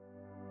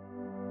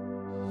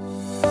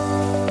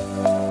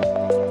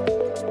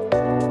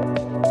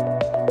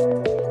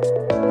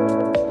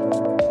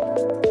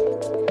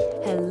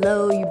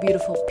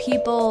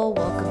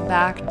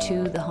back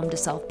to the Home to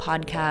Self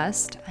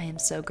podcast. I am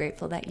so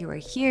grateful that you are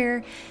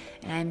here,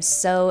 and I'm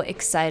so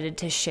excited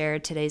to share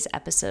today's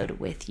episode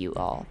with you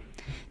all.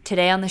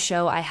 Today on the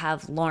show, I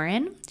have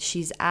Lauren.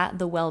 She's at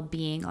The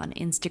Wellbeing on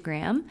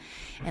Instagram,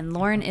 and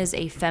Lauren is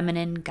a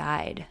feminine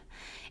guide.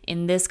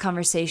 In this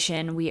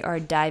conversation, we are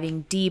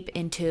diving deep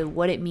into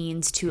what it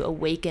means to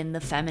awaken the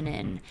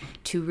feminine,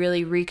 to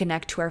really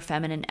reconnect to our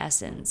feminine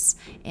essence.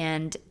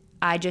 And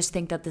I just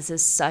think that this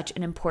is such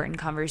an important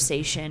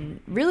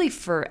conversation, really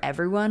for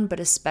everyone, but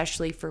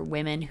especially for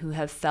women who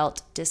have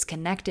felt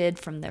disconnected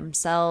from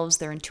themselves,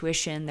 their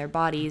intuition, their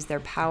bodies, their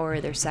power,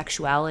 their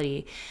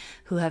sexuality,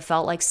 who have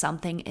felt like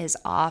something is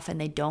off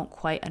and they don't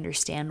quite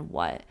understand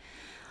what.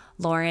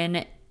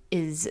 Lauren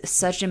is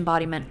such an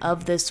embodiment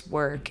of this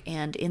work,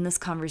 and in this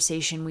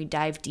conversation we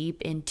dive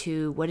deep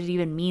into what it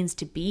even means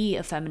to be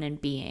a feminine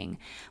being.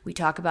 We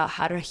talk about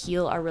how to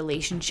heal our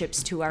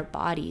relationships to our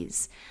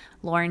bodies.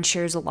 Lauren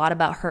shares a lot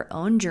about her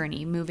own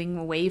journey, moving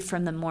away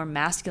from the more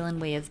masculine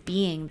way of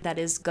being, that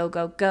is go,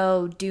 go,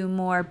 go, do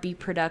more, be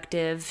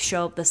productive,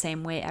 show up the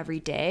same way every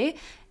day,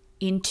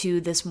 into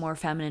this more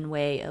feminine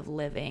way of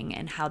living,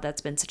 and how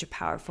that's been such a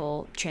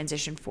powerful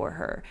transition for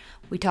her.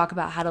 We talk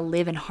about how to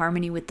live in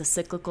harmony with the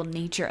cyclical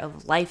nature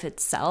of life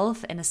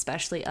itself, and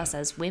especially us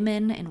as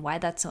women, and why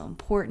that's so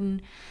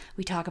important.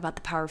 We talk about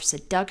the power of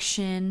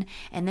seduction,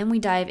 and then we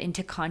dive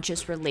into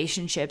conscious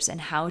relationships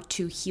and how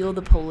to heal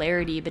the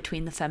polarity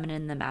between the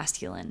feminine and the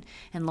masculine.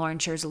 And Lauren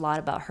shares a lot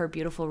about her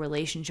beautiful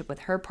relationship with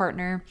her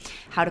partner,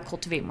 how to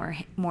cultivate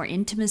more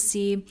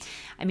intimacy.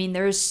 I mean,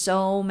 there's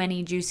so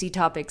many juicy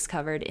topics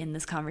covered in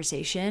this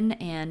conversation,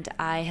 and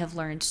I have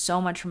learned so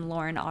much from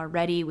Lauren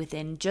already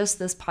within just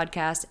this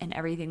podcast and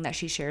everything that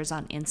she shares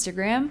on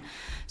Instagram.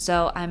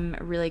 So I'm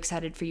really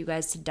excited for you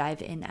guys to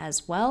dive in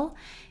as well.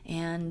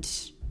 And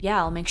yeah,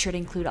 I'll make sure to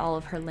include all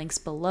of her links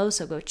below,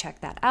 so go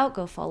check that out,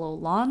 go follow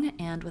along.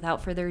 And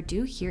without further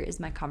ado, here is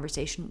my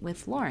conversation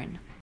with Lauren.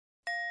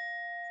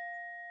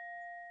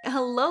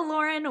 Hello,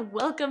 Lauren.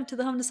 Welcome to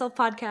the Home to Self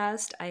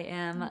podcast. I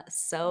am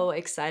so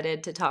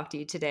excited to talk to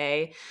you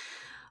today.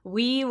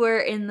 We were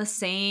in the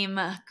same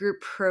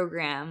group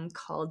program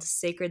called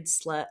Sacred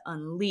Slut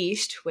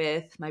Unleashed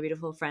with our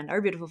beautiful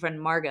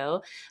friend Margot,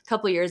 a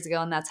couple years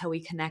ago, and that's how we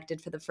connected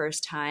for the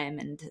first time.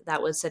 And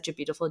that was such a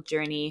beautiful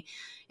journey.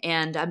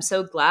 And I'm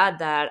so glad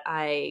that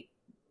I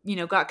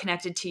got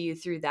connected to you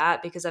through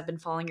that, because I've been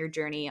following your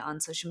journey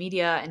on social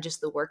media and just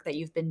the work that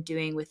you've been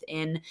doing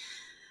within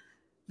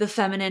the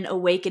feminine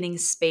awakening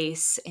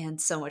space and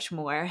so much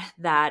more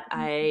that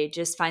I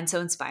just find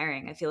so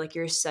inspiring. I feel like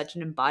you're such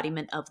an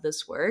embodiment of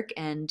this work,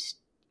 and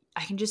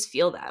I can just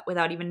feel that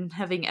without even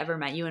having ever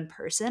met you in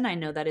person. I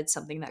know that it's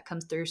something that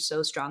comes through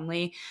so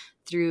strongly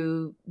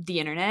through the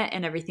internet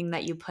and everything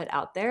that you put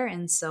out there.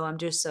 And so I'm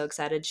just so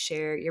excited to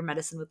share your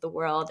medicine with the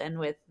world and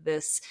with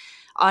this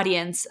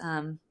audience,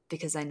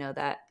 because I know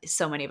that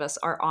so many of us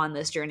are on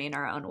this journey in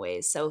our own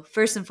ways. So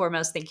first and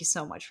foremost, thank you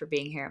so much for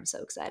being here. I'm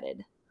so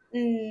excited.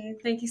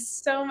 Thank you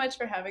so much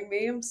for having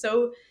me. I'm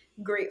so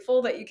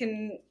grateful that you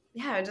can,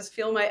 just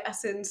feel my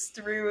essence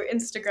through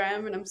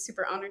Instagram, and I'm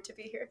super honored to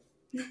be here.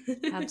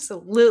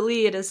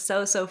 Absolutely. It is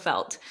so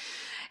felt.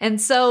 And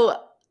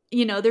so,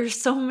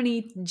 there's so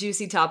many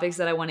juicy topics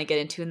that I want to get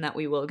into and that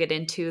we will get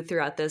into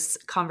throughout this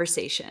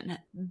conversation.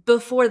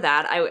 Before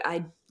that,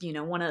 I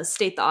want to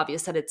state the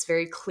obvious, that it's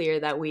very clear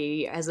that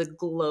we as a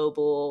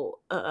global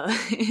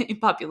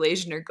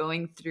population are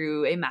going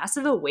through a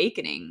massive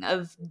awakening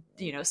of,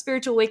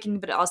 spiritual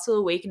awakening, but also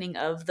awakening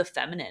of the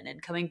feminine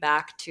and coming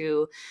back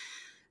to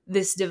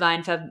this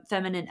divine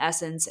feminine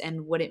essence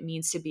and what it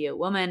means to be a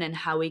woman, and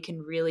how we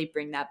can really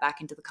bring that back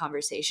into the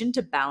conversation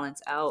to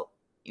balance out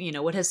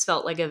what has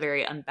felt like a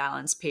very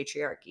unbalanced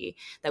patriarchy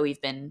that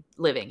we've been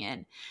living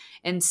in.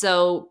 And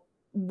so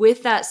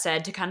with that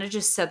said, to kind of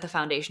just set the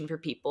foundation for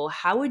people,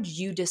 how would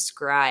you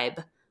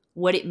describe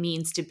what it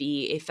means to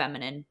be a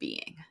feminine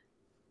being?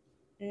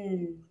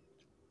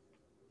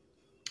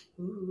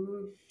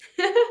 Ooh.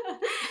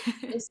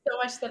 There's so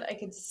much that I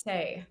could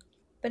say,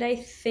 but I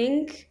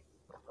think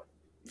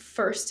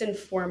first and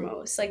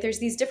foremost, there's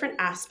these different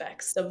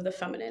aspects of the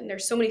feminine.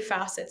 There's so many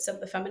facets of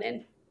the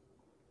feminine.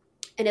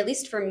 And at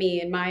least for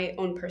me, in my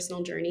own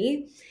personal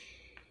journey,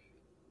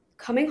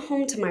 coming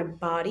home to my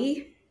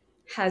body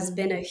has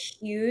been a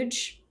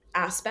huge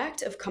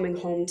aspect of coming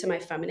home to my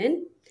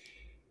feminine,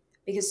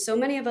 because so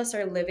many of us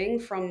are living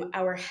from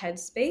our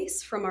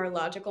headspace, from our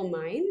logical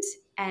mind.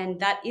 And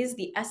that is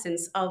the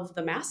essence of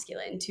the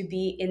masculine, to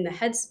be in the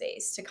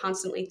headspace, to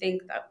constantly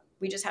think that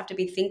we just have to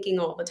be thinking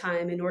all the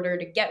time in order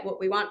to get what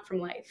we want from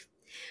life.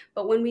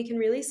 But when we can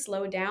really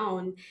slow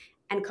down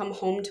and come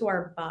home to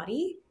our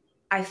body,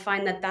 I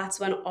find that that's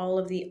when all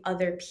of the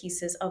other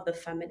pieces of the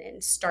feminine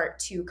start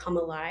to come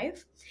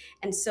alive.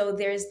 And so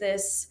there's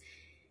this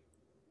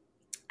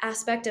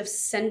aspect of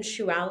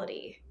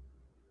sensuality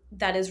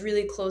that is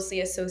really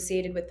closely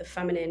associated with the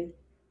feminine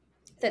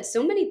that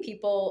so many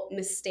people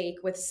mistake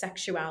with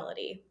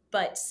sexuality.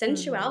 But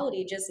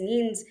sensuality just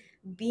means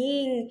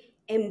being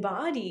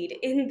embodied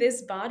in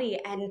this body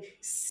and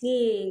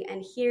seeing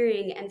and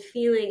hearing and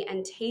feeling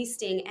and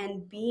tasting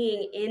and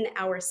being in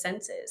our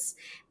senses.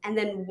 And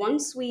then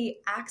once we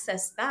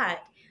access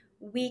that,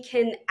 we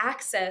can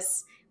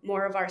access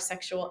more of our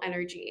sexual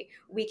energy.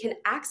 We can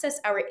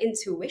access our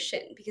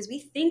intuition, because we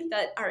think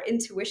that our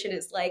intuition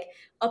is like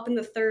up in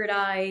the third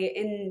eye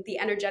in the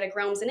energetic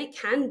realms, and it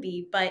can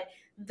be, but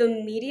the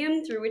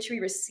medium through which we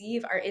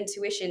receive our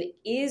intuition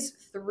is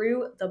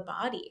through the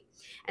body.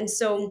 And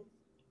so,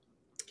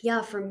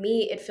 yeah, for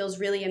me, it feels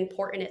really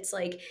important. It's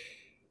like,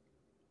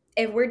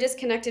 if we're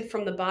disconnected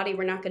from the body,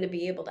 we're not going to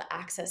be able to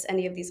access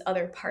any of these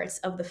other parts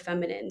of the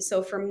feminine.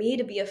 So for me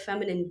to be a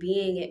feminine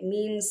being, it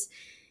means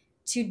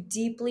to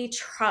deeply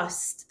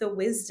trust the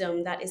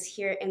wisdom that is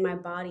here in my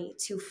body,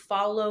 to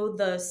follow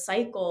the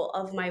cycle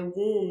of my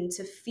womb,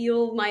 to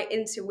feel my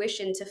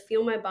intuition, to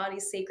feel my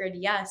body's sacred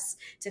yes,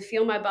 to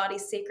feel my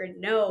body's sacred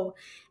no.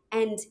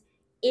 And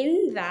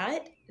in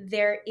that,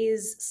 there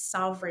is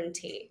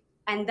sovereignty.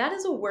 And that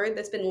is a word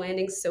that's been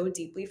landing so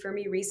deeply for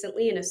me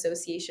recently in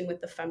association with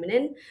the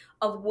feminine,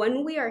 of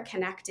when we are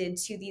connected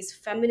to these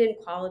feminine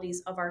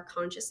qualities of our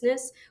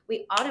consciousness,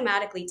 we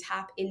automatically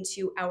tap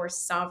into our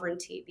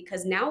sovereignty,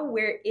 because now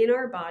we're in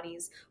our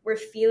bodies, we're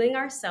feeling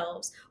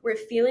ourselves, we're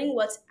feeling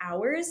what's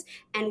ours,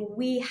 and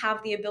we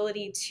have the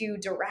ability to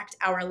direct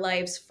our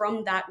lives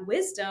from that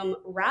wisdom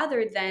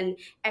rather than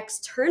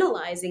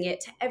externalizing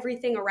it to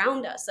everything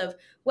around us of,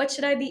 what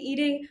should I be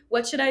eating?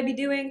 What should I be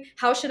doing?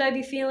 How should I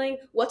be feeling?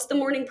 What's the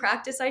morning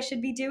practice I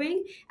should be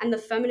doing? And the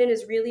feminine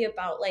is really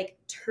about like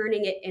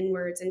turning it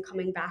inwards and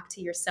coming back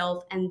to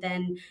yourself, and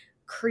then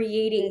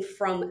creating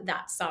from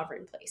that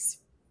sovereign place.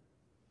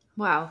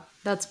 Wow,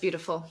 that's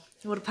beautiful.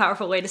 What a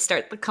powerful way to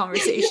start the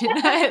conversation.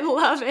 I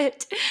love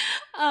it.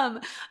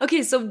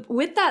 Okay, so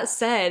with that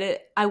said,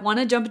 I want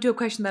to jump into a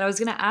question that I was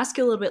going to ask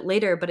you a little bit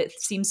later, but it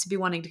seems to be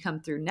wanting to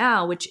come through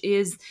now, which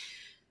is,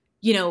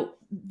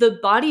 the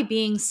body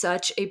being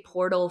such a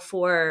portal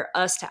for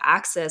us to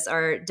access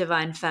our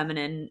divine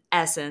feminine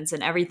essence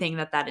and everything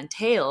that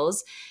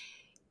entails.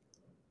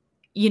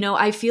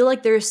 I feel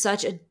like there's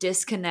such a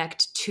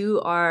disconnect to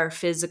our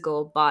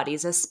physical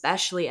bodies,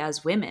 especially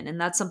as women. And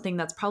that's something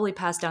that's probably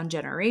passed down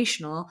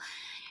generational.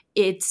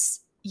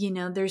 It's,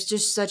 there's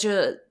just such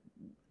a,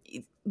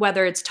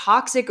 whether it's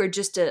toxic or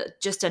just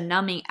a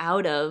numbing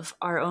out of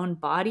our own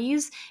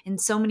bodies. And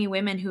so many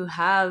women who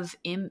have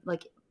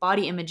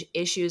body image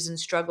issues and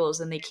struggles,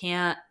 and they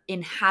can't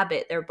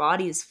inhabit their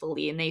bodies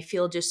fully, and they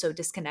feel just so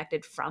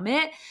disconnected from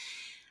it.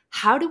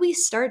 How do we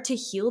start to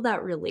heal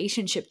that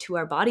relationship to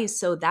our bodies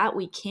so that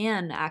we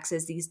can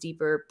access these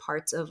deeper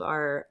parts of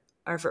our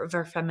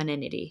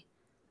femininity?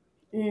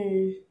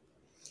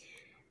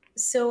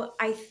 So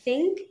I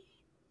think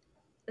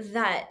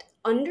that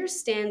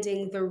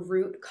understanding the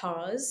root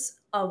cause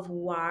of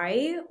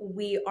why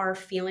we are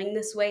feeling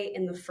this way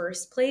in the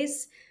first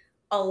place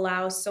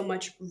allows so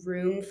much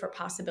room for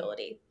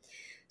possibility.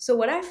 So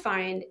what I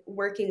find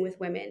working with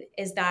women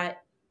is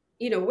that,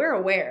 we're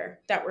aware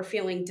that we're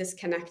feeling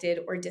disconnected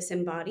or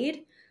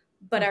disembodied,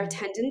 but our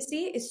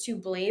tendency is to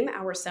blame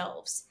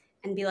ourselves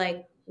and be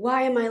like,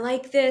 why am I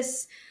like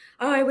this?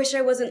 Oh, I wish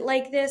I wasn't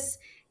like this.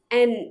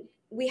 And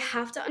we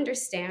have to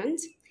understand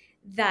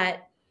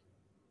that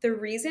the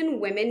reason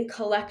women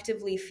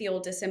collectively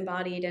feel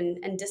disembodied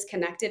and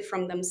disconnected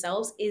from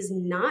themselves is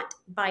not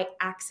by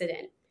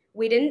accident.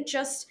 We didn't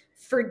just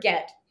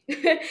forget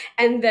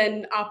and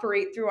then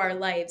operate through our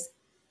lives.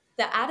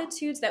 The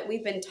attitudes that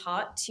we've been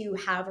taught to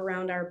have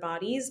around our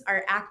bodies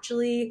are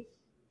actually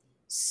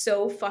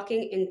so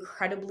fucking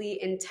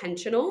incredibly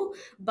intentional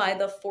by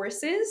the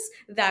forces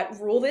that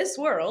rule this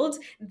world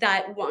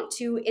that want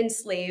to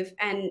enslave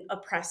and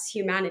oppress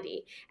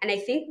humanity. And I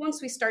think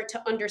once we start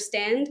to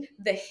understand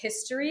the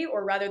history,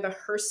 or rather the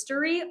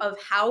herstory, of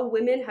how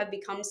women have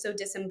become so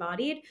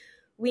disembodied,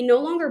 we no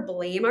longer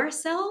blame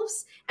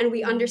ourselves, and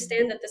we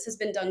understand that this has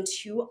been done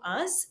to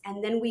us,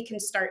 and then we can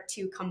start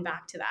to come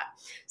back to that.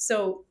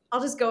 So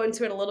I'll just go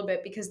into it a little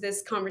bit, because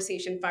this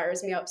conversation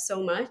fires me up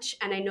so much.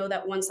 And I know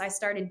that once I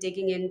started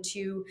digging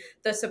into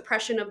the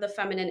suppression of the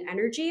feminine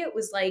energy, it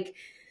was like,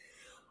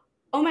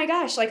 oh my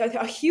gosh, like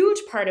a huge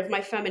part of my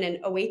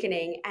feminine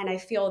awakening. And I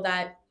feel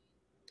that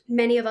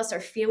many of us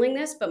are feeling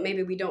this, but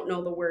maybe we don't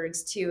know the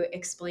words to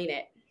explain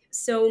it.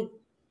 So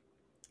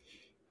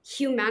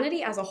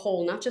humanity as a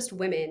whole, not just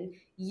women,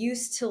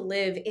 used to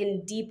live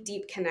in deep,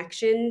 deep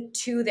connection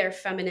to their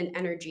feminine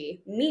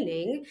energy,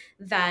 meaning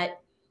that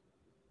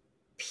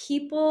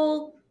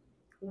people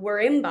were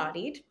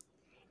embodied,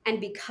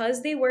 and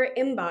because they were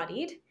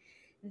embodied,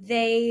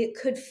 they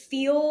could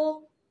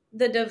feel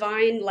the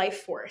divine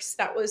life force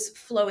that was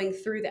flowing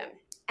through them.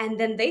 And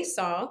then they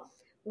saw,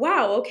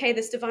 wow, okay,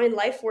 this divine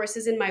life force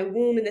is in my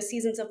womb, in the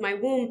seasons of my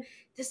womb.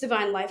 This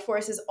divine life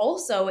force is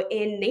also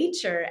in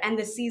nature and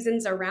the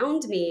seasons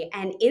around me.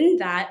 And in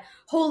that,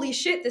 holy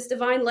shit, this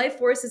divine life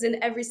force is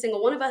in every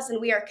single one of us,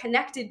 and we are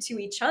connected to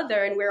each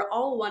other, and we're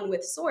all one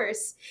with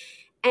source.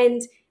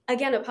 And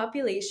again, a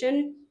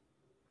population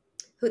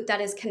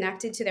that is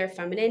connected to their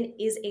feminine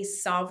is a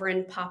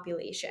sovereign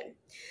population.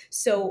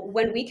 So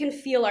when we can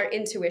feel our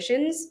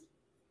intuitions,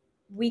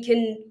 we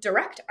can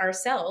direct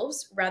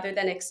ourselves rather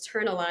than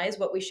externalize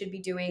what we should be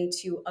doing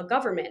to a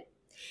government.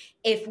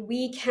 If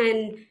we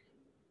can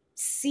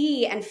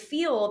see and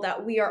feel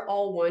that we are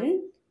all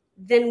one,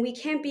 then we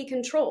can't be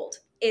controlled.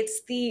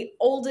 It's the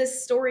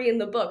oldest story in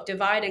the book,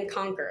 divide and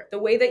conquer. The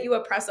way that you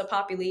oppress a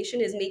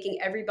population is making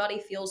everybody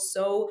feel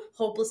so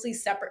hopelessly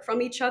separate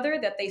from each other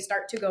that they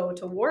start to go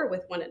to war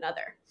with one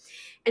another.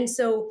 And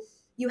so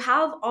you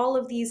have all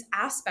of these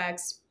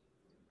aspects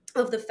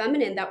of the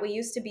feminine that we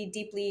used to be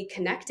deeply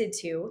connected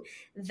to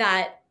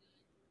that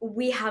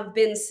we have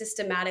been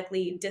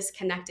systematically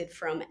disconnected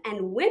from.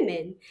 And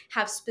women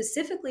have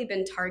specifically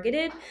been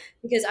targeted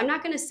because I'm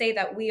not going to say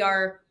that we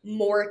are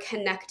more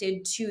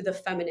connected to the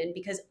feminine,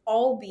 because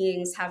all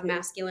beings have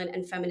masculine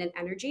and feminine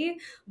energy,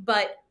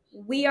 but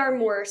we are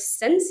more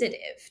sensitive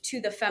to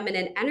the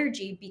feminine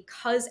energy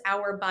because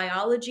our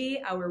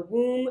biology, our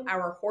womb,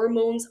 our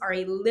hormones are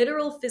a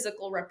literal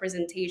physical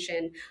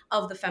representation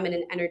of the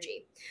feminine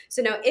energy.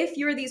 So now, if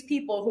you're these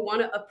people who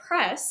want to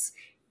oppress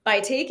by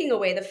taking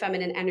away the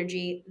feminine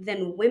energy,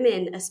 then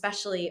women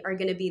especially are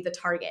going to be the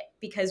target,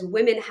 because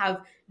women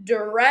have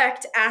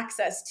direct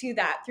access to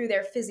that through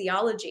their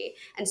physiology.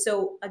 And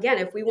so again,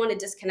 if we want to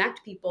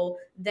disconnect people,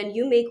 then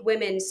you make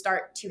women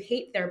start to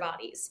hate their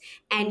bodies,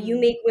 and you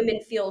make women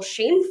feel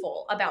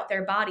shameful about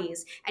their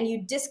bodies, and you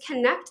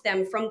disconnect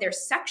them from their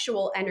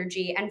sexual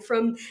energy and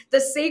from the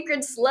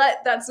sacred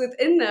slut that's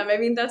within them. I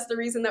mean, that's the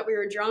reason that we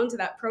were drawn to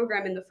that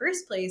program in the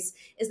first place,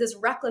 is this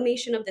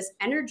reclamation of this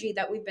energy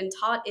that we've been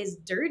taught is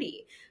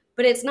dirty.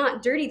 But it's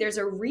not dirty. There's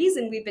a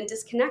reason we've been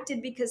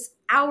disconnected, because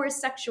our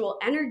sexual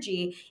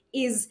energy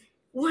is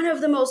one of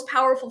the most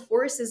powerful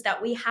forces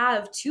that we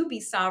have to be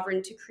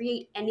sovereign, to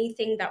create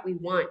anything that we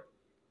want.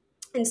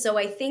 And so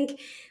I think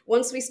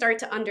once we start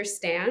to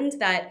understand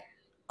that,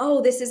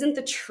 oh, this isn't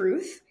the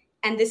truth,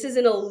 and this is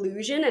an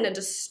illusion and a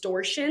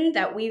distortion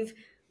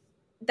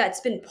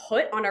that's been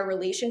put on our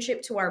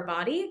relationship to our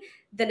body,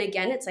 then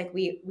again, it's like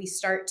we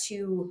start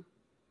to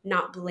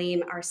not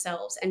blame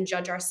ourselves and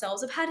judge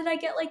ourselves of, how did I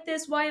get like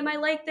this? Why am I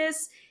like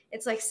this?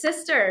 It's like,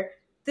 sister,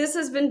 this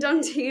has been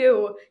done to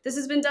you. This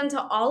has been done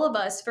to all of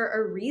us for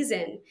a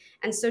reason.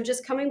 And so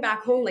just coming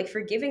back home, like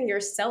forgiving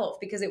yourself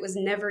because it was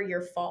never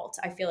your fault,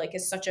 I feel like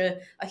is such a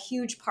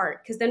huge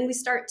part. Because then we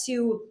start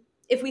to,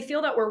 if we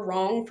feel that we're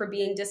wrong for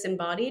being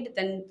disembodied,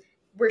 then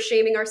we're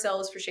shaming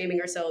ourselves for shaming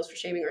ourselves for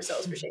shaming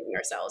ourselves for shaming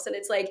ourselves. And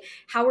it's like,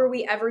 how are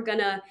we ever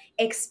gonna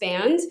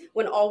expand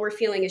when all we're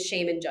feeling is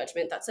shame and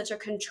judgment? That's such a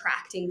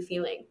contracting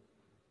feeling.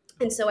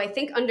 And so I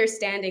think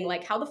understanding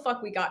like how the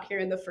fuck we got here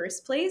in the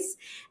first place.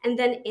 And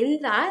then in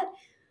that,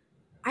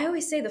 I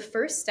always say the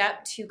first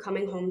step to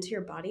coming home to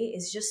your body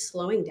is just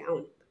slowing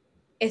down.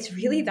 It's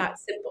really that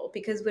simple,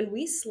 because when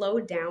we slow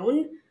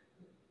down,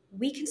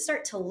 we can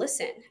start to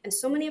listen. And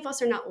so many of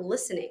us are not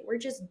listening. We're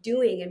just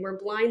doing, and we're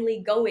blindly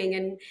going,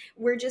 and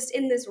we're just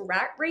in this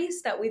rat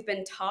race that we've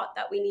been taught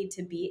that we need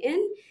to be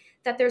in,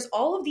 that there's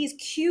all of these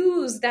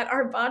cues that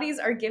our bodies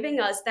are giving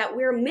us that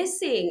we're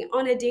missing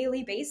on a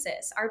daily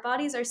basis. Our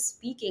bodies are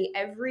speaking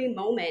every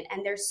moment,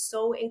 and they're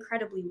so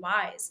incredibly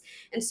wise.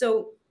 And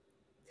so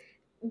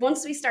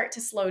once we start to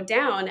slow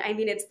down, I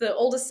mean, it's the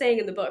oldest saying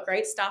in the book,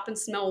 right? Stop and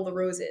smell the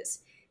roses.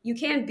 You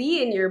can't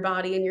be in your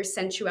body and your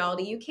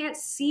sensuality. You can't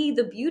see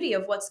the beauty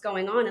of what's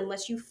going on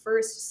unless you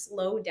first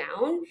slow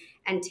down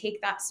and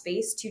take that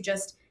space to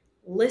just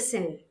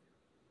listen.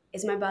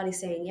 Is my body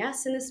saying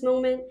yes in this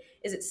moment?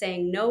 Is it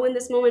saying no in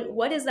this moment?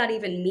 What does that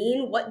even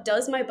mean? What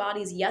does my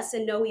body's yes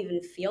and no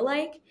even feel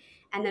like?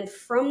 And then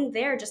from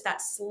there, just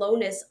that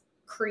slowness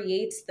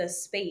creates the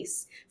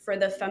space for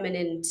the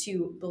feminine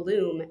to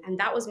bloom. And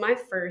that was my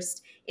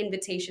first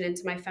invitation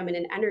into my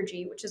feminine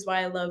energy, which is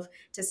why I love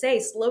to say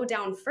slow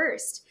down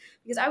first,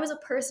 because I was a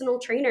personal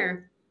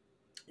trainer,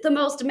 the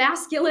most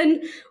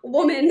masculine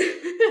woman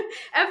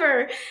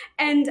ever.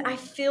 And I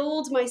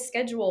filled my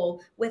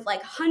schedule with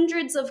like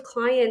hundreds of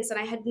clients, and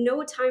I had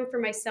no time for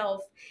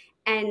myself.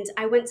 And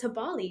I went to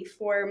Bali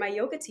for my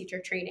yoga teacher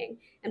training.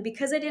 And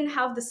because I didn't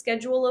have the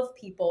schedule of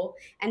people,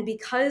 and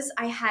because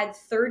I had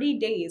 30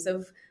 days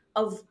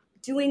of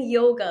doing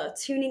yoga,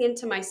 tuning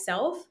into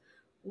myself,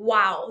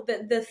 wow,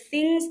 the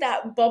things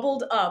that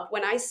bubbled up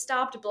when I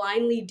stopped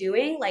blindly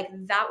doing, like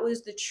that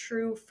was the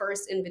true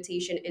first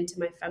invitation into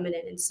my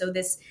feminine. And so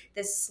this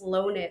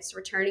slowness,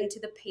 returning to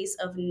the pace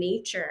of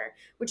nature,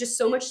 which is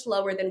so much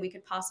slower than we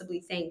could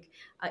possibly think,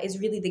 is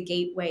really the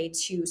gateway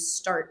to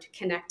start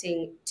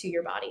connecting to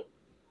your body.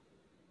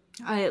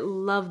 I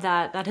love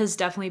that. That has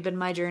definitely been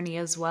my journey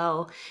as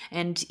well.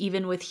 And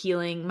even with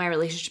healing my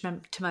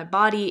relationship to my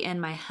body and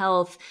my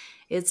health,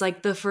 it's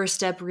like the first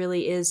step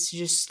really is to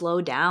just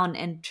slow down.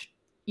 And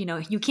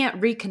you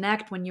can't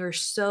reconnect when you're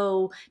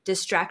so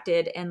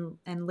distracted and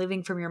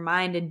living from your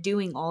mind and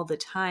doing all the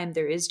time.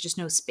 There is just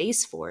no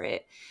space for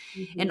it.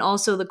 Mm-hmm. And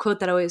also the quote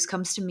that always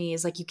comes to me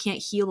is like, you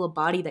can't heal a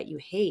body that you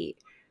hate.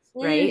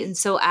 right? Mm. And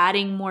so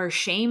adding more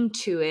shame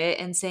to it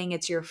and saying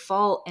it's your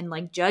fault and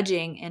like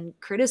judging and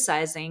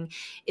criticizing,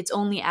 it's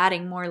only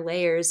adding more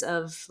layers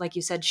of, like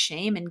you said,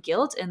 shame and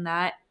guilt. And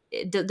that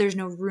there's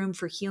no room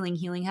for healing.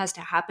 Healing has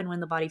to happen when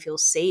the body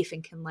feels safe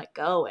and can let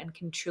go and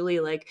can truly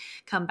like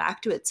come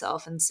back to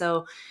itself. And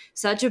so,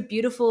 such a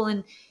beautiful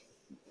and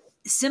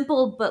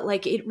simple, but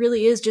like it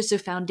really is just a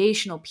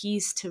foundational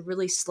piece to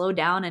really slow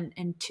down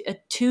and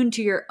attune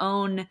to your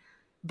own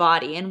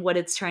body and what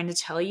it's trying to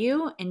tell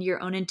you and your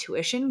own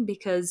intuition,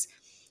 because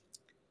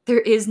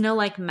there is no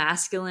like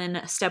masculine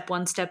step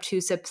 1, step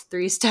 2, step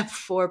 3, step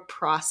 4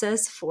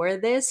 process for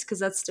this, because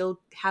that's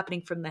still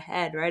happening from the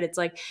head, right? It's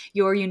like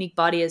your unique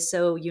body is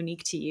so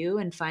unique to you,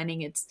 and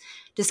finding its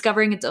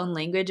discovering its own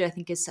language, I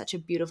think, is such a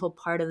beautiful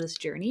part of this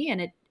journey.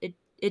 And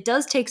it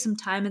does take some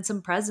time and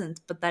some presence,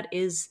 but that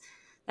is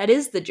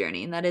the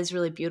journey, and that is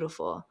really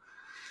beautiful.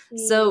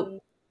 So Mm.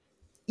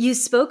 you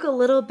spoke a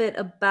little bit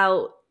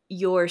about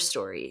your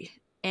story,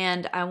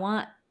 and I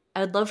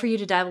would love for you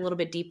to dive a little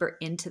bit deeper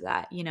into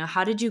that.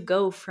 How did you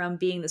go from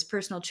being this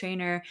personal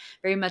trainer,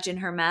 very much in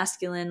her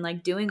masculine,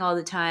 like doing all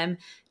the time,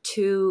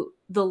 to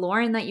the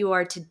Lauren that you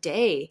are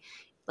today?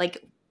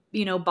 Like,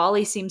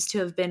 Bali seems to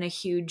have been a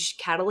huge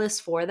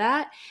catalyst for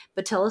that,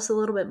 but tell us a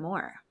little bit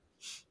more.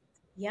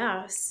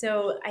 Yeah,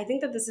 so I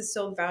think that this is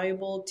so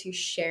valuable to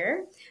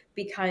share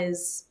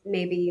because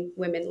maybe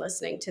women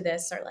listening to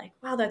this are like,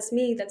 wow, that's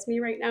me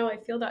right now. I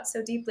feel that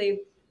so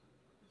deeply.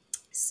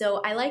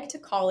 So I like to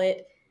call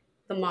it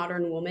the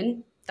modern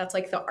woman. That's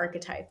like the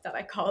archetype that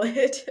I call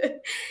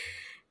it.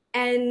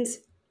 And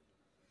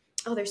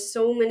oh, there's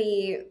so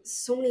many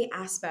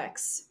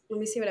aspects. Let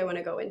me see what I want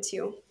to go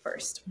into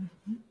first.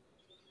 Mhm.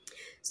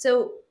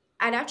 So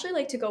I'd actually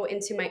like to go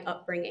into my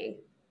upbringing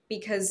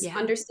because Yeah.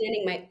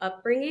 understanding my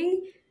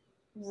upbringing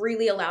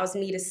really allows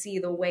me to see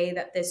the way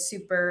that this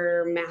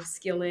super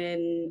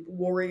masculine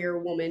warrior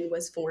woman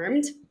was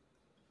formed.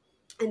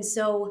 And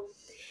so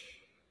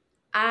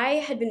I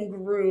had been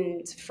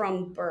groomed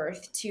from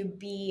birth to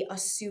be a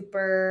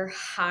super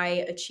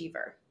high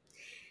achiever.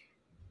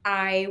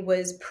 I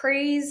was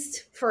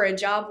praised for a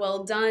job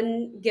well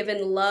done,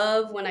 given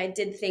love when I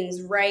did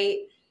things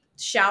right,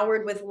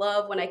 showered with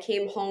love when I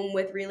came home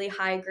with really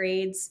high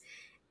grades,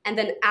 and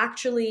then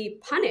actually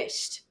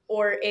punished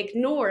or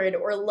ignored,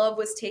 or love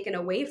was taken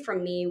away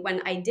from me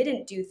when I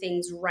didn't do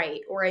things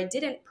right or I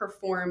didn't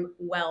perform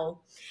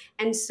well.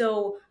 And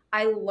so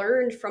I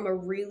learned from a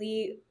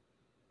really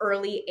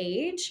early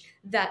age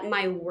that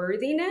my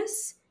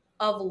worthiness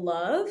of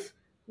love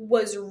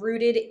was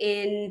rooted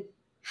in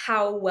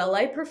how well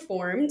I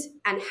performed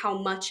and how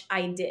much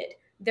I did.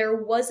 There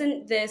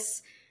wasn't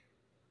this,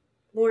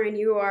 Lauren,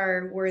 you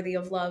are worthy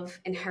of love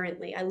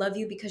inherently. I love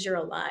you because you're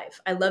alive.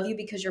 I love you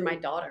because you're my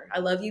daughter. I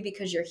love you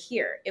because you're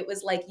here. It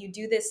was like you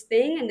do this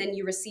thing and then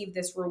you receive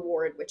this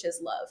reward, which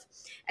is love.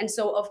 And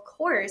so, of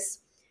course,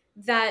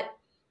 that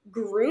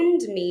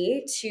groomed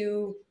me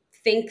to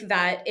think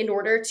that in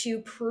order to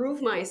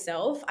prove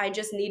myself, I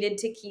just needed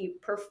to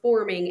keep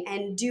performing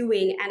and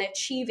doing and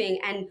achieving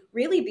and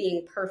really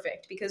being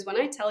perfect. Because when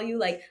I tell you,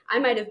 like, I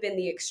might have been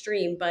the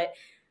extreme, but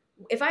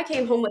if I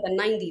came home with a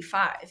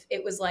 95,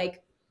 it was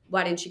like,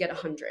 why didn't you get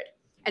 100?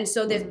 And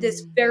so there's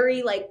this Mm.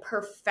 very like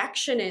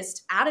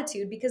perfectionist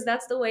attitude because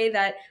that's the way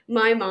that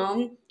my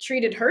mom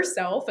treated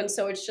herself. And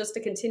so it's just a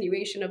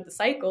continuation of the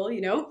cycle, you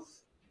know?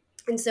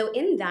 And so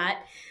in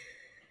that,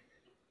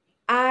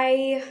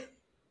 I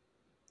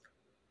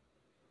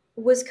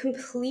was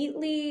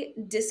completely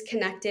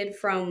disconnected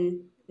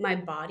from my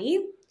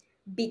body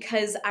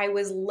because I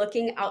was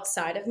looking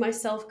outside of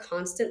myself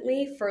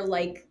constantly for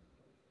like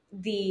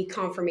the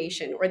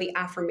confirmation or the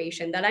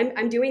affirmation that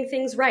I'm doing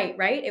things right,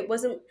 right? It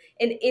wasn't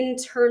an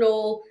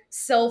internal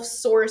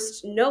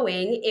self-sourced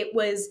knowing. It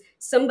was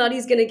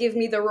somebody's going to give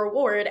me the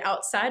reward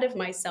outside of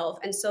myself.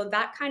 And so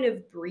that kind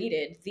of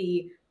breeded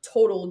the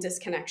total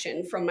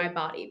disconnection from my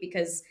body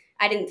because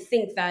I didn't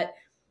think that,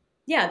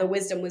 yeah, the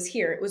wisdom was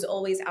here. It was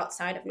always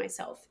outside of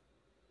myself.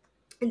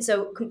 And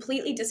so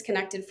completely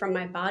disconnected from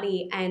my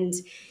body and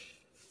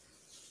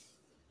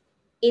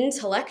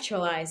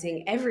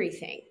intellectualizing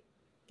everything.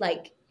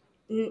 Like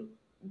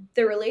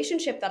the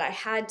relationship that I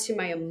had to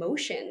my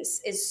emotions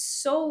is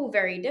so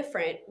very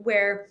different,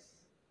 where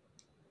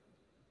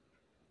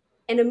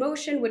an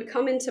emotion would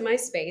come into my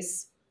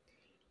space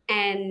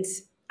and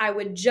I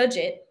would judge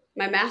it.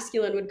 My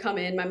masculine would come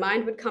in, my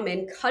mind would come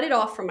in, cut it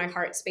off from my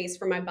heart space,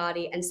 from my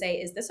body, and say,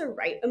 is this a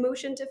right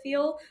emotion to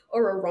feel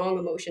or a wrong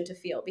emotion to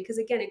feel? Because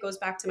again, it goes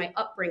back to my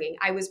upbringing.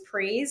 I was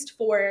praised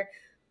for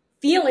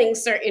feeling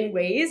certain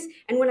ways.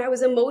 And when I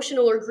was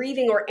emotional or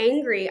grieving or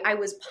angry, I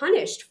was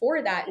punished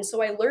for that. And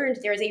so I learned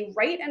there's a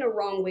right and a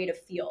wrong way to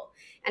feel.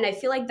 And I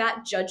feel like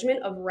that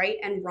judgment of right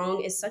and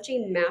wrong is such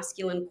a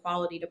masculine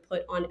quality to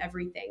put on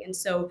everything. And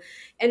so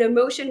an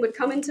emotion would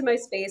come into my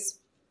space.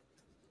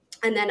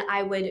 And then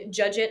I would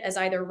judge it as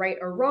either right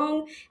or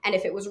wrong. And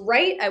if it was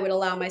right, I would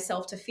allow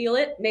myself to feel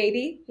it,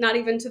 maybe, not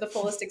even to the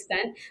fullest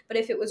extent. But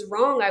if it was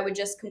wrong, I would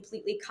just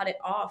completely cut it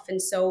off.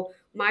 And so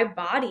my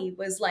body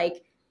was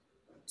like,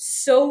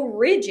 so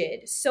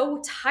rigid,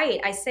 so tight.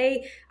 I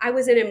say I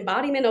was an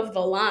embodiment of the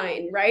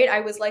line, right? I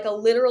was like a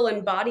literal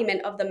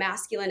embodiment of the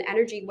masculine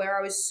energy, where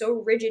I was so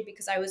rigid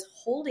because I was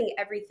holding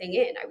everything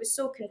in. I was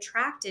so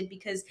contracted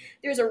because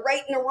there's a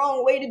right and a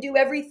wrong way to do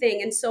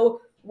everything. And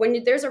so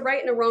when there's a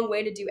right and a wrong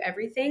way to do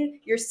everything,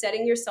 you're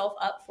setting yourself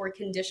up for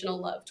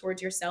conditional love towards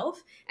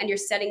yourself, and you're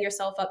setting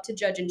yourself up to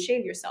judge and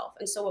shame yourself.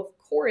 And so, of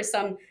course,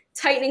 I'm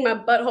tightening my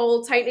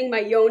butthole, tightening my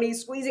yoni,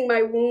 squeezing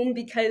my womb,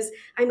 because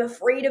I'm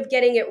afraid of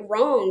getting it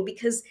wrong,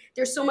 because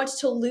there's so much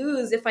to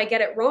lose if I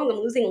get it wrong. I'm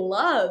losing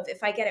love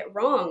if I get it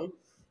wrong.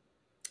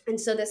 And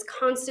so this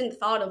constant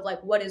thought of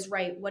like, what is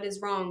right, what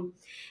is wrong?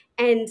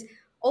 And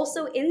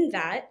also in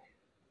that,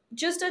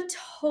 just a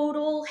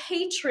total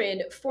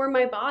hatred for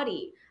my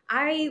body.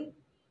 I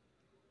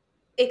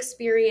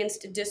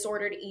experienced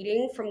disordered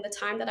eating from the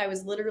time that I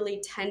was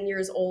literally 10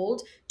 years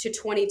old to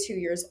 22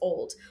 years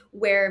old,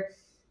 where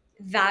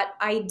that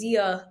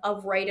idea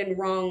of right and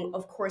wrong,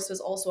 of course, was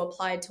also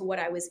applied to what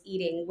I was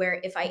eating, where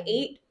if I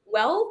ate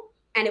well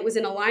and it was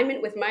in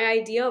alignment with my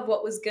idea of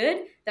what was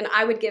good, then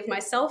I would give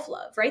myself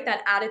love, right?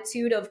 That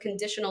attitude of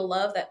conditional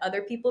love that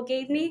other people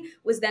gave me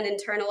was then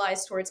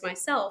internalized towards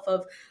myself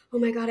of, oh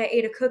my God, I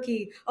ate a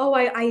cookie. Oh,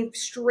 I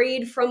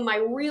strayed from my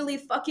really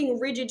fucking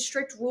rigid,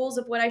 strict rules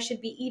of what I should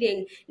be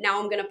eating. Now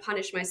I'm going to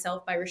punish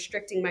myself by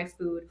restricting my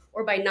food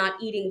or by not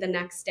eating the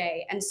next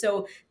day. And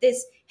so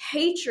this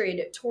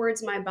hatred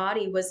towards my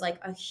body was like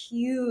a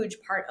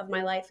huge part of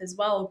my life as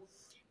well.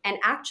 And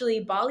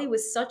actually, Bali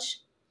was such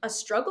a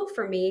struggle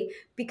for me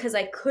because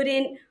I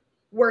couldn't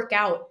work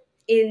out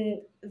in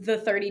the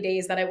 30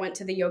 days that I went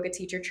to the yoga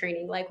teacher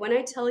training. Like when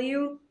I tell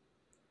you,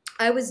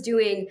 I was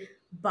doing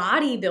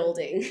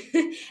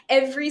bodybuilding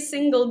every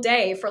single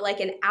day for like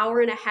an hour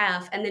and a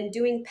half, and then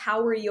doing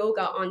power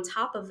yoga on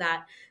top of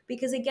that.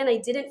 Because again, I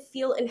didn't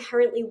feel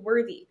inherently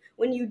worthy.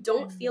 When you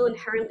don't feel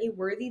inherently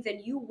worthy,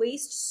 then you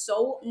waste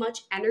so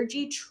much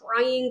energy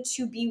trying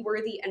to be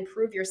worthy and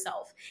prove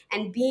yourself.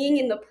 And being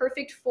in the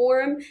perfect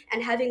form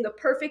and having the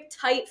perfect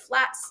tight,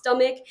 flat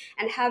stomach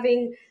and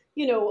having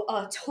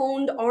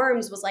toned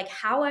arms was like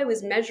how I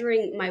was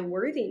measuring my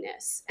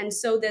worthiness. And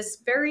so this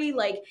very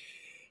like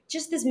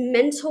just this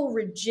mental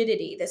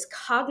rigidity, this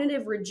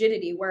cognitive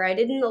rigidity where I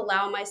didn't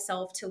allow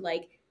myself to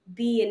like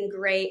be in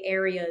gray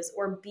areas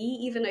or be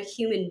even a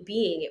human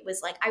being. It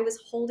was like I was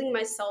holding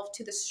myself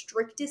to the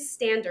strictest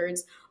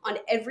standards on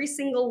every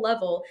single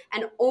level.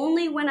 And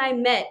only when I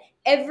met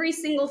every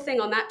single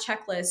thing on that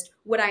checklist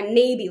would I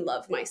maybe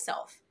love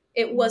myself.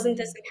 It wasn't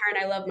this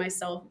inherent, I love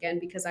myself again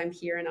because I'm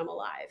here and I'm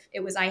alive.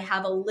 It was, I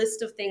have a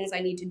list of things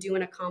I need to do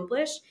and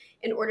accomplish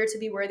in order to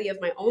be worthy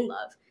of my own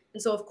love.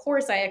 And so, of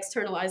course, I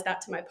externalized that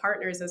to my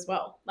partners as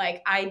well.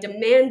 Like I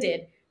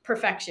demanded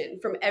perfection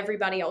from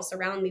everybody else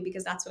around me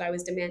because that's what I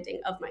was demanding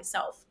of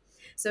myself.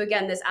 So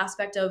again, this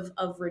aspect of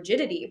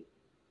rigidity.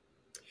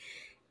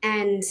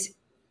 And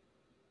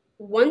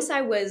once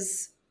I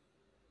was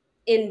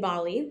in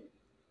Bali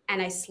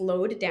and I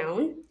slowed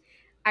down,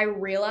 I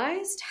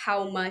realized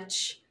how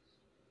much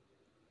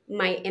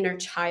my inner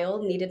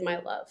child needed my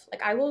love.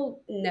 Like I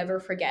will never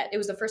forget. It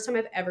was the first time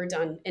I've ever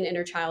done an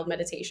inner child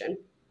meditation.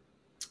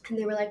 And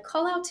they were like,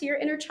 call out to your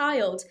inner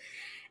child.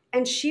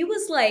 And she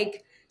was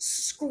like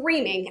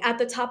screaming at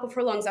the top of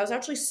her lungs. I was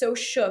actually so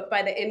shook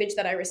by the image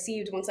that I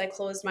received once I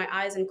closed my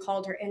eyes and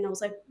called her in. I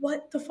was like,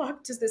 what the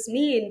fuck does this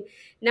mean?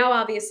 Now,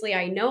 obviously,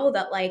 I know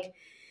that like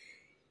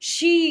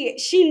she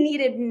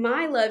needed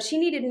my love. She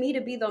needed me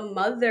to be the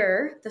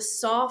mother, the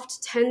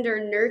soft, tender,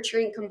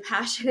 nurturing,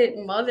 compassionate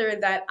mother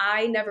that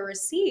I never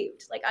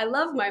received. Like I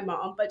love my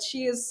mom, but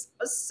she is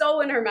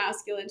so in her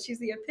masculine. She's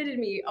the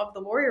epitome of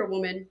the warrior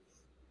woman.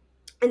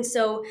 And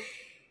so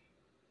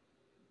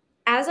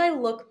as I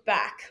look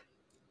back,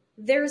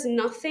 there's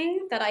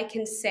nothing that I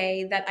can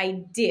say that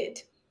I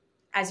did,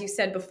 as you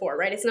said before,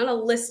 right? It's not a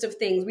list of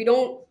things. We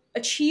don't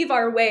achieve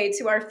our way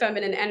to our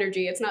feminine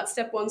energy. It's not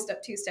step 1,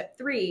 step 2, step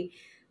 3,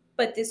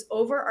 but this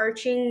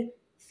overarching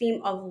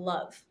theme of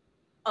love,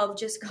 of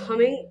just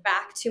coming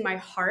back to my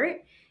heart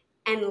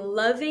and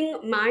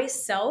loving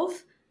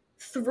myself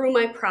through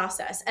my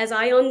process. As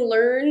I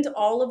unlearned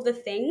all of the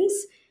things,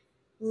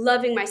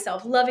 loving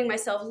myself, loving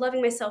myself, loving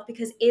myself,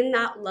 because in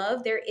that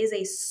love, there is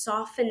a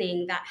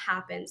softening that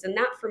happens. And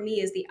that for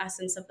me is the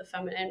essence of the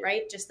feminine,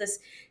 right? Just this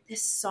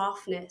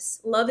softness.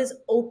 Love is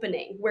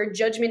opening where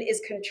judgment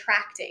is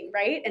contracting,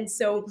 right? And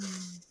so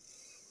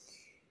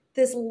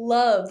this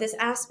love, this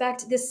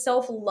aspect, this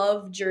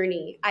self-love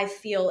journey, I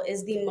feel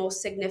is the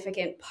most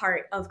significant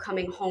part of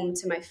coming home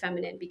to my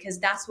feminine, because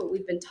that's what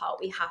we've been taught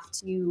we have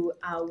to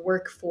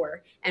work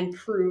for and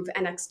prove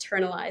and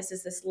externalize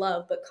is this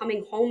love. But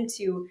coming home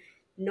to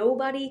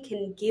nobody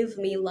can give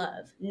me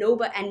love,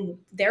 nobody, and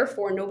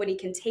therefore nobody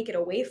can take it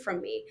away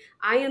from me.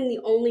 I am the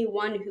only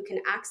one who can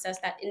access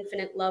that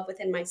infinite love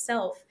within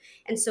myself.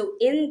 And so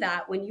in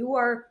that, when you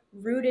are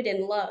rooted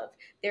in love,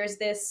 there's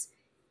this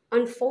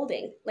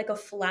unfolding, like a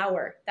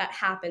flower that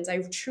happens.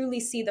 I truly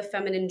see the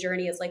feminine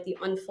journey as like the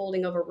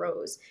unfolding of a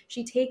rose.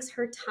 She takes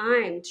her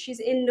time. She's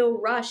in no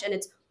rush, and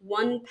it's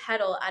one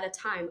petal at a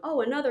time.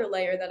 Oh, another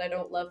layer that I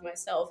don't love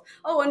myself.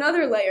 Oh,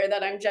 another layer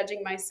that I'm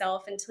judging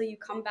myself, until you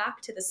come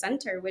back to the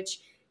center, which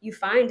you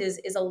find is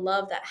a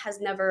love that has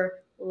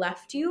never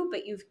left you,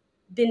 but you've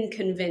been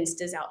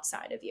convinced is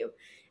outside of you.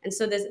 And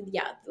so this,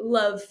 yeah,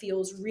 love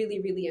feels really,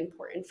 really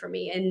important for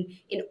me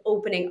in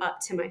opening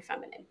up to my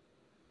feminine.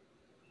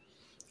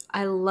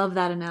 I love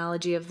that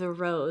analogy of the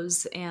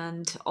rose,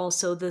 and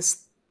also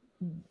this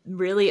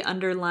really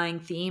underlying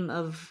theme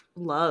of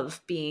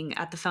love being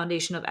at the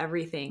foundation of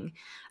everything.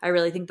 I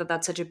really think that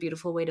that's such a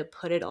beautiful way to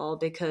put it all,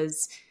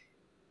 because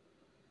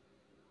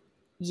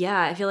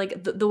yeah, I feel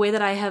like the way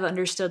that I have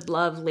understood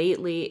love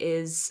lately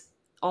is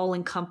all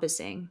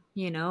encompassing,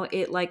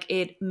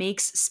 it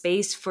makes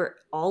space for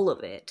all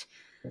of it,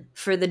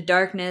 for the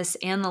darkness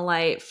and the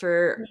light,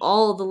 for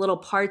all the little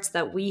parts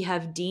that we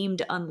have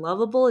deemed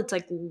unlovable. It's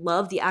like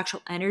love, the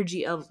actual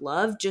energy of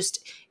love,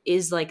 just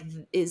is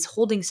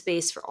holding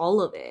space for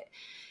all of it.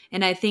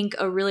 And I think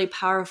a really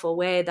powerful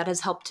way that has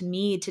helped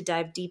me to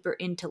dive deeper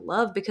into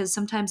love, because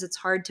sometimes it's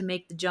hard to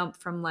make the jump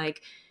from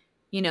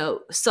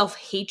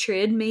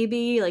self-hatred,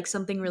 maybe like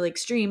something really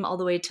extreme, all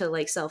the way to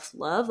like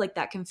self-love. Like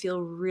that can feel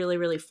really,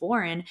 really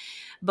foreign.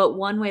 But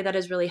one way that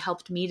has really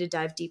helped me to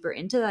dive deeper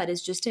into that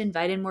is just to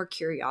invite in more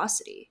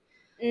curiosity.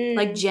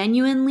 Like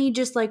genuinely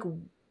just like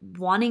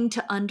wanting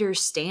to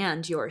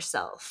understand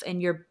yourself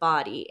and your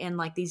body, and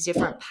like these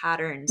different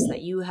patterns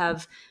that you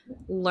have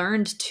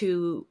learned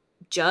to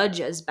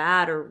judge as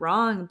bad or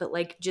wrong, but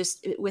like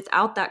just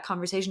without that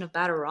conversation of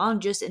bad or wrong,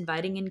 just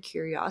inviting in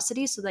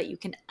curiosity so that you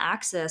can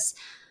access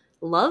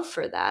love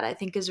for that, I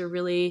think is a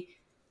really,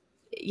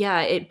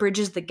 it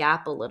bridges the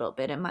gap a little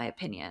bit, in my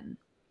opinion.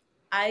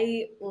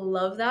 I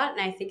love that.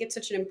 And I think it's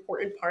such an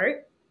important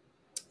part,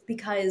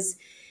 because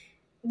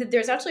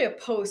there's actually a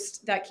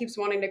post that keeps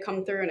wanting to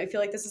come through. And I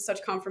feel like this is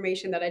such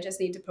confirmation that I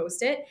just need to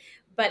post it.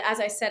 But as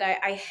I said,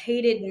 I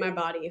hated my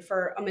body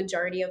for a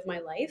majority of my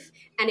life.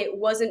 And it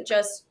wasn't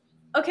just,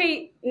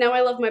 okay, now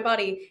I love my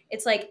body.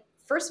 It's like,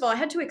 first of all, I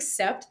had to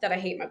accept that I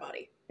hate my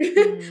body.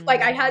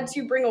 Like I had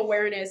to bring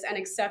awareness and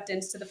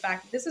acceptance to the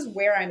fact that this is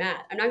where I'm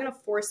at. I'm not going to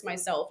force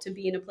myself to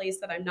be in a place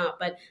that I'm not,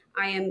 but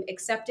I am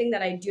accepting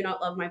that I do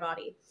not love my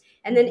body.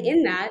 And then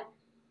in that,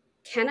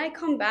 can I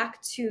come back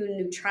to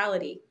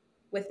neutrality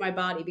with my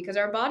body? Because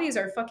our bodies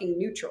are fucking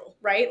neutral,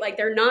 right? Like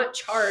they're not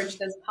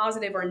charged as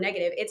positive or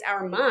negative. It's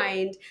our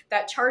mind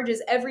that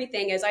charges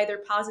everything as either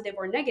positive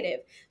or negative.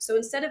 So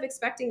instead of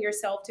expecting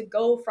yourself to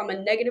go from a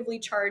negatively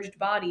charged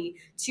body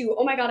to,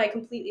 oh my God, I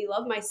completely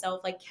love myself,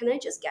 like, can I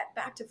just get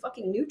back to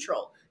fucking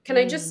neutral? Can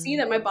I just see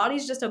that my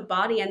body's just a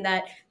body, and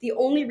that the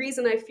only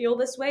reason I feel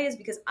this way is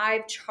because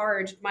I've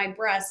charged my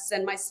breasts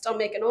and my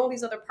stomach and all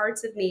these other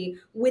parts of me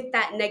with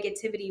that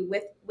negativity,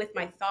 with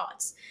my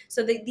thoughts.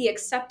 So the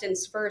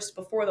acceptance first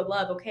before the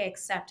love. Okay,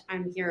 accept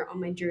I'm here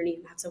on my journey,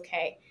 and that's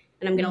okay.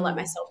 And I'm going to let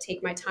myself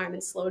take my time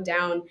and slow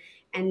down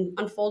and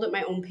unfold at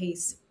my own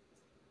pace.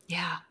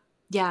 Yeah.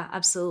 Yeah,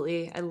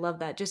 absolutely. I love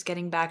that. Just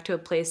getting back to a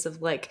place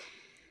of like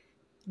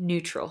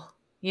neutral,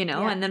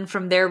 and then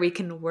from there we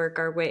can work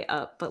our way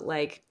up. But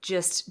like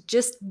just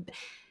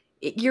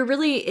you're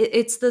really,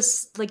 it's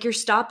this, like you're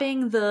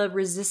stopping the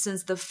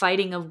resistance, the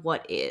fighting of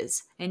what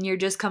is, and you're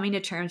just coming to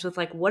terms with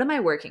like, what am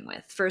I working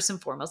with first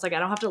and foremost? Like I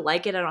don't have to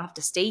like it, I don't have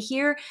to stay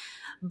here,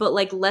 but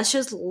like let's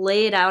just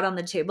lay it out on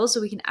the table so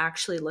we can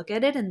actually look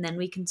at it, and then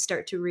we can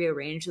start to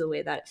rearrange the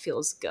way that it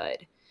feels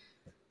good.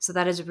 So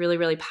that is really,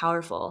 really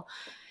powerful.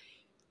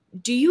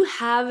 Do you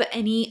have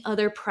any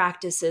other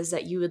practices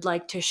that you would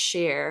like to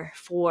share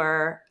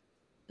for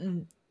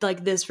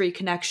like this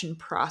reconnection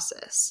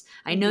process?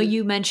 I know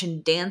you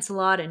mentioned dance a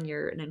lot, and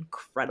you're an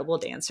incredible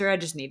dancer. I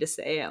just need to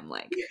say I'm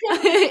like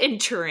in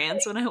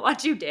trance when I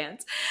watch you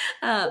dance.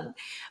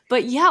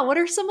 But yeah, what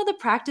are some of the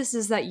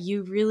practices that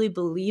you really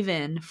believe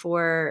in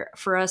for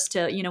us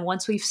to,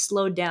 once we've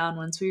slowed down,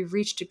 once we've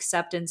reached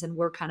acceptance, and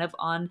we're kind of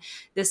on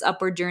this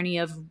upward journey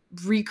of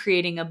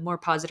recreating a more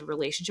positive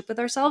relationship with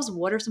ourselves,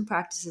 what are some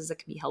practices that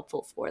can be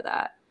helpful for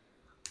that?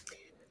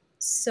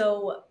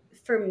 So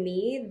for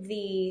me,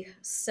 the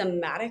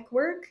somatic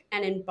work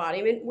and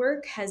embodiment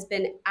work has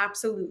been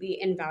absolutely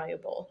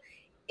invaluable.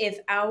 If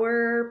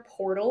our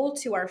portal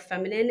to our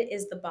feminine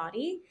is the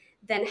body,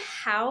 then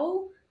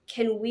how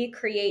can we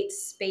create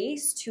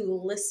space to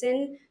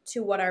listen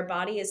to what our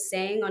body is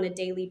saying on a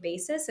daily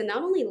basis? And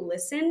not only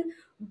listen,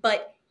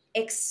 but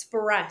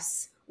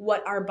express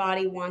what our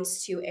body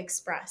wants to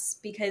express.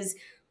 Because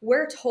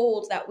we're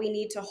told that we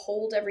need to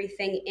hold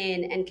everything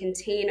in and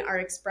contain our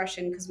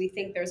expression because we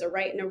think there's a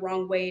right and a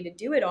wrong way to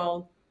do it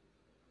all.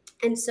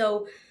 And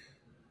so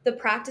the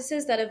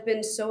practices that have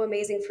been so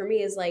amazing for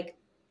me is like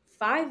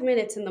 5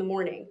 minutes in the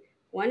morning,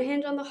 one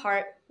hand on the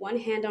heart, one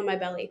hand on my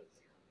belly.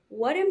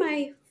 What am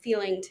I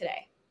feeling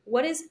today?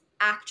 What is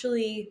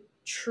actually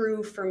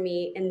true for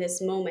me in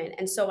this moment?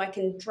 And so I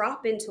can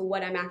drop into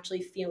what I'm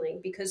actually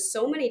feeling, because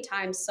so many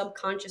times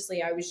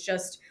subconsciously I was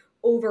just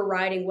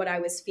overriding what I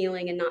was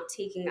feeling and not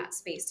taking that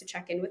space to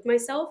check in with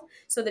myself.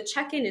 So the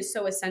check-in is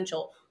so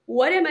essential.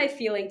 What am I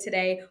feeling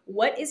today?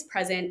 What is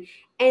present?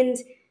 And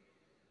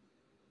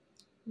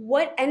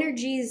what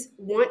energies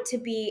want to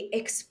be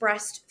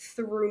expressed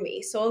through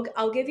me. So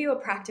I'll give you a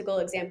practical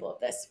example of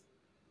this.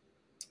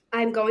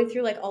 I'm going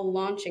through like a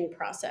launching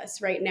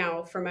process right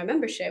now for my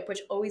membership,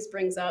 which always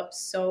brings up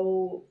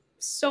so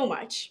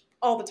much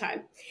all the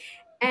time.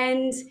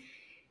 And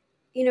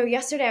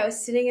yesterday I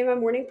was sitting in my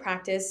morning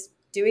practice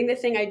doing the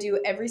thing I do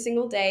every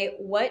single day.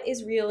 What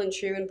is real and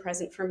true and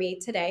present for me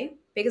today?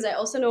 Because I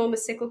also know I'm a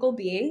cyclical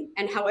being,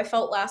 and how I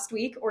felt last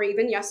week or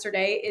even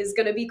yesterday is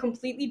going to be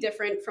completely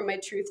different from my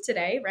truth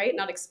today, right?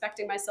 Not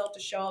expecting myself to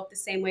show up the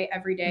same way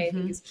every day, I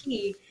think is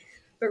key,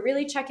 but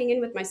really checking in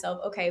with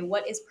myself. Okay,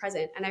 what is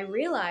present? And I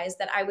realized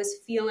that I was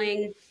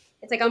feeling,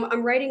 it's like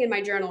I'm writing in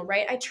my journal,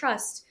 right? I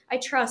trust.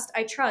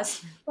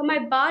 But my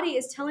body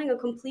is telling a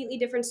completely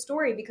different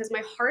story because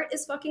my heart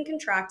is fucking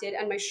contracted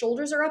and my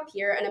shoulders are up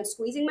here and I'm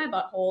squeezing my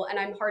butthole and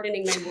I'm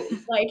hardening my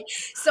womb. Like,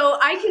 so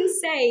I can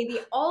say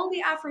all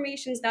the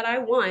affirmations that I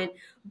want,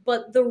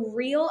 but the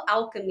real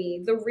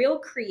alchemy, the real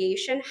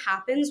creation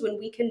happens when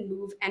we can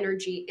move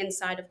energy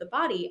inside of the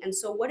body. And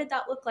so what did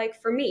that look like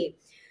for me?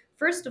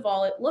 First of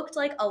all, it looked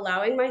like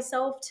allowing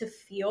myself to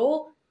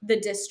feel the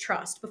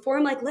distrust. Before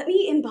I'm like, let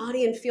me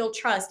embody and feel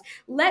trust.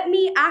 Let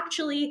me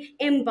actually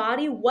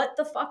embody what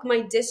the fuck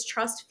my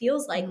distrust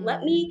feels like.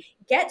 Let me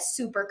get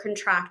super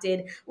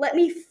contracted. Let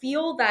me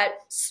feel that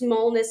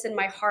smallness in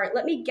my heart.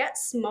 Let me get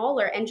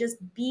smaller and just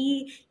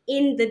be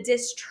in the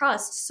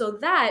distrust so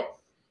that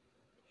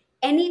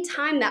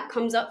anytime that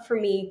comes up for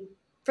me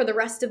for the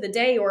rest of the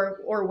day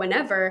or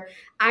whenever,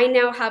 I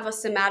now have a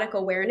somatic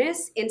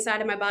awareness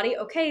inside of my body.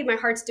 Okay, my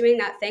heart's doing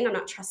that thing I'm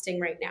not trusting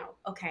right now.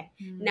 Okay,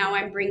 now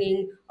I'm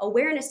bringing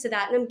awareness to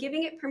that and I'm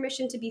giving it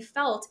permission to be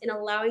felt and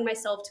allowing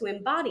myself to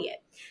embody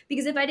it.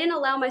 Because if I didn't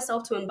allow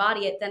myself to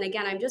embody it, then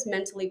again, I'm just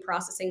mentally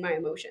processing my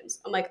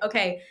emotions. I'm like,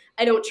 okay,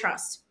 I don't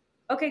trust.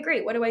 Okay,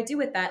 great. What do I do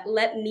with that?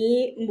 Let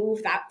me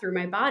move that through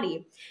my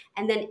body.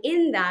 And then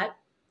in that,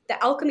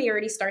 the alchemy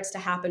already starts to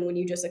happen when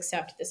you just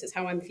accept this is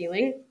how I'm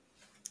feeling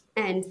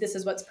and this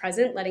is what's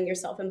present, letting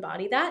yourself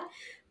embody that.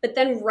 But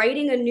then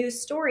writing a new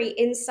story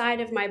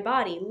inside of my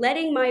body,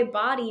 letting my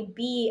body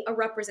be a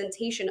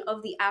representation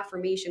of the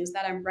affirmations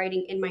that I'm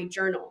writing in my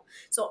journal.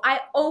 So I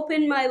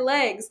opened my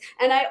legs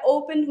and I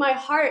opened my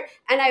heart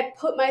and I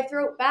put my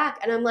throat back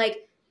and I'm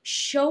like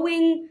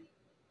showing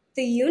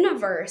the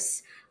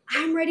universe,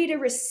 I'm ready to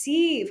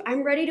receive.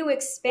 I'm ready to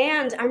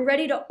expand. I'm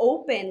ready to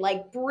open,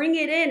 like bring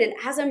it in. And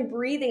as I'm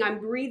breathing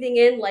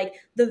in like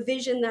the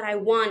vision that I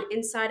want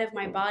inside of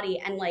my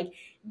body. And like,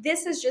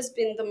 this has just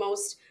been the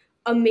most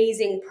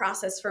amazing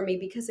process for me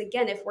because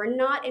again, if we're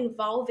not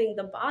involving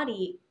the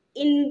body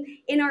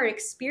in our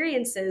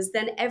experiences,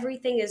 then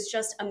everything is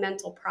just a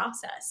mental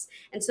process.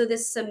 And so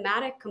this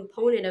somatic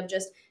component of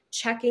just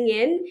checking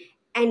in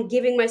and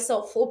giving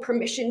myself full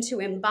permission to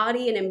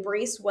embody and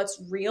embrace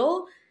what's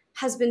real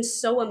has been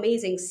so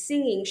amazing.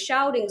 Singing,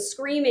 shouting,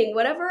 screaming,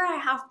 whatever I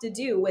have to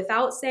do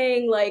without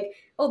saying like,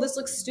 oh, this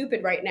looks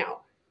stupid right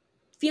now.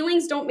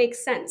 Feelings don't make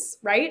sense,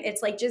 right?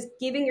 It's like just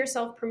giving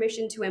yourself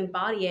permission to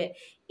embody it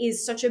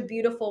is such a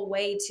beautiful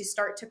way to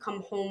start to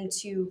come home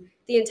to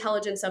the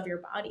intelligence of your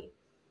body.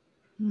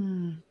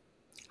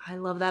 I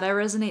love that. I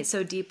resonate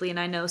so deeply, and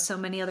I know so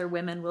many other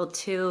women will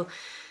too,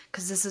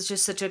 because this is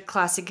just such a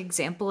classic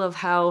example of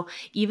how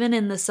even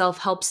in the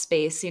self-help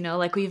space,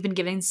 like we've been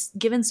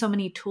given so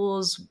many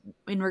tools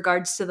in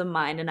regards to the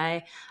mind. And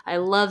I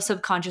love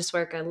subconscious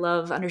work. I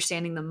love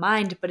understanding the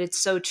mind, but it's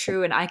so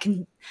true. And I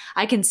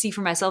can see for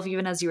myself,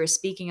 even as you were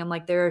speaking, I'm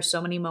like, there are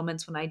so many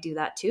moments when I do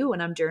that too.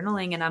 When I'm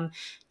journaling and I'm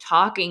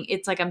talking,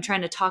 it's like I'm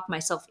trying to talk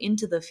myself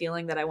into the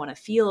feeling that I want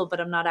to feel, but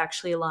I'm not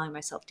actually allowing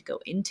myself to go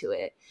into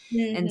it.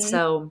 And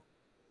so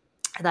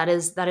that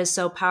is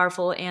so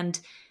powerful. And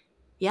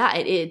yeah,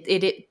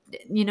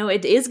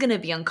 it is going to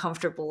be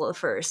uncomfortable at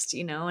first,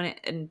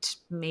 and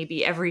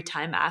maybe every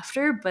time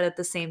after, but at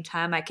the same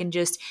time, I can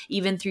just,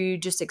 even through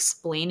just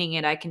explaining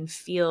it, I can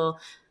feel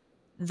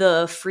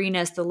the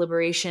freeness, the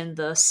liberation,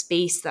 the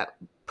space that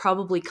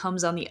probably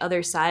comes on the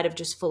other side of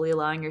just fully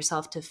allowing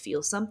yourself to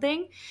feel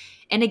something.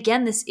 And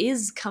again, this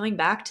is coming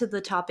back to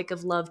the topic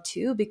of love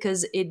too,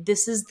 because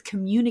this is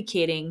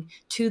communicating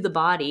to the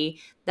body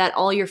that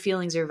all your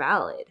feelings are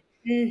valid.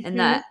 And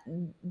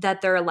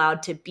that they're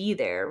allowed to be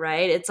there,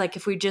 right? It's like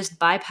if we just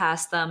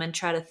bypass them and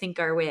try to think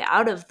our way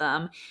out of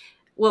them,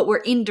 what we're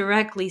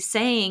indirectly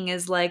saying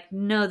is like,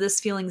 no, this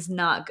feeling's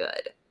not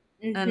good.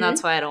 And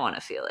that's why I don't want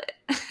to feel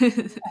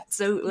it.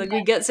 So like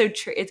we get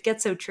it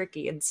gets so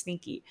tricky and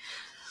sneaky.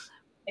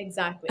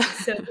 Exactly.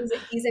 So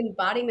these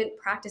embodiment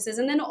practices,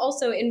 and then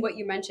also in what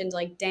you mentioned,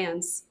 like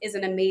dance is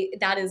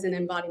that is an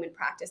embodiment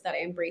practice that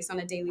I embrace on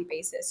a daily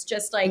basis.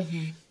 Just like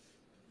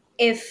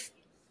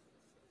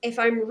if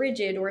I'm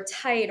rigid or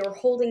tight or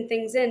holding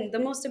things in, the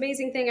most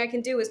amazing thing I can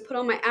do is put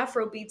on my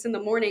Afro beats in the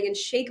morning and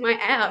shake my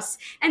ass.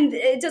 And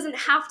it doesn't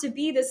have to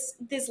be this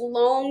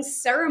long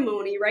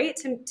ceremony, right?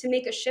 To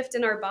make a shift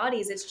in our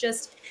bodies. It's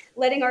just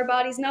letting our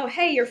bodies know,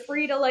 hey, you're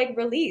free to like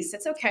release.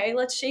 It's okay.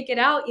 Let's shake it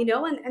out,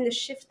 and the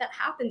shift that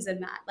happens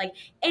in that. Like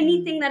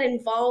anything that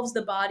involves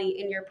the body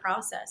in your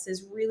process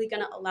is really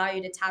going to allow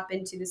you to tap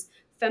into this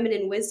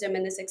feminine wisdom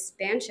and this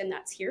expansion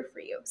that's here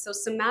for you. So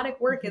somatic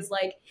work Mhm. is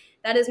like,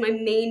 that is my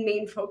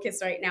main focus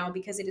right now,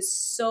 because it is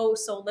so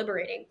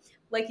liberating.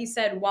 Like you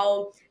said,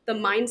 while the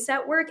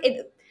mindset work,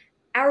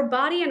 our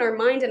body and our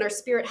mind and our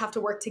spirit have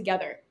to work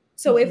together.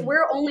 So if Mhm.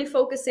 we're only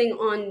focusing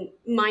on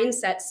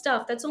mindset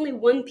stuff, that's only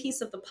one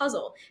piece of the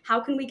puzzle. How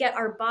can we get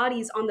our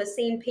bodies on the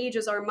same page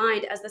as our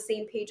mind, as the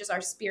same page as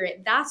our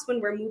spirit? That's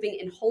when we're moving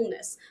in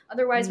wholeness.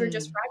 Otherwise, we're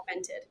just Mm.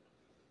 fragmented.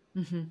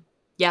 Mhm.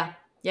 Yeah.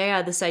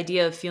 Yeah. This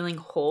idea of feeling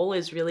whole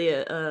is really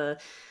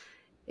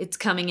it's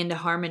coming into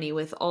harmony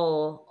with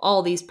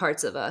all these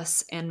parts of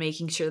us and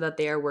making sure that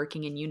they are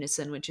working in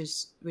unison, which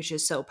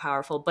is so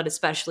powerful. But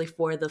especially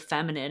for the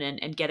feminine,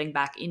 and getting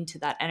back into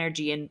that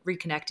energy and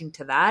reconnecting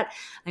to that.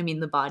 I mean,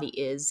 the body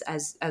is,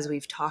 as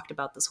we've talked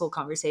about this whole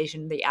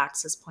conversation, the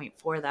access point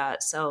for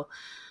that. So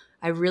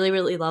I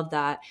really love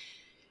that.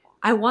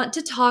 I want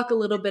to talk a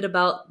little bit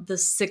about the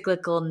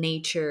cyclical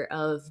nature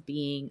of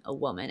being a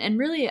woman, and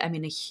really, I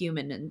mean, a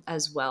human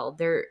as well.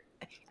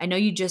 I know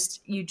you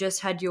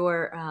just had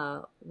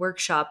your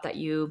workshop that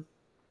you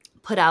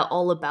put out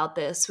all about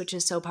this, which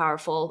is so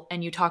powerful,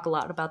 and you talk a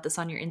lot about this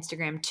on your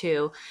Instagram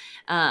too.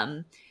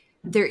 Um,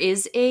 there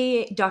is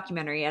a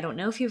documentary. I don't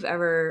know if you've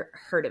ever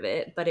heard of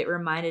it, but it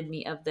reminded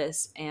me of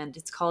this, and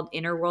it's called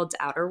Inner Worlds,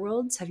 Outer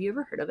Worlds. Have you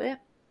ever heard of it?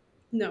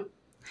 No.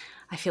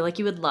 I feel like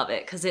you would love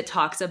it because it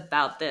talks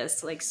about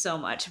this like so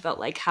much about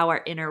like how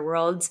our inner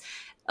worlds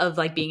of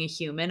like being a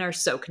human are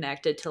so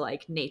connected to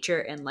like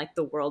nature and like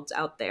the worlds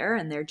out there,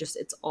 and they're just,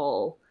 it's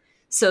all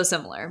so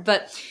similar.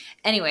 But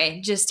anyway,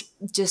 just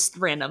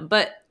random.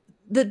 But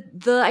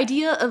the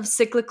idea of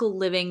cyclical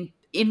living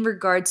in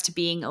regards to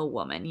being a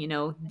woman,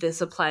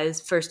 this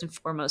applies first and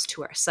foremost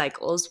to our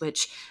cycles,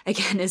 which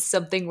again is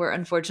something we're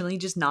unfortunately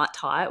just not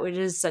taught, which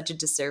is such a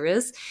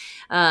disservice.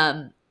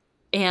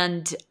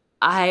 And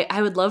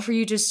I would love for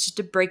you just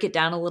to break it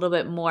down a little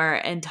bit more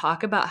and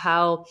talk about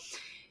how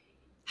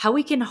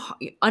we can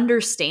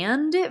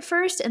understand it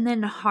first, and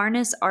then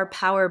harness our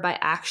power by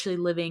actually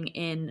living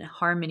in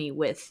harmony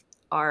with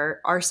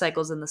our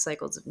cycles and the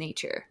cycles of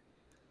nature.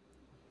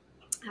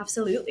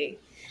 Absolutely.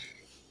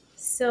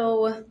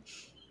 So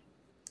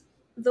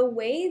the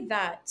way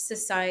that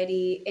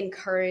society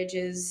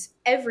encourages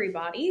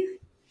everybody,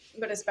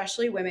 but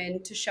especially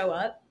women, to show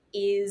up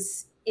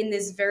is in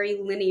this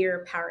very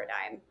linear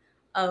paradigm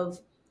of,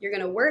 you're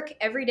going to work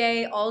every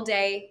day, all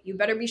day. You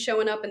better be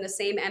showing up in the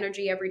same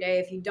energy every day.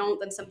 If you don't,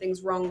 then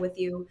something's wrong with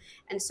you.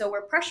 And so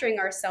we're pressuring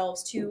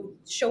ourselves to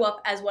show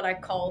up as what I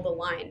call the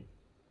line.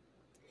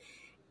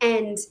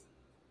 And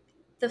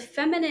the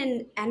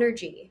feminine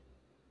energy,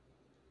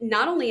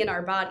 not only in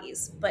our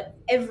bodies, but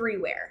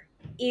everywhere,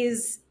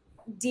 is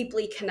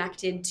deeply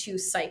connected to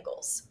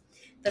cycles.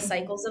 The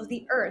cycles of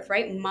the earth,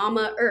 right?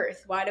 Mama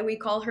Earth. Why do we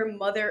call her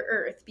Mother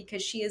Earth?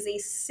 Because she is a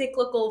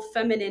cyclical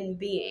feminine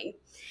being.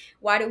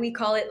 Why do we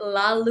call it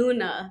La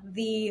Luna,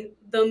 the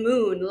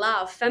moon,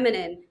 La,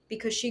 feminine?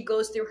 Because she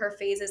goes through her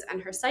phases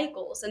and her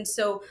cycles. And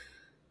so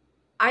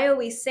I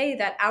always say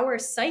that our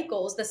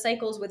cycles, the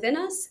cycles within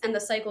us and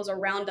the cycles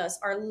around us,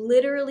 are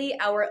literally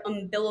our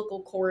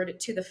umbilical cord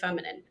to the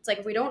feminine. It's like,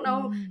 if we don't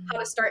know how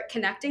to Mm. start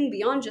connecting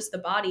beyond just the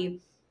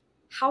body,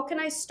 how can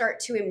I start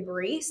to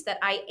embrace that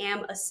I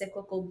am a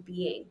cyclical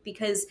being?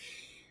 Because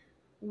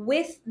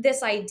with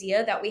this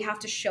idea that we have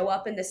to show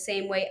up in the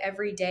same way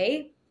every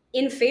day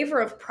in favor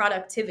of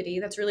productivity,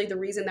 that's really the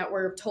reason that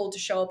we're told to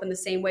show up in the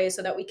same way,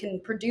 so that we can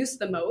produce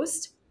the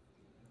most.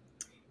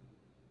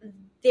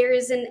 There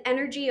is an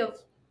energy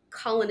of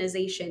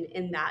colonization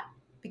in that,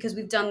 because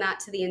we've done that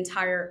to the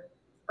entire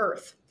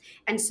earth.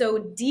 And so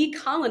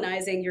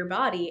decolonizing your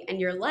body and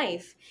your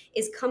life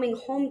is coming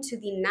home to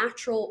the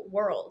natural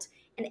world.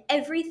 And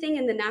everything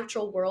in the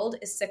natural world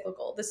is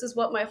cyclical. This is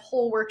what my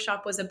whole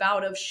workshop was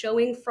about, of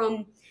showing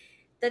from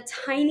the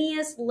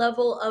tiniest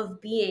level of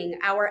being,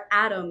 our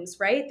atoms,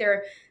 right?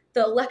 They're,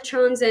 the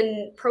electrons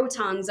and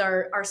protons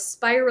are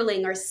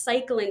spiraling, are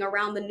cycling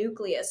around the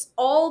nucleus,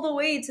 all the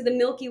way to the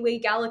Milky Way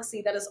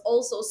galaxy that is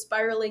also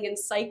spiraling and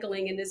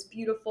cycling in this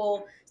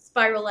beautiful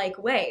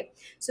spiral-like way.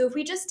 So if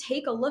we just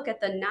take a look at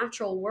the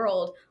natural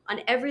world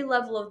on every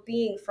level of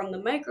being, from the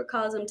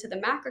microcosm to the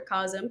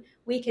macrocosm,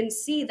 we can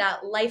see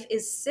that life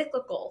is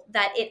cyclical,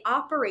 that it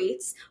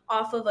operates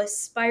off of a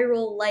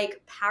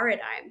spiral-like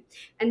paradigm.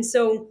 And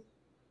so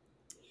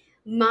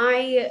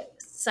my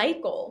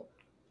cycle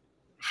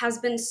has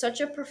been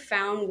such a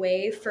profound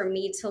way for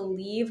me to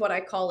leave what I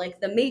call like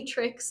the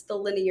matrix, the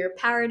linear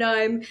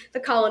paradigm, the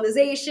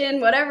colonization,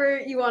 whatever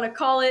you want to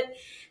call it,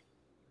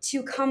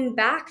 to come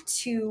back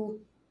to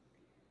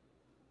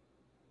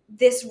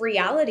this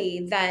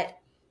reality that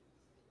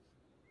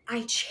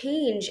I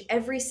change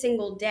every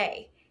single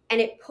day.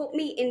 And it put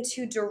me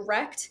into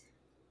direct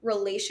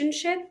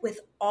relationship with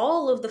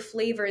all of the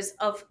flavors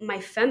of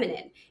my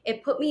feminine.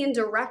 It put me in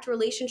direct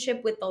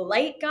relationship with the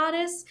light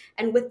goddess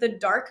and with the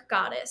dark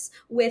goddess,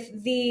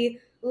 with the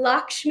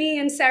Lakshmi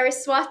and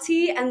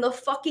Saraswati and the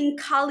fucking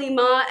Kali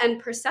Ma and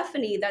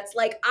Persephone that's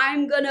like,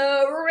 I'm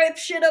gonna rip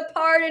shit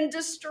apart and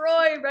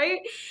destroy,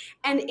 right?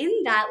 And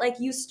in that, like,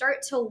 you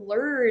start to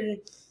learn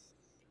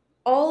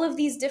all of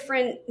these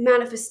different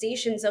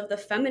manifestations of the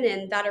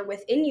feminine that are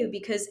within you,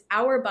 because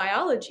our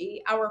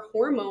biology, our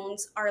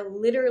hormones are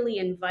literally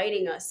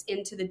inviting us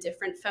into the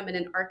different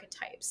feminine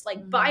archetypes.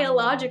 Like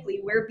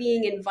biologically, we're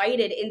being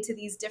invited into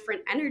these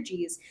different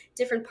energies.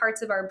 Different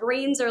parts of our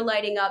brains are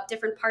lighting up,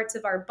 different parts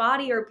of our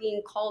body are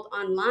being called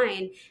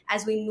online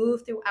as we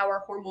move through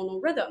our hormonal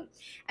rhythm.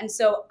 And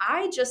so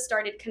I just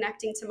started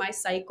connecting to my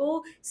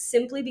cycle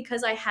simply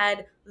because I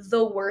had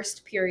the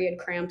worst period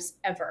cramps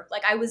ever.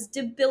 Like I was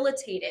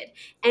debilitated.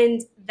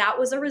 And that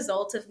was a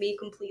result of me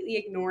completely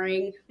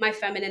ignoring my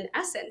feminine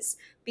essence,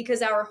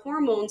 because our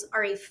hormones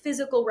are a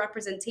physical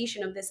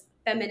representation of this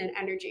feminine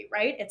energy,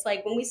 right? It's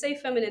like when we say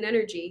feminine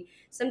energy,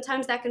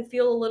 sometimes that can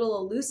feel a little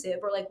elusive,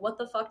 or like, what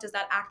the fuck does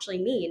that actually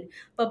mean?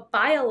 But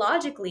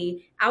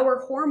biologically, our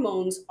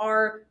hormones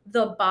are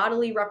the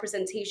bodily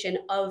representation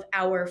of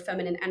our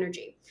feminine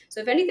energy. So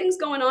if anything's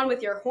going on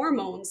with your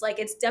hormones, like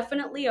it's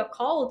definitely a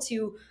call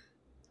to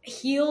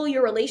heal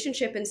your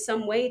relationship in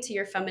some way to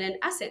your feminine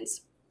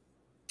essence.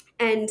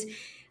 And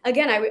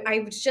again, I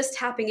was just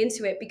tapping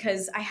into it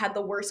because I had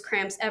the worst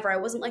cramps ever. I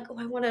wasn't like, oh,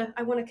 I want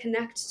to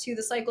connect to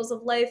the cycles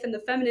of life and the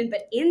feminine,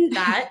 but in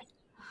that,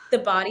 the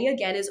body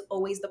again is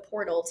always the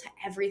portal to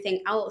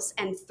everything else.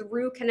 And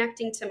through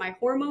connecting to my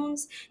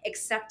hormones,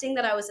 accepting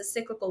that I was a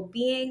cyclical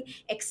being,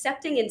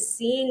 accepting and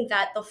seeing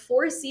that the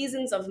 4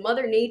 seasons of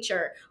Mother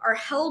Nature are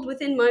held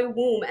within my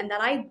womb and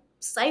that I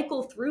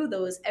cycle through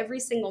those every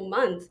single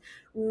month,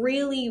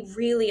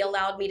 really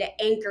allowed me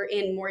to anchor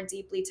in more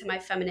deeply to my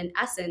feminine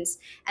essence.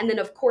 And then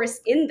of course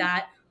in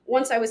that,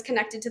 once I was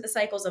connected to the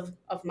cycles of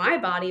my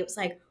body, it was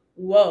like,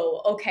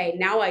 whoa, okay,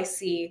 now I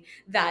see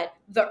that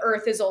the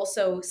earth is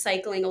also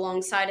cycling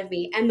alongside of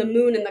me, and the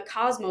moon and the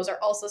cosmos are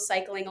also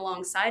cycling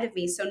alongside of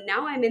me. So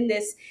now I'm in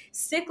this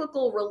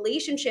cyclical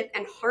relationship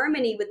and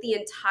harmony with the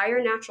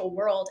entire natural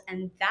world.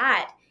 And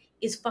that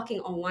is fucking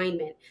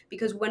alignment.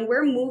 Because when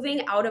we're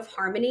moving out of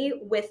harmony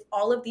with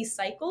all of these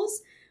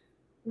cycles,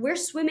 we're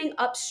swimming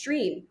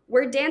upstream.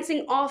 We're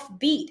dancing off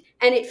beat,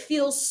 and it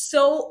feels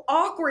so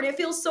awkward. It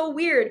feels so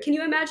weird. Can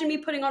you imagine me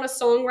putting on a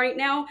song right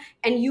now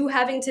and you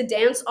having to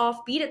dance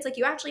off beat? It's like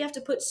you actually have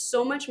to put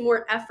so much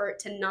more effort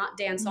to not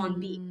dance on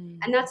beat.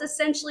 And that's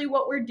essentially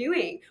what we're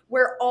doing.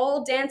 We're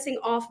all dancing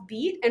off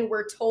beat, and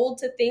we're told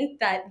to think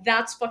that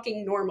that's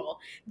fucking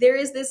normal. There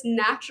is this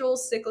natural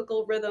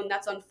cyclical rhythm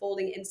that's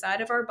unfolding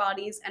inside of our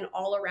bodies and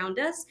all around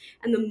us.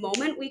 And the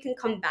moment we can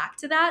come back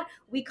to that,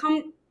 we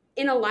come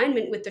in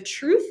alignment with the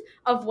truth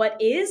of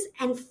what is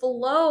and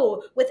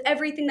flow with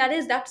everything that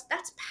is. That's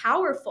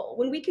powerful.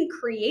 When we can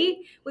create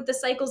with the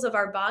cycles of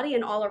our body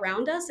and all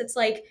around us, it's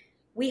like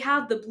we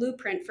have the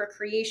blueprint for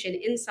creation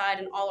inside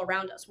and all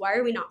around us. Why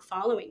are we not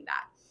following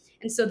that?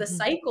 And so the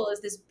cycle is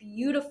this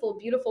beautiful,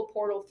 beautiful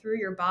portal through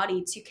your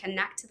body to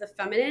connect to the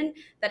feminine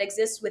that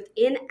exists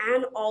within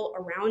and all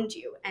around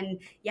you. And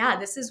yeah,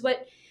 this is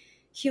what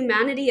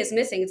humanity is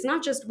missing. It's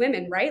not just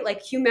women, right?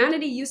 Like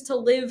humanity used to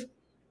live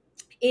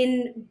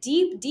in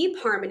deep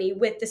harmony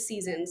with the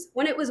seasons.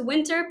 When it was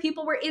winter,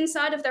 people were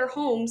inside of their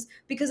homes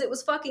because it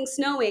was fucking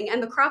snowing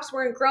and the crops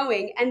weren't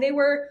growing, and they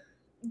were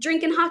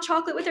drinking hot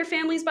chocolate with their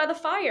families by the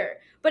fire.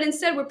 But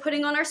instead, we're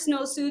putting on our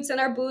snowsuits and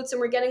our boots, and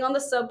we're getting on the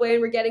subway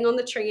and we're getting on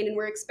the train, and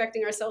we're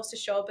expecting ourselves to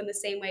show up in the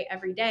same way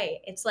every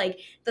day. It's like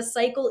the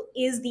cycle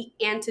is the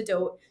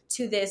antidote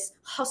to this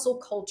hustle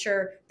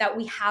culture that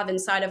we have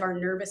inside of our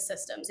nervous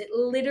systems. It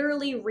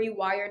literally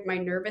rewired my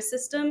nervous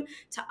system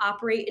to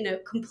operate in a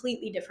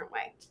completely different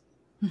way.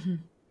 Mm-hmm.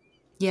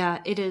 Yeah,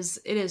 it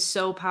is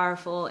so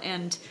powerful.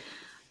 And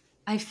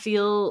I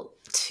feel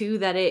too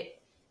that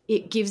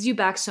it gives you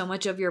back so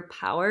much of your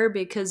power,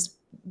 because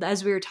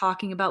as we were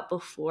talking about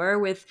before,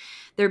 with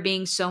there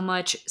being so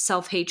much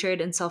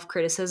self-hatred and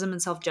self-criticism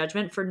and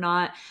self-judgment for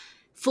not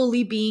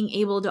fully being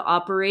able to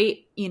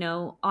operate,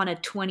 on a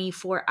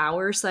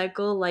 24-hour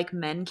cycle like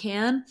men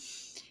can,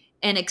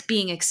 and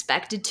being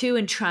expected to,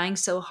 and trying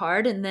so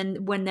hard. And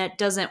then when that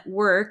doesn't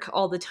work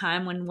all the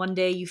time, when one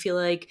day you feel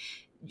like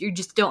you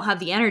just don't have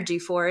the energy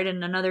for it,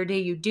 and another day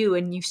you do,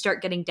 and you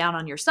start getting down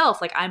on yourself,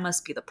 like I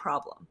must be the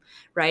problem,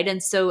 right?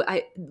 And so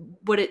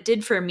what it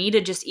did for me to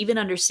just even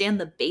understand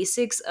the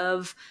basics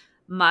of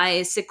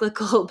my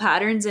cyclical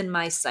patterns in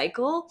my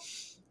cycle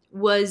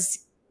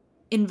was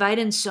invite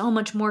in so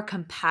much more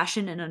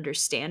compassion and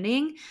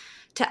understanding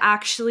to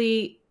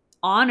actually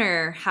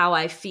honor how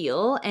I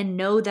feel and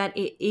know that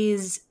it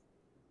is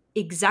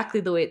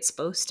exactly the way it's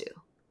supposed to.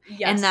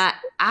 Yes. And that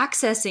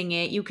accessing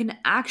it, you can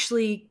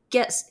actually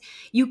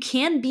you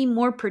can be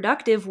more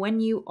productive when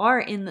you are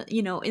in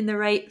the, in the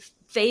right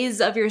phase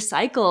of your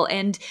cycle.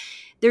 And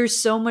there's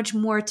so much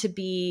more to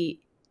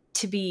be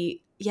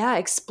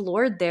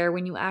explored there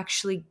when you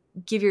actually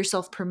give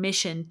yourself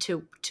permission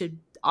to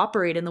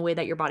operate in the way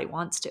that your body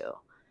wants to.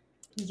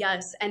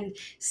 Yes. And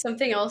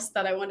something else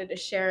that I wanted to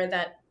share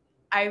that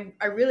I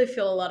really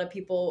feel a lot of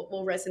people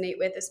will resonate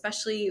with,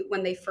 especially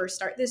when they first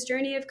start this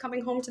journey of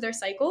coming home to their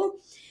cycle.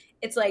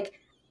 It's like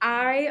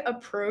I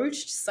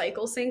approached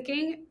cycle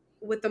syncing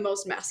with the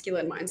most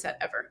masculine mindset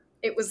ever.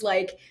 It was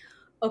like,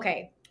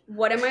 okay,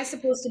 What am I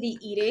supposed to be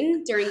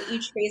eating during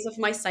each phase of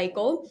my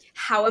cycle?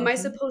 How am I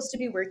Mm-hmm. supposed to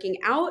be working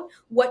out?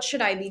 What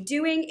should I be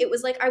doing? It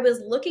was like I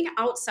was looking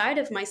outside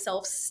of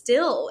myself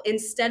still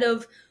instead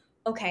of,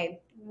 okay,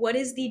 what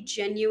is the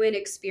genuine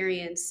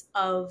experience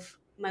of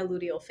my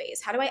luteal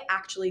phase? How do I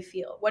actually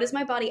feel? What is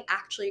my body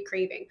actually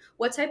craving?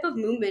 What type of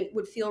movement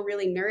would feel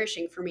really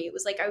nourishing for me? It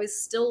was like I was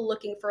still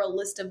looking for a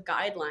list of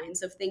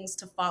guidelines of things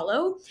to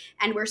follow.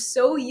 And we're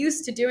so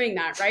used to doing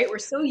that, right? We're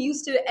so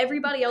used to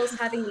everybody else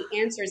having the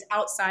answers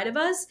outside of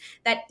us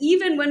that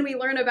even when we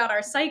learn about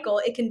our cycle,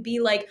 it can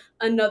be like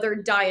another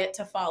diet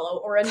to follow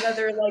or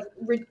another like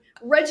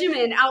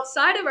regimen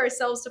outside of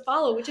ourselves to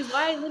follow, which is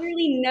why I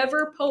literally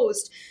never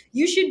post,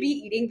 you should be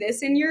eating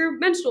this in your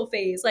menstrual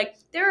phase. Like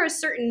there are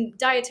certain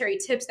dietary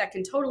tips that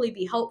can totally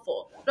be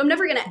helpful, but I'm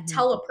never going to Mm-hmm.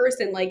 tell a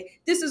person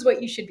like, this is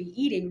what you should be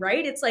eating,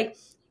 right? It's like,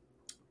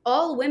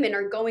 all women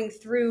are going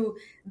through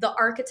the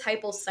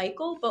archetypal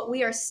cycle, but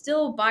we are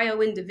still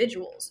bio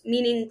individuals,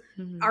 meaning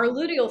Mm-hmm. our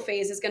luteal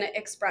phase is going to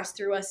express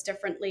through us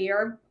differently,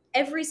 or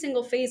every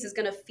single phase is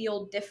going to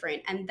feel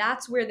different. And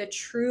that's where the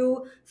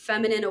true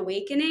feminine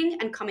awakening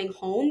and coming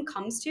home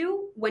comes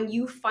to, when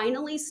you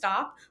finally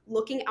stop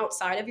looking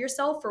outside of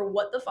yourself for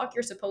what the fuck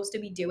you're supposed to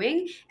be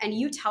doing. And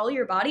you tell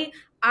your body,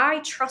 I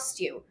trust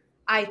you.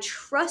 I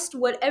trust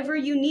whatever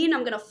you need.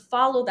 I'm going to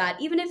follow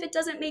that, even if it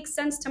doesn't make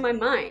sense to my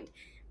mind,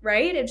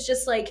 right? It's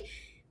just like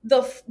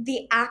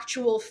the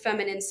actual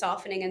feminine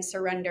softening and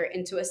surrender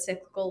into a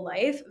cyclical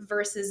life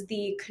versus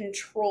the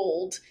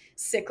controlled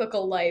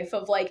cyclical life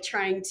of like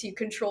trying to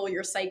control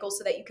your cycle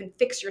so that you can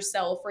fix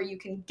yourself or you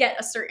can get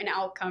a certain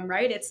outcome,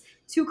 right? It's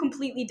two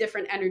completely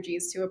different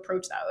energies to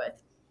approach that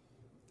with.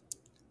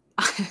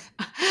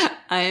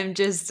 I am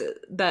just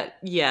that,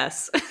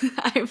 yes.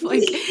 I'm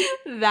like,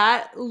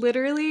 that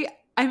literally,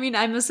 I mean,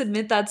 I must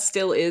admit that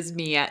still is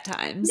me at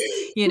times,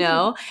 you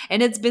know?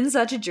 And it's been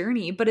such a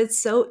journey, but it's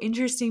so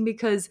interesting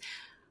because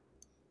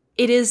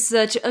it is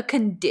such a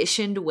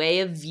conditioned way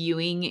of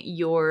viewing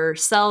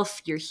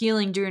yourself, your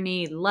healing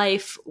journey,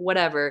 life,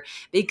 whatever.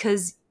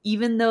 Because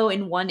even though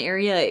in one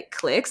area it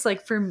clicks,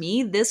 like for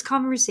me, this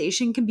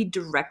conversation can be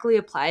directly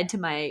applied to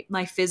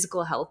my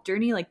physical health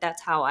journey. Like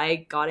that's how I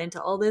got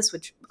into all this,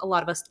 which a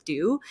lot of us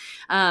do.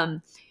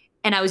 And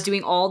I was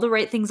doing all the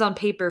right things on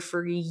paper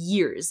for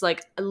years,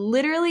 like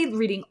literally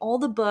reading all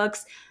the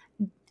books.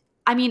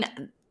 I mean,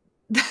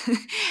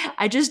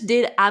 I just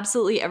did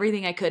absolutely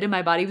everything I could, and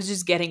my body was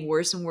just getting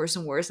worse and worse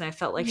and worse, and I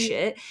felt like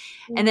shit.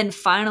 And then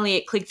finally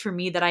it clicked for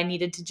me that I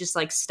needed to just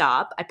like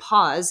stop. I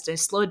paused, I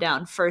slowed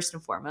down first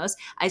and foremost.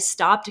 I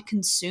stopped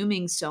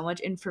consuming so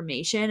much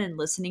information and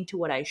listening to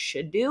what I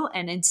should do,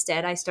 and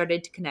instead I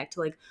started to connect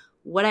to like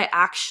what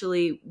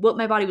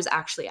my body was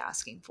actually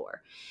asking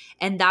for.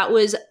 And that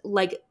was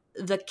like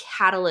the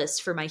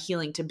catalyst for my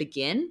healing to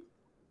begin.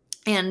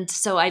 And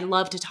so I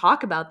love to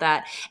talk about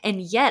that.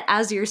 And yet,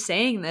 as you're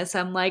saying this,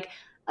 I'm like,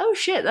 oh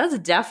shit, that's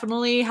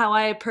definitely how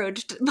I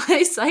approached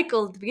my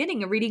cycle at the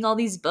beginning of reading all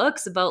these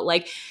books about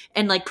like,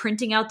 and like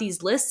printing out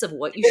these lists of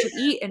what you should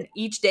eat and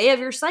each day of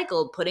your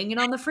cycle, putting it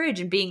on the fridge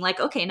and being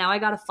like, okay, now I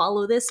got to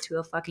follow this to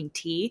a fucking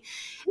T.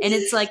 And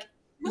it's like,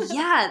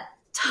 yeah,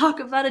 talk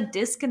about a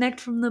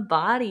disconnect from the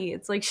body.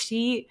 It's like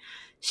she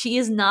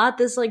is not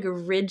this like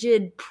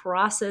rigid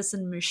process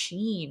and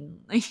machine.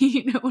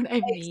 You know what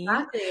I mean?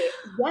 Exactly.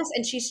 Yes.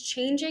 And she's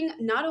changing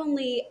not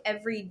only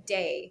every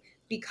day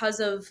because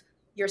of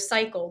your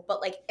cycle, but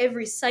like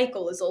every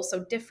cycle is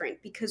also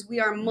different because we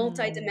are Mm,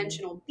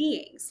 multidimensional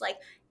beings. Like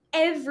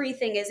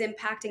everything is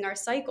impacting our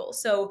cycle.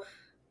 So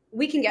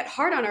we can get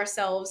hard on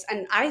ourselves.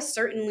 And I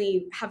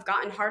certainly have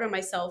gotten hard on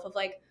myself of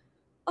like,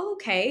 oh,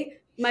 okay,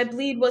 my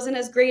bleed wasn't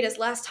as great as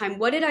last time.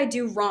 What did I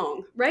do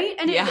wrong? Right.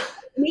 And yeah.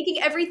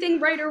 making everything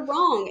right or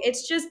wrong.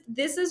 It's just,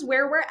 this is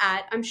where we're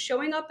at. I'm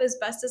showing up as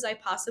best as I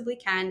possibly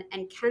can.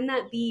 And can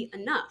that be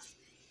enough?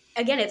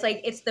 Again, it's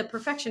like, it's the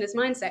perfectionist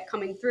mindset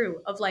coming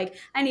through of like,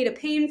 I need a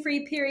pain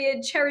free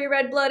period, cherry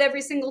red blood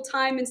every single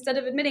time, instead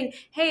of admitting,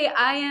 hey,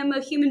 I am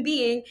a human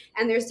being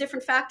and there's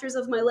different factors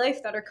of my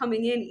life that are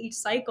coming in each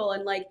cycle.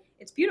 And like,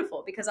 it's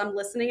beautiful because I'm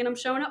listening and I'm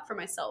showing up for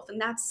myself.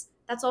 And that's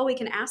all we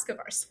can ask of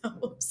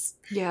ourselves.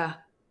 Yeah.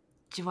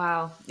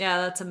 Wow. Yeah,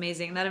 that's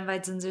amazing. That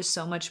invites into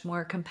so much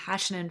more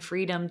compassion and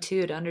freedom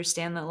too, to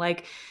understand that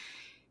like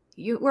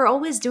we're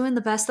always doing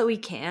the best that we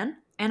can,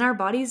 and our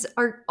bodies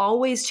are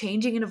always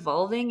changing and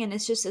evolving, and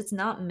it's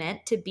not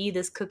meant to be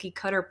this cookie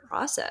cutter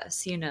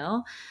process, you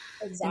know?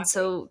 And Exactly.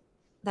 so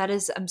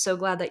I'm so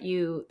glad that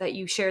you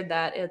shared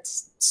that.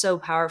 It's so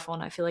powerful,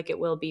 and I feel like it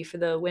will be for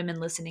the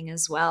women listening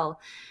as well.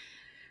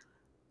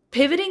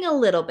 Pivoting a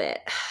little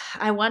bit,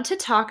 I want to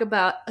talk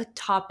about a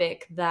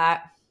topic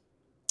that,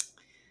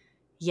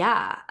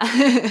 yeah,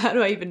 how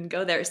do I even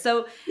go there?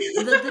 So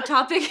the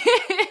topic,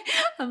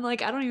 I'm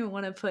like, I don't even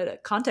want to put a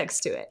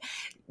context to it,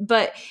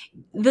 but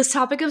this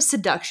topic of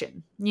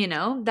seduction,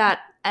 that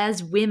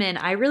as women,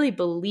 I really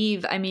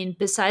believe, I mean,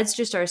 besides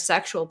just our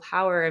sexual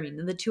power, I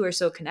mean, the two are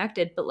so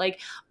connected, but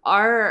like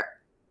our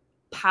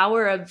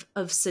power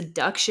of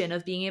seduction,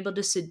 of being able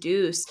to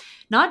seduce,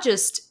 not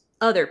just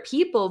other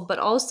people, but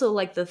also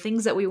like the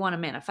things that we want to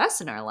manifest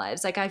in our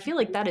lives. Like I feel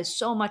like that is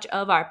so much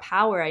of our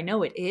power. I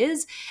know it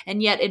is,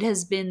 and yet it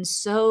has been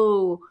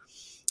so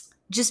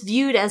just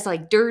viewed as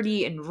like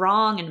dirty and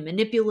wrong and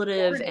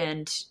manipulative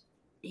and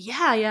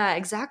yeah,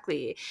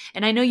 exactly.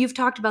 And I know you've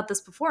talked about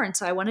this before, and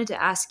so I wanted to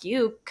ask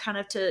you kind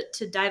of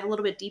to dive a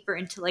little bit deeper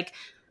into like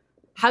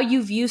how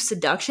you view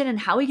seduction and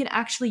how we can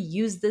actually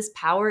use this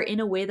power in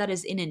a way that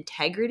is in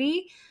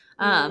integrity,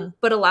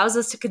 but allows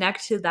us to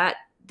connect to that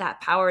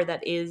power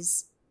that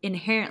is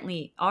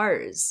inherently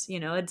ours. You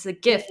know, it's a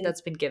gift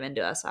that's been given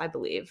to us, I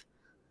believe.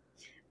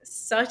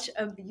 Such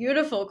a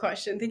beautiful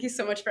question. Thank you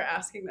so much for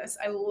asking this.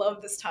 I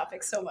love this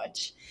topic so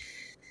much.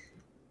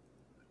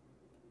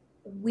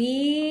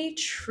 We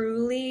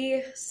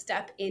truly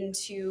step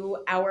into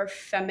our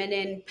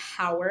feminine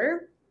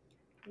power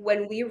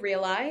when we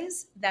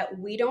realize that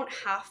we don't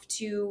have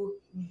to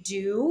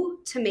do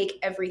to make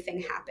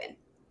everything happen.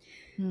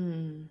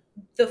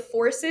 The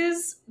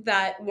forces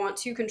that want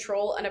to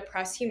control and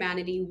oppress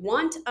humanity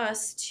want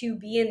us to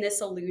be in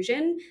this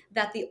illusion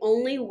that the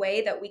only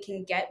way that we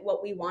can get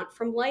what we want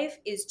from life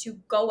is to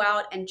go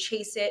out and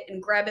chase it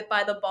and grab it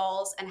by the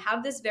balls and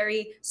have this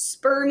very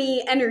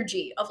spermy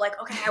energy of like,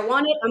 okay, I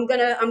want it,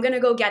 I'm gonna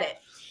go get it.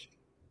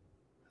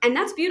 And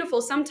that's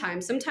beautiful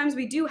sometimes. Sometimes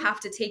we do have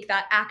to take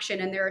that action,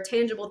 and there are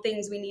tangible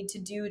things we need to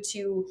do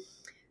to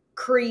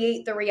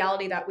create the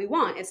reality that we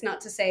want. It's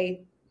not to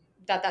say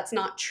that that's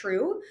not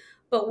true,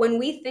 but when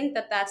we think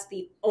that that's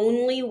the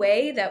only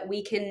way that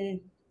we can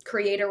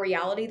create a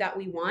reality that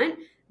we want,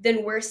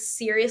 then we're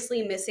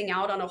seriously missing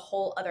out on a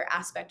whole other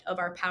aspect of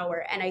our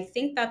power. And I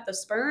think that the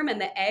sperm and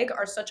the egg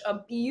are such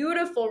a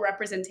beautiful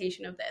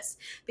representation of this.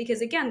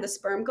 Because again, the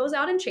sperm goes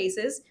out and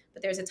chases,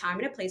 but there's a time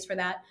and a place for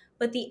that.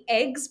 But the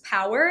egg's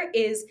power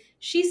is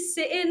she's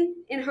sitting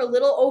in her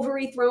little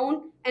ovary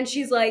throne and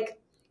she's like,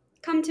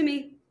 come to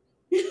me.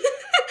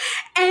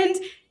 And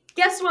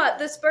guess what?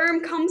 The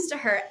sperm comes to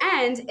her.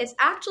 And it's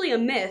actually a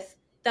myth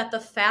that the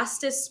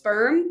fastest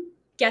sperm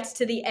gets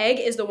to the egg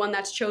is the one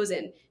that's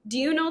chosen. Do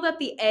you know that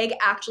the egg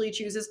actually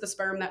chooses the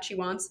sperm that she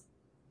wants?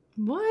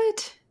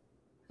 What?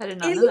 I did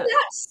not know Isn't that.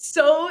 that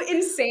so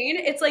insane?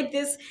 It's like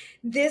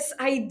this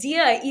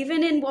idea,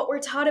 even in what we're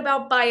taught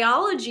about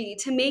biology,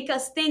 to make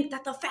us think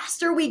that the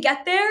faster we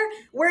get there,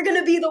 we're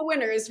gonna be the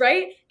winners,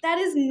 right? That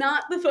is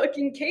not the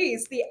fucking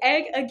case. The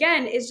egg,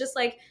 again, is just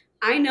like,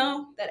 I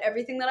know that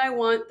everything that I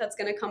want that's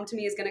gonna come to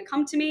me is gonna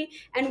come to me.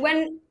 And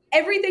when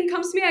everything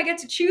comes to me, I get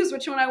to choose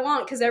which one I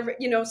want because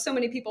so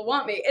many people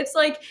want me. It's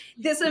like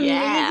this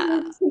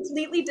amazing,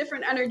 completely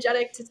different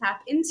energetic to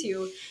tap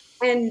into.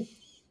 And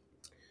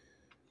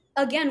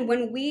again,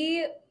 when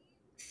we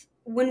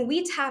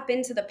tap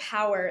into the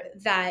power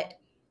that,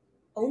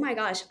 oh my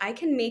gosh, I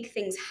can make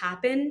things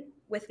happen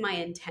with my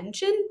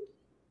intention,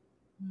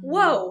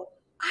 whoa,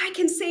 I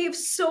can save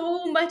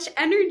so much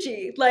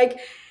energy. Like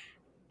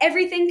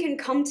everything can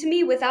come to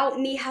me without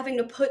me having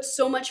to put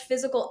so much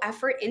physical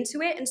effort into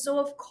it. And so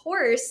of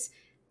course,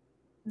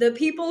 the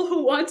people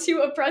who want to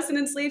oppress and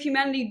enslave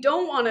humanity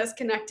don't want us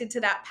connected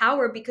to that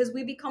power, because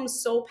we become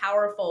so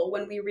powerful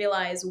when we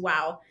realize,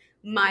 wow,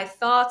 my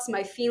thoughts,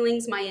 my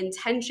feelings, my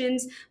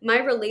intentions, my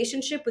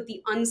relationship with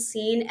the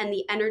unseen and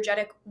the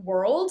energetic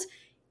world,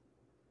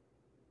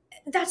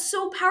 that's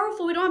so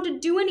powerful. We don't have to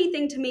do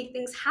anything to make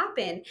things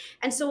happen.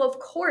 And so, of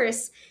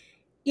course,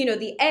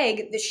 the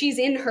egg, she's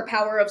in her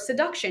power of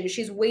seduction.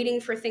 She's waiting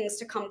for things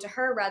to come to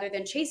her rather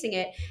than chasing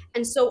it.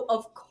 And so,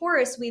 of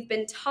course, we've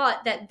been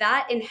taught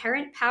that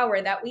inherent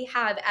power that we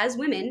have as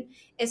women,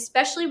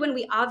 especially when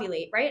we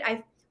ovulate,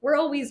 right? We're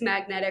always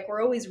magnetic,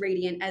 we're always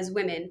radiant as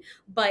women,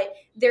 but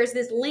there's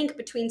this link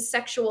between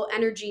sexual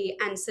energy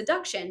and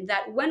seduction,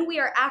 that when we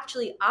are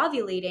actually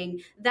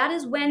ovulating, that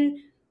is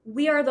when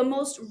we are the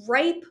most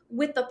ripe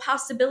with the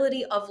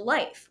possibility of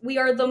life. We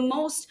are the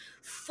most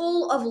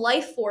full of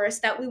life force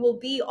that we will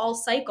be all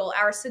cycle.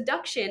 Our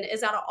seduction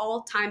is at an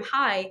all-time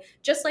high,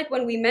 just like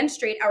when we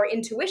menstruate, our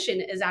intuition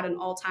is at an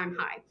all-time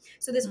high.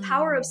 So this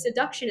power of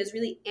seduction is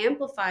really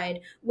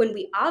amplified when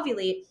we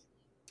ovulate,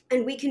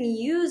 and we can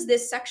use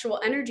this sexual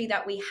energy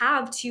that we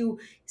have to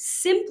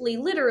simply,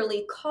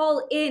 literally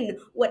call in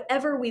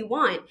whatever we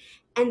want.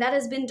 And that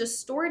has been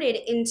distorted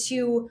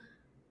into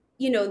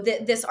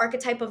this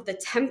archetype of the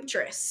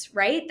temptress,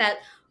 right? That,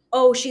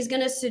 oh, she's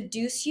going to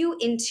seduce you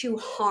into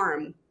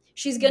harm.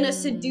 She's going to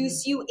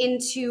seduce you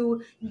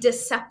into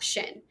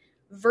deception,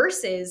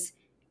 versus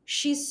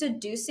she's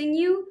seducing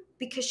you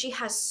because she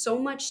has so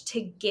much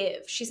to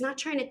give. She's not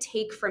trying to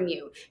take from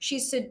you.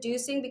 She's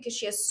seducing because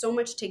she has so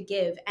much to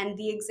give. And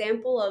the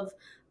example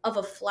of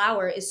a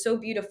flower is so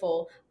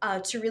beautiful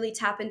to really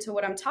tap into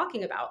what I'm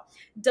talking about.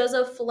 Does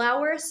a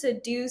flower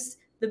seduce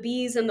the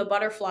bees and the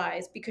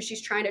butterflies because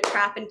she's trying to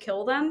trap and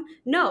kill them.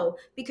 No,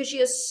 because she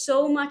has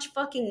so much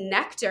fucking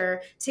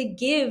nectar to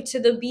give to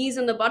the bees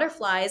and the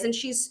butterflies, and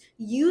she's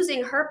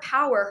using her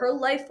power, her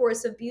life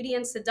force of beauty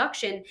and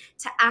seduction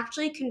to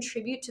actually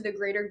contribute to the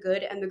greater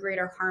good and the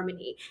greater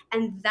harmony.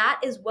 And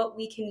that is what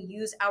we can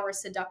use our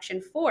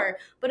seduction for.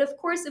 But of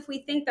course, if we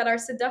think that our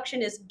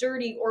seduction is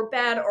dirty or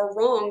bad or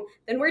wrong,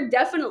 then we're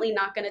definitely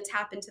not going to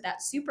tap into that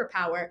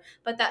superpower.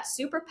 But that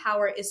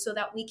superpower is so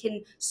that we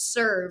can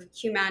serve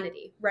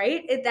humanity,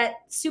 right?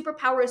 That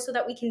superpower is so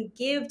that we can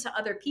give to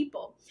other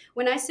people.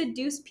 When I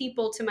seduce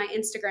people to my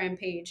Instagram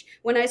page,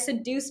 when I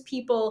seduce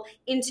people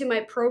into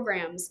my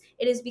programs,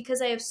 it is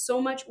because I have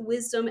so much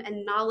wisdom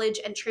and knowledge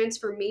and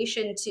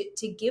transformation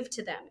to give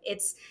to them.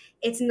 It's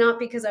not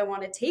because I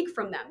want to take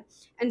from them.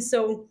 And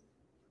so,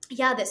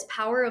 yeah, this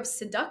power of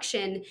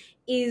seduction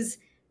is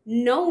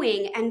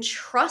knowing and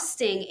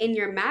trusting in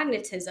your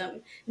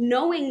magnetism,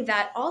 knowing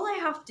that all I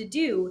have to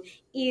do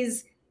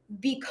is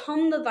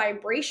become the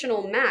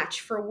vibrational match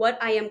for what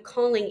I am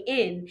calling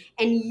in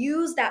and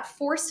use that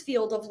force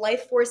field of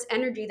life force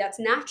energy that's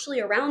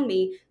naturally around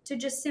me to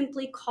just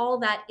simply call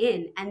that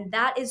in. And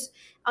that is,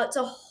 it's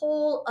a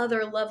whole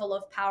other level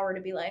of power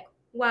to be like,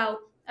 wow,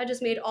 I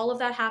just made all of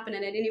that happen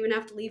and I didn't even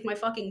have to leave my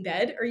fucking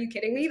bed. Are you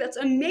kidding me? That's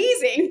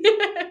amazing.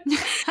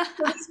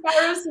 So this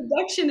power of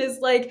seduction is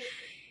like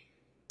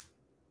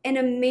an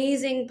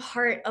amazing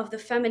part of the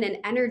feminine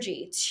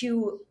energy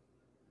to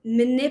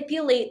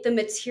manipulate the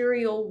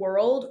material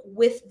world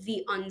with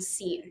the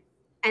unseen.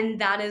 And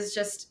that is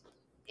just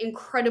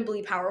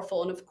incredibly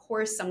powerful. And of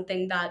course,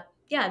 something that,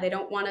 yeah, they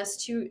don't want us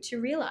to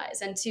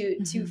realize and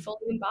to fully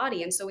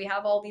embody. And so we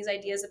have all these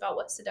ideas about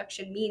what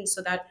seduction means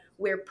so that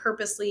we're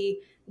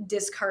purposely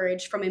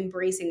discouraged from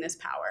embracing this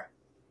power.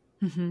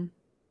 Mm-hmm.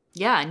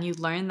 Yeah, and you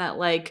learn that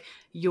like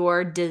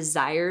your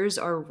desires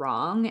are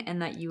wrong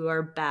and that you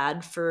are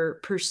bad for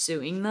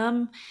pursuing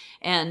them.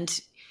 And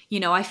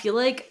I feel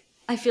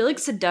like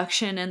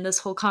seduction and this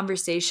whole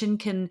conversation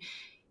can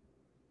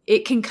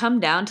come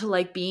down to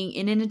like being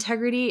in an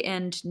integrity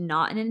and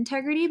not in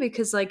integrity,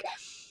 because like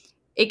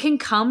it can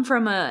come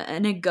from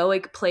an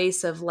egoic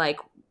place of like,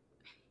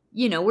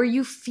 where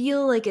you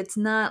feel like it's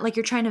not like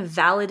you're trying to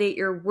validate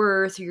your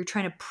worth or you're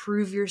trying to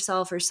prove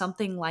yourself or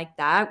something like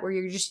that, where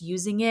you're just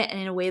using it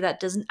in a way that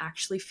doesn't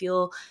actually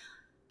feel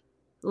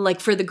like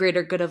for the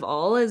greater good of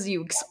all, as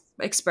you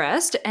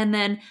expressed. And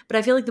then, but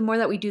I feel like the more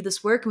that we do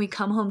this work and we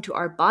come home to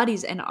our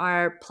bodies and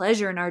our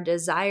pleasure and our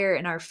desire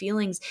and our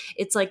feelings,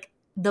 it's like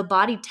the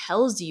body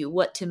tells you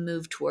what to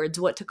move towards,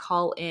 what to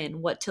call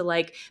in, what to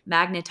like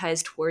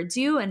magnetize towards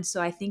you. And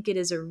so I think it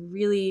is a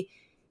really,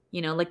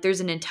 like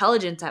there's an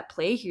intelligence at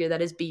play here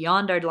that is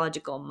beyond our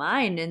logical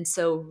mind. And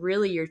so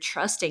really you're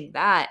trusting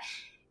that,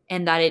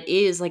 and that it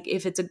is like,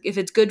 if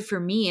it's good for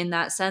me in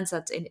that sense,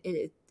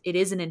 it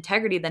is an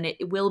integrity, then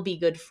it will be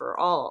good for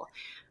all.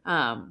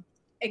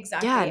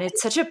 Exactly. Yeah. And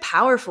it's such a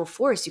powerful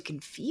force you can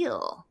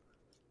feel.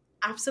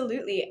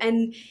 Absolutely.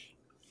 And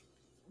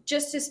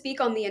just to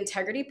speak on the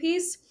integrity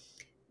piece,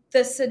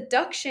 the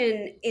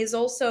seduction is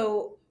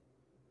also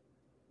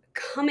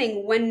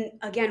coming when,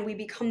 again, we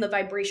become the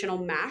vibrational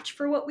match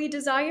for what we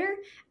desire.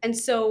 And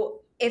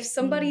so if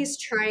somebody's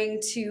trying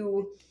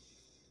to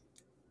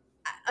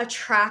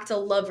attract a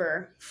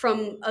lover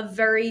from a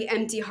very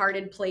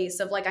empty-hearted place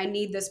of like, I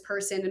need this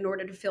person in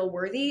order to feel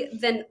worthy,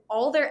 then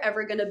all they're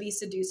ever going to be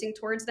seducing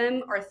towards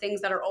them are things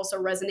that are also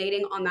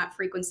resonating on that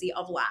frequency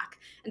of lack.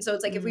 And so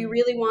it's like, if we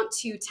really want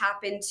to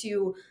tap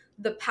into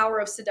the power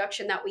of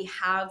seduction that we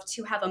have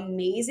to have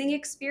amazing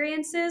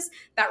experiences,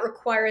 that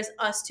requires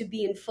us to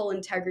be in full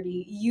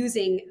integrity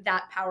using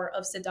that power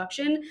of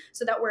seduction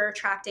so that we're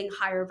attracting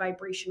higher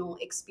vibrational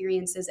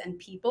experiences and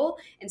people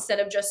instead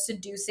of just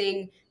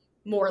seducing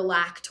more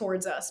lack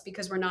towards us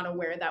because we're not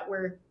aware that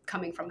we're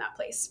coming from that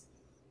place.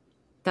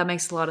 That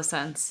makes a lot of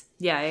sense.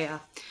 Yeah.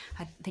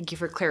 Thank you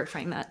for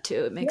clarifying that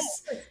too. It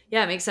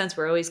makes sense.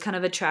 We're always kind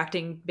of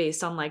attracting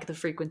based on like the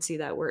frequency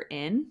that we're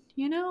in,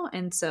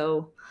 and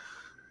so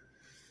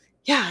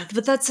yeah,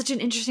 but that's such an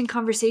interesting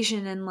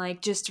conversation. And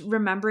like just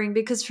remembering,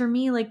 because for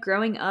me, like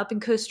growing up in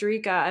Costa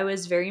Rica, I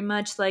was very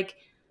much like,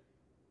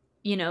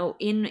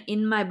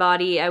 in my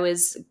body, I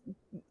was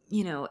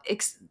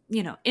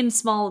in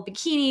small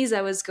bikinis,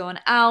 I was going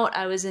out,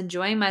 I was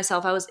enjoying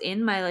myself, I was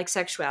in my like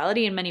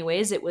sexuality. In many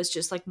ways it was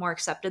just like more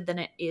accepted than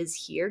it is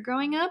here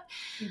growing up.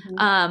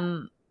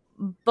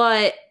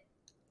 But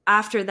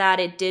after that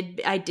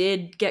I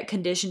did get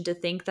conditioned to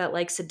think that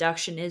like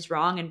seduction is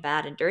wrong and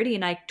bad and dirty,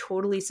 and I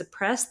totally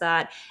suppressed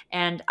that.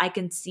 And I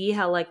can see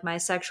how like my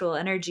sexual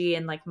energy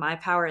and like my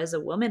power as a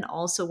woman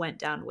also went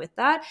down with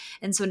that.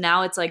 And so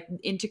now it's like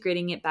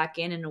integrating it back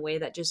in a way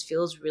that just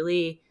feels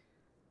really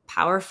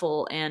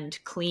powerful and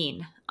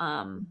clean,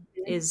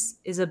 is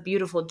a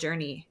beautiful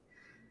journey.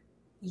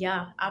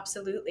 Yeah,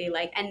 absolutely.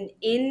 Like, and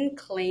in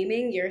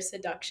claiming your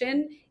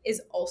seduction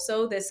is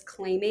also this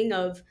claiming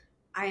of,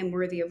 I am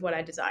worthy of what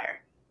I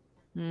desire.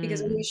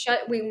 Because when we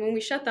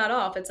shut that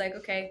off, it's like,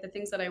 okay, the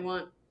things that I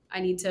want, I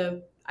need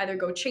to either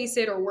go chase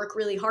it or work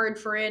really hard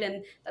for it.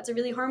 And that's a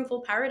really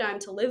harmful paradigm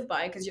to live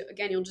by because,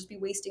 again, you'll just be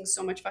wasting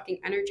so much fucking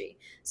energy.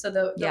 So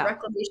the Yeah.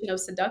 reclamation of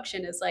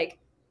seduction is like,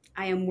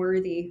 I am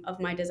worthy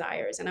of my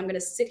desires, and I'm going to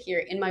sit here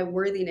in my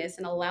worthiness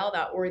and allow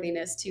that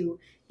worthiness to,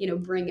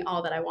 bring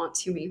all that I want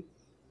to me.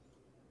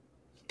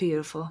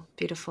 Beautiful.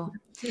 Beautiful.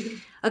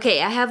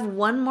 Okay, I have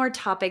one more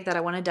topic that I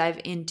want to dive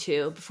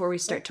into before we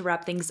start to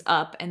wrap things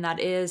up, and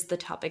that is the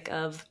topic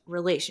of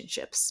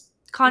relationships,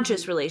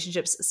 conscious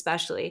relationships,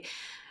 especially.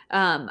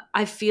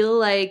 I feel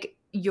like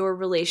your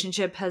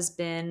relationship has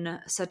been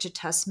such a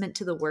testament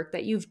to the work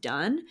that you've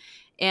done.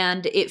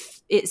 And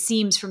it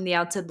seems from the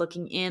outside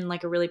looking in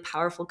like a really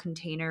powerful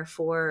container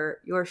for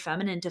your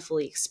feminine to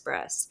fully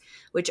express,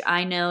 which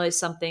I know is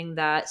something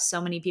that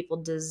so many people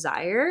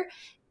desire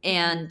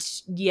and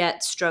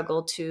yet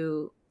struggle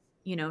to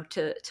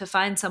to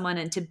find someone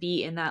and to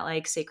be in that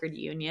like sacred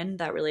union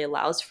that really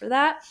allows for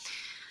that.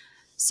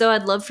 So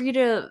I'd love for you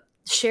to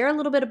share a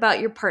little bit about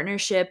your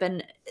partnership,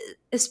 and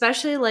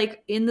especially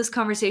like in this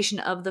conversation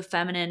of the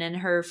feminine and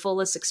her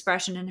fullest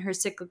expression and her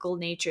cyclical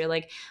nature,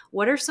 like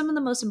what are some of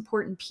the most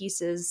important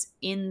pieces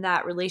in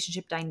that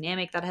relationship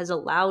dynamic that has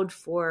allowed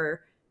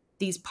for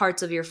these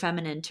parts of your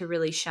feminine to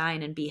really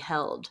shine and be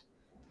held?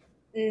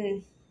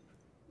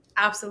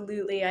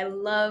 Absolutely. I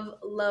love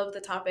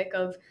the topic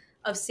of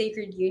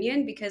sacred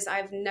union because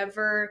I've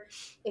never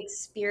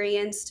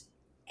experienced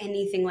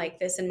anything like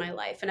this in my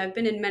life. And I've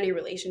been in many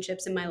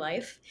relationships in my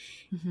life.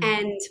 Mm-hmm.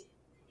 And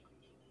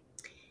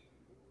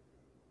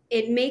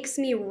it makes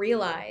me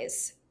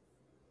realize,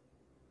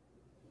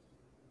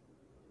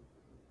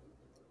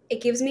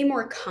 it gives me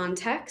more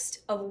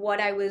context of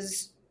what I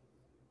was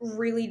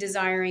really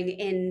desiring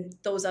in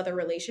those other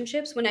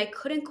relationships when I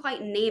couldn't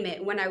quite name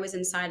it when I was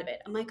inside of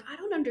it. I'm like, I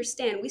don't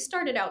understand. We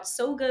started out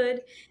so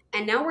good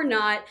and now we're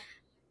not.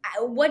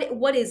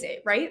 What is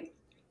it, right?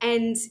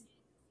 And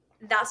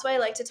that's why I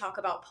like to talk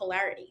about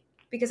polarity,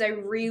 because I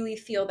really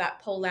feel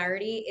that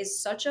polarity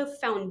is such a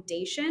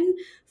foundation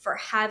for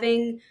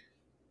having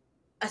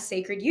a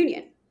sacred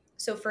union.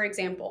 So for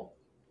example,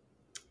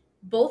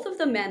 both of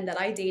the men that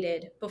I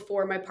dated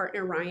before my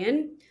partner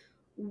Ryan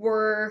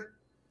were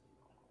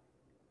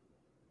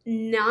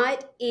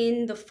not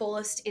in the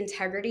fullest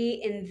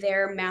integrity in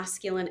their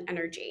masculine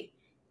energy.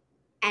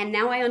 And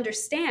now I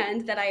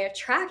understand that I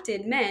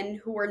attracted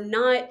men who were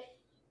not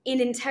in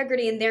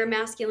integrity in their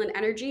masculine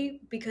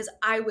energy because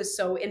I was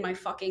so in my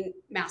fucking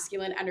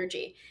masculine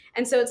energy.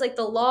 And so it's like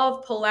the law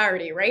of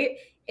polarity, right?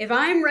 If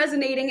I'm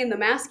resonating in the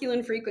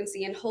masculine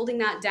frequency and holding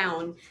that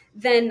down,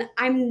 then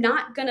I'm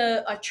not going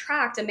to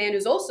attract a man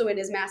who's also in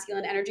his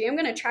masculine energy. I'm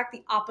going to attract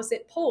the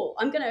opposite pole.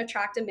 I'm going to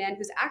attract a man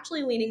who's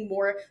actually leaning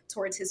more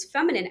towards his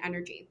feminine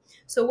energy.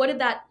 So what did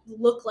that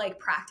look like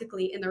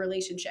practically in the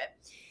relationship?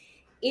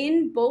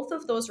 In both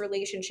of those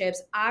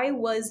relationships, I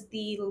was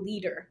the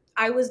leader.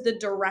 I was the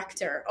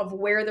director of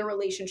where the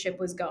relationship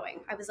was going.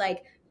 I was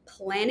like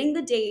planning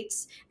the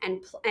dates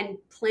and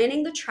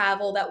planning the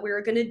travel that we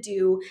were going to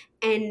do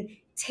and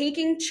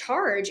taking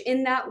charge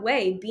in that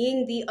way,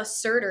 being the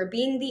asserter,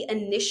 being the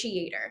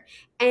initiator.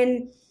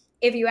 And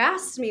if you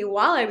asked me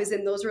while I was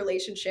in those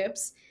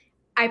relationships,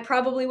 I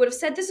probably would have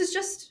said, this is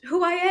just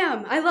who I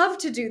am. I love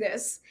to do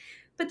this.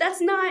 But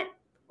that's not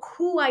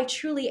who I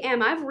truly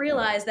am. I've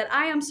realized that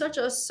I am such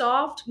a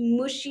soft,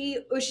 mushy,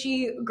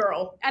 ushy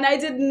girl. And I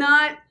did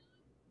not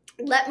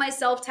let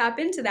myself tap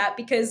into that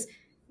because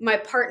my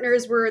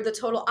partners were the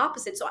total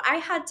opposite. So I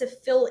had to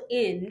fill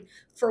in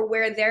for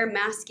where their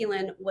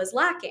masculine was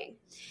lacking.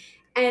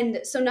 And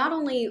so not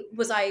only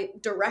was I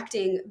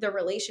directing the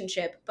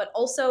relationship, but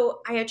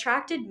also I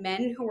attracted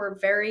men who were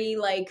very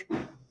like,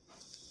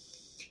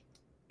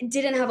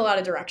 didn't have a lot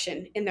of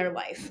direction in their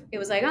life. It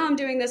was like, oh, I'm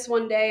doing this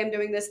one day, I'm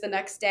doing this the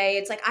next day.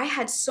 It's like I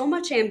had so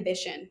much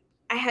ambition.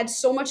 I had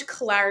so much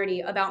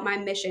clarity about my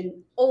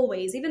mission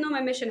always, even though my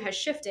mission has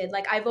shifted.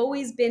 Like I've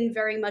always been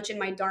very much in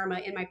my dharma,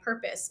 in my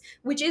purpose,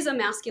 which is a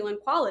masculine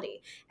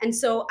quality. And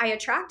so I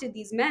attracted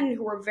these men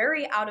who were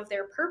very out of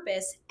their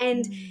purpose.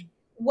 And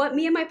what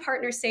me and my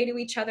partner say to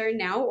each other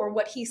now, or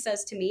what he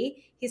says to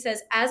me, he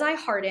says, as I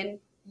harden,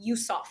 you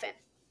soften.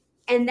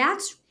 And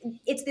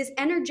it's this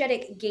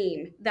energetic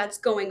game that's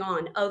going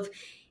on of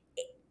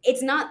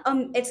it's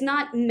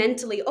not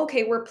mentally,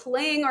 okay, we're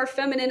playing our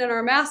feminine and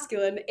our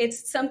masculine.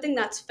 It's something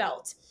that's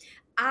felt.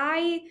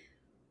 I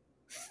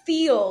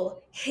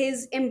feel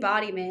his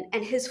embodiment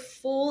and his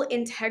full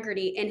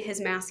integrity in his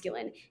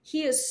masculine.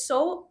 He is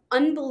so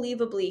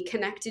unbelievably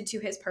connected to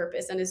his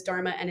purpose and his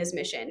dharma and his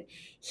mission.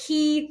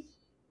 He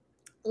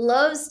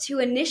loves to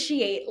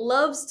initiate,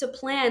 loves to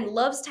plan,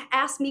 loves to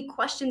ask me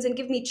questions and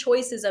give me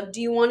choices of, do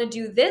you want to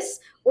do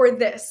this or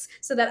this?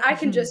 So that I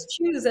can just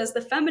choose as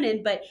the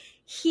feminine. But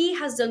he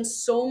has done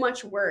so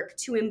much work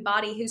to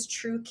embody his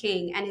true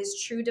king and his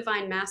true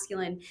divine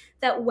masculine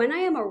that when I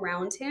am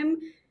around him,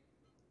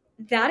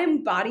 that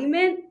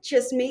embodiment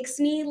just makes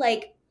me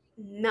like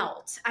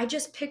melt. I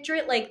just picture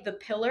it like the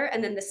pillar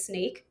and then the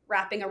snake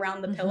wrapping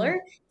around the Mm-hmm. pillar.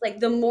 Like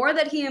the more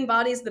that he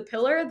embodies the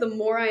pillar, the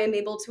more I am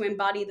able to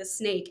embody the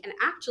snake. And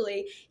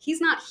actually,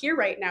 he's not here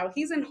right now.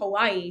 He's in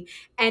Hawaii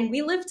and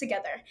we live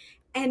together.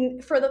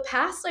 And for the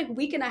past like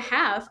week and a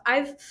half,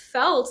 I've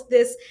felt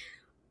this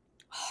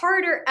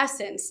harder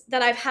essence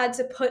that I've had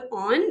to put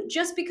on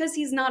just because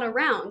he's not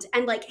around.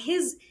 And like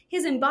his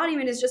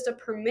embodiment is just a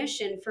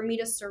permission for me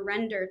to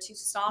surrender, to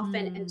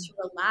soften and Mm. to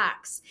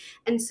relax.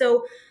 And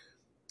so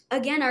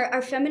again,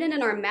 our feminine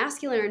and our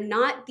masculine are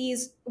not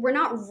these, we're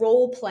not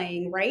role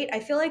playing, right? I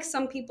feel like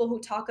some people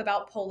who talk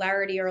about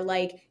polarity are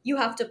like, you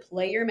have to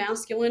play your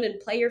masculine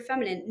and play your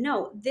feminine.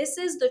 No, this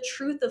is the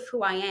truth of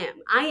who I am.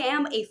 I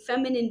am a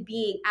feminine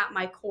being at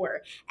my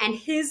core. And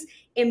his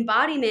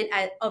embodiment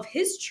of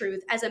his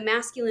truth as a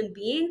masculine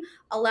being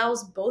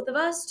allows both of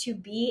us to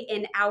be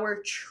in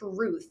our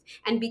truth.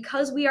 And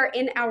because we are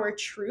in our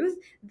truth,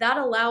 that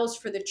allows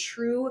for the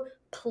true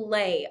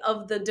play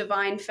of the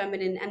divine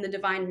feminine and the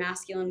divine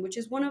masculine, which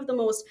is one of the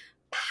most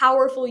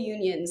powerful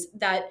unions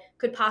that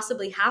could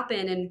possibly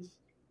happen. And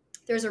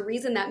there's a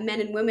reason that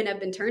men and women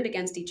have been turned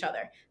against each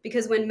other,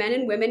 because when men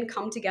and women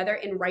come together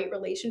in right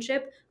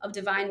relationship of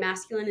divine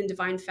masculine and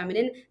divine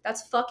feminine,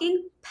 that's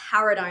fucking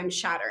paradigm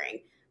shattering.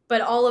 But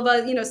all of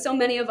us, so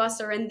many of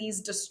us are in these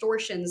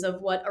distortions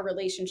of what a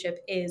relationship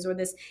is, or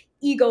this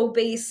ego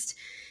based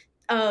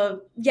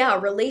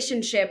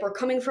relationship, or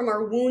coming from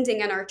our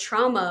wounding and our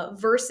trauma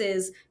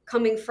versus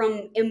coming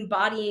from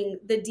embodying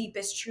the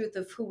deepest truth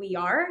of who we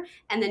are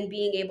and then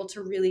being able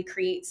to really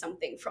create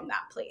something from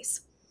that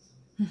place.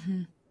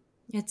 Mm-hmm.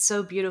 It's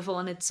so beautiful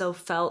and it's so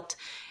felt.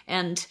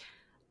 And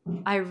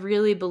I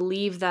really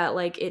believe that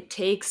like it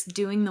takes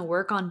doing the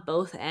work on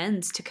both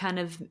ends to kind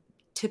of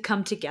to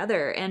come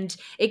together, and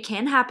it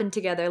can happen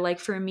together. Like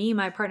for me,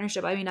 my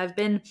partnership, I mean, I've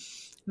been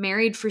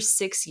married for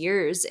 6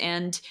 years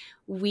and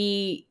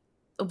we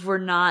were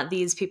not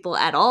these people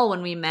at all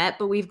when we met,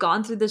 but we've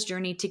gone through this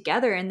journey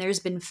together, and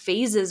there's been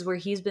phases where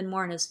he's been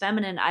more in his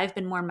feminine, I've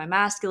been more in my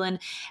masculine,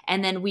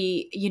 and then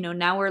we,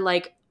 now we're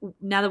like,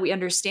 now that we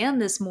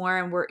understand this more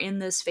and we're in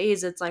this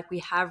phase, it's like we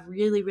have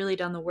really, really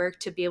done the work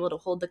to be able to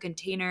hold the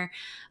container,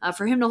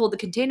 for him to hold the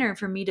container and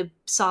for me to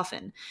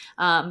soften.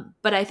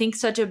 But I think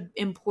such an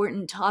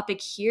important topic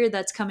here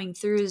that's coming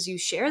through as you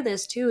share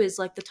this too is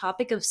like the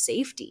topic of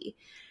safety,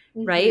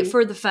 right? Mm-hmm.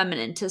 For the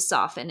feminine to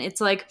soften.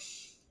 It's like,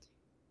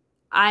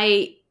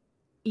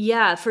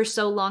 for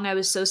so long I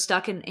was so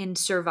stuck in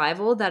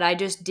survival that I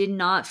just did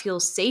not feel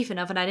safe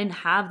enough, and I didn't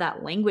have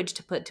that language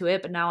to put to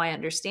it, but now I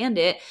understand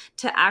it,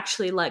 to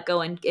actually let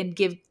go and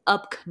give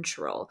up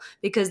control,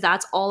 because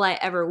that's all I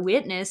ever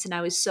witnessed, and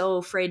I was so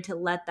afraid to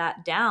let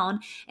that down,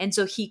 and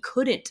so he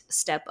couldn't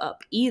step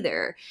up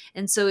either.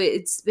 And so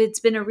it's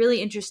been a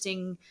really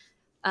interesting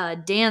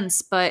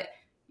dance. But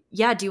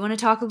yeah, do you want to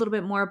talk a little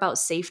bit more about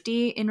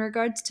safety in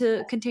regards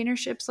to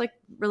containerships, like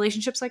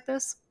relationships like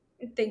this?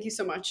 Thank you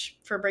so much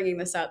for bringing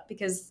this up,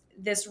 because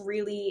this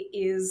really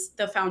is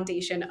the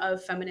foundation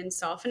of feminine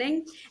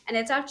softening. And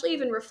it's actually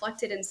even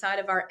reflected inside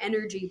of our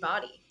energy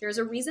body. There's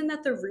a reason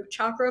that the root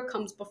chakra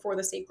comes before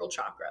the sacral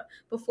chakra.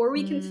 Before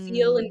we can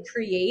feel and Mm.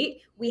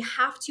 create, we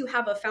have to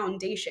have a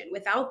foundation.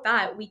 Without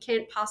that, we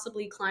can't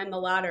possibly climb the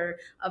ladder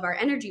of our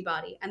energy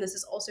body. And this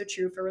is also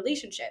true for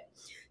relationship.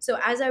 So,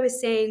 as I was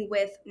saying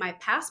with my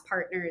past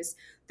partners,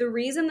 the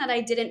reason that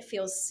I didn't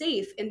feel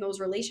safe in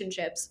those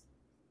relationships,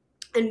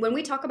 and when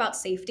we talk about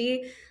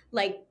safety,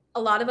 like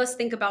a lot of us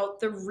think about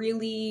the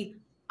really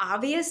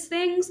obvious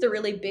things, the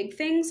really big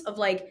things of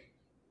like,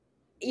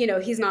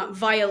 he's not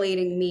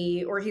violating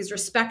me or he's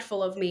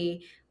respectful of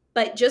me.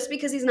 But just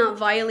because he's not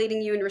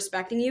violating you and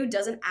respecting you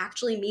doesn't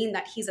actually mean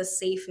that he's a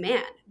safe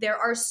man. There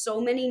are so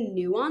many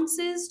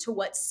nuances to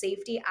what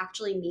safety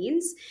actually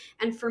means.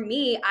 And for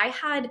me, I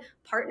had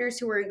partners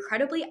who were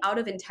incredibly out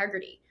of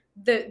integrity.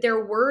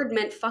 Their word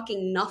meant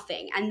fucking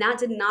nothing. And that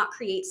did not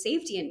create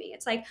safety in me.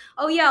 It's like,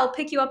 oh yeah, I'll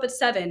pick you up at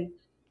 7,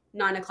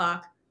 9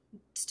 o'clock.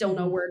 Still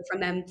no Mhm. word from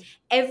them.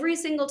 Every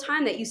single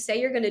time that you say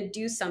you're going to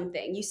do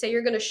something, you say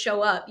you're going to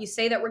show up, you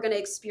say that we're going to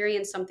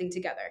experience something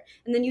together,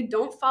 and then you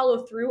don't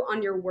follow through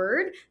on your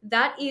word,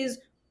 that is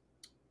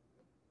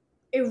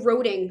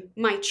eroding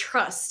my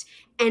trust.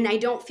 And I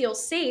don't feel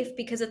safe,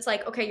 because it's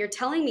like, okay, you're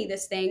telling me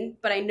this thing,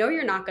 but I know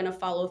you're not going to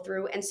follow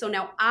through. And so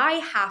now I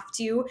have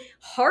to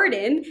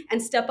harden and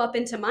step up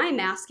into my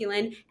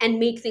masculine and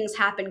make things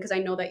happen, because I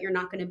know that you're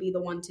not going to be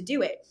the one to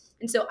do it.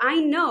 And so I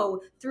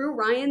know through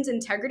Ryan's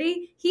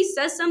integrity, he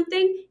says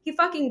something, he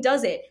fucking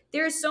does it.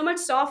 There's so much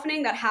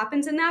softening that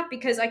happens in that,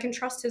 because I can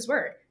trust his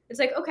word. It's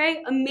like,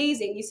 okay,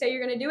 amazing. You say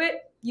you're going to do it,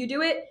 you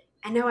do it.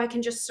 And now I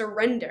can just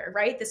surrender,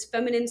 right? This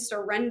feminine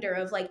surrender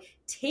of like,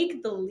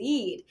 take the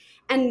lead.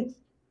 And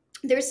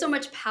there's so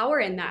much power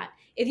in that.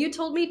 If you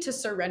told me to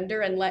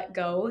surrender and let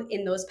go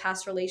in those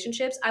past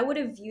relationships, I would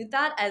have viewed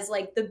that as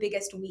like the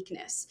biggest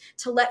weakness.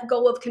 To let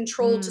go of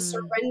control, to Mm.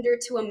 surrender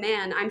to a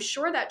man. I'm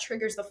sure that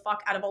triggers the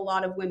fuck out of a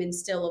lot of women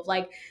still, of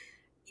like,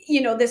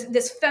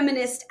 this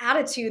feminist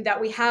attitude that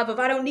we have of,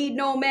 I don't need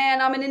no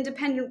man, I'm an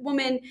independent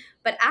woman.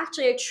 But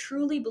actually, I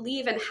truly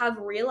believe and have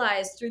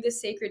realized through this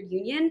sacred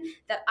union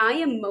that I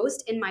am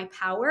most in my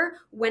power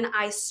when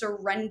I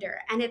surrender.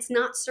 And it's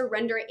not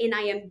surrender in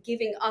I am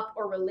giving up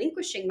or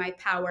relinquishing my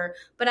power,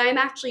 but I am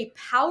actually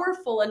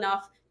powerful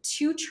enough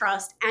to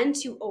trust and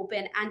to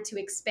open and to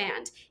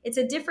expand. It's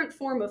a different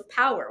form of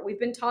power. We've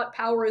been taught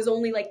power is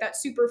only like that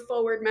super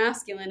forward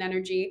masculine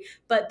energy,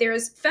 but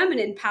there's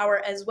feminine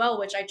power as well,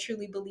 which I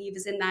truly believe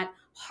is in that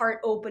heart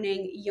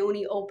opening,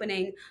 yoni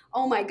opening.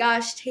 Oh my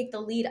gosh, take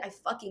the lead. I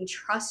fucking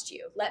trust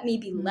you. Let me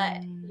be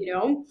led, you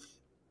know?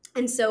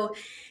 And so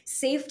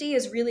safety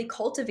is really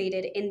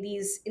cultivated in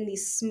these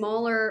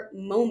smaller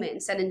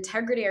moments, and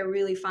integrity I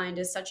really find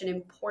is such an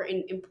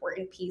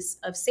important piece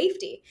of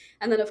safety.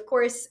 And then of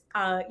course,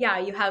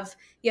 you have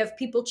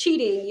people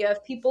cheating, you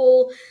have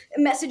people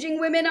messaging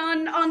women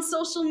on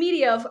social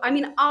media. I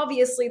mean,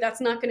 obviously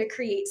that's not going to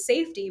create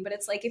safety, but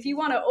it's like, if you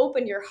want to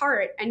open your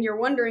heart and you're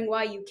wondering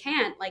why you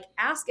can't, like,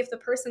 ask if the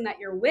person that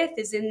you're with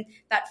is in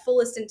that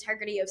fullest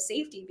integrity of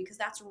safety, because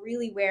that's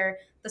really where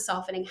the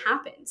softening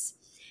happens.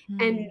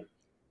 And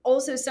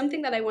also,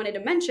 something that I wanted to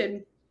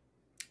mention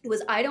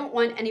was, I don't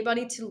want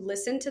anybody to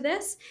listen to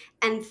this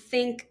and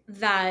think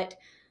that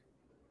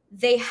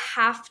they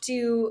have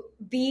to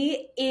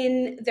be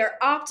in their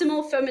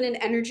optimal feminine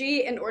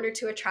energy in order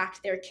to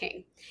attract their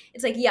king.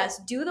 It's like, yes,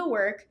 do the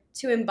work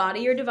to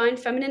embody your divine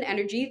feminine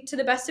energy to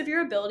the best of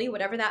your ability,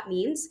 whatever that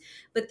means.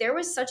 But there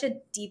was such a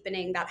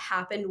deepening that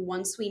happened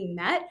once we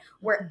met,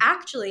 where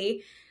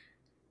actually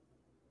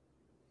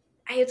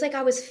it's like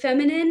I was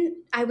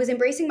feminine. I was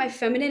embracing my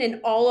feminine in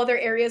all other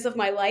areas of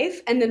my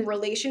life. And then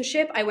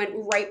relationship, I went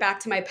right back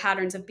to my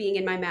patterns of being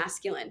in my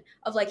masculine,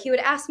 of like, he would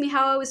ask me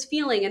how I was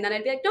feeling. And then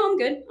I'd be like, no, I'm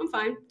good. I'm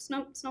fine. It's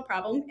no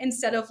problem.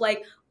 Instead of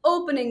like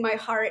opening my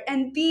heart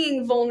and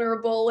being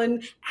vulnerable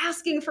and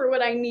asking for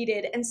what I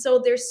needed. And so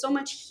there's so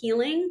much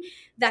healing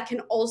that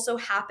can also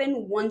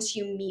happen once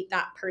you meet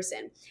that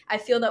person. I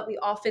feel that we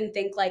often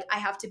think like, I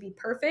have to be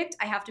perfect.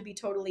 I have to be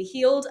totally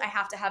healed. I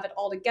have to have it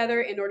all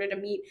together in order to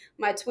meet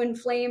my twin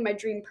flame, my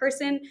dream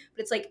person.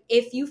 But it's like,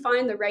 if you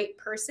find the right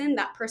person,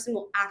 that person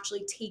will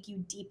actually take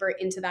you deeper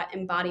into that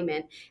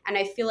embodiment. And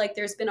I feel like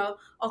there's been a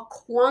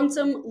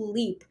quantum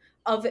leap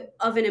of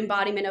an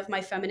embodiment of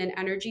my feminine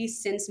energy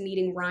since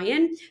meeting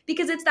Ryan,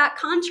 because it's that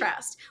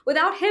contrast.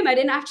 Without him, I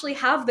didn't actually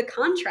have the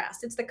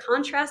contrast. It's the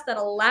contrast that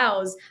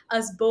allows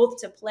us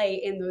both to play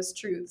in those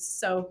truths.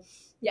 So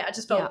yeah, I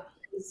just felt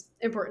it was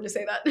important to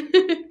say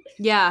that.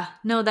 Yeah,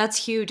 no,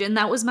 that's huge. And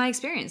that was my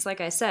experience.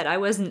 Like I said, I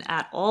wasn't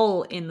at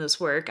all in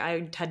this work.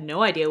 I had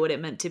no idea what it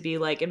meant to be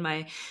like in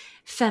my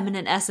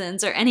feminine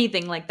essence or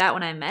anything like that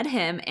when I met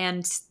him.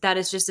 And that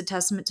is just a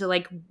testament to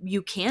like,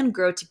 you can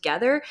grow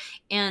together.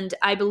 And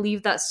I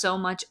believe that so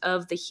much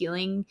of the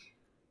healing,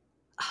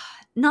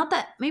 not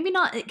that maybe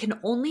not it can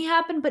only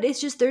happen, but it's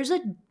just there's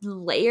a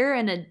layer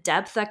and a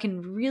depth that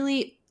can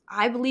really,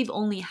 I believe,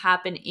 only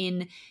happen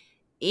in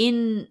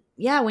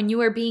when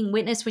you are being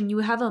witnessed, when you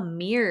have a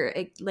mirror,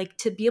 like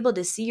to be able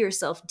to see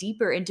yourself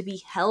deeper and to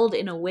be held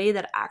in a way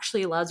that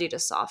actually allows you to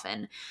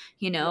soften,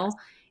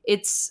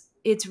 yes.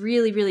 It's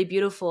really, really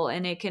beautiful.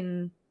 And it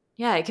can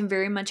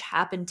very much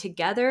happen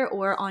together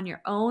or on your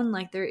own.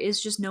 Like there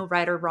is just no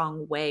right or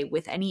wrong way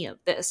with any of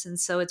this. And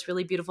so it's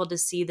really beautiful to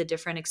see the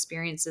different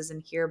experiences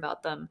and hear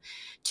about them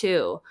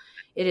too.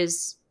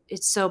 It's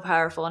so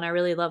powerful. And I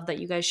really love that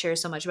you guys share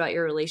so much about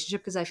your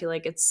relationship, because I feel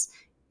like it's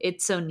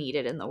so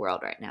needed in the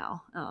world right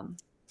now.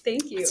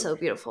 Thank you. It's so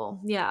beautiful.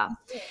 Yeah.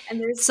 And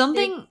there's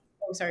something.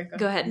 Oh, sorry.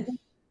 Go ahead.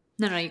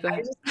 No, you go ahead.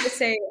 I was just going to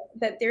say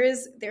that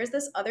there's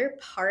this other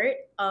part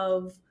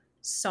of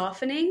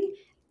softening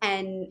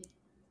and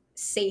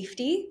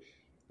safety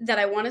that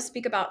I want to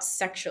speak about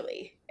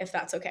sexually, if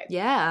that's okay.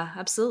 Yeah,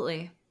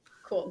 absolutely.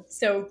 Cool.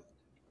 So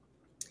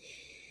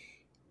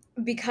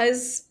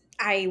because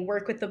I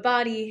work with the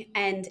body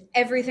and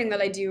everything that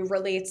I do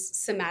relates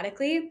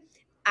somatically,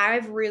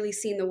 I've really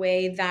seen the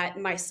way that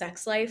my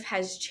sex life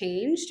has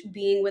changed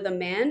being with a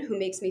man who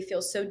makes me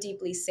feel so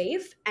deeply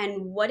safe,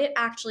 and what it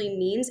actually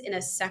means in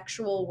a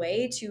sexual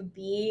way to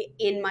be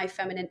in my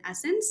feminine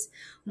essence.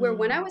 Where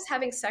when I was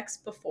having sex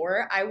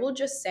before, I will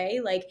just say,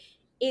 like,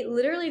 it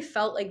literally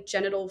felt like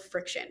genital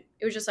friction.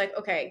 It was just like,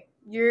 okay,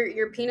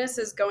 your penis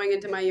is going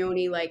into my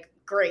yoni, like,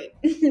 great,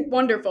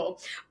 wonderful.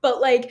 But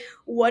like,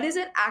 what does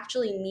it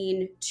actually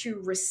mean to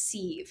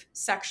receive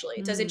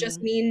sexually? Does it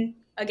just mean,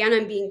 again,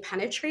 I'm being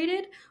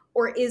penetrated,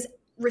 or is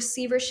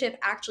receivership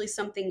actually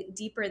something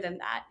deeper than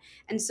that?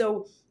 And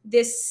so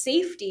this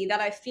safety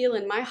that I feel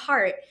in my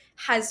heart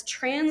has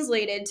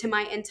translated to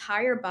my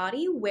entire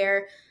body,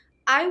 where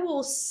I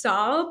will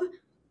sob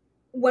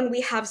when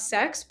we have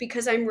sex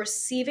because I'm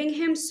receiving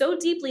him so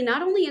deeply,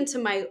 not only into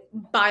my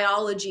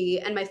biology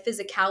and my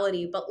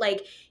physicality, but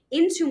like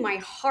into my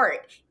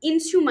heart,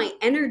 into my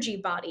energy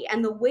body,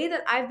 and the way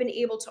that I've been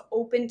able to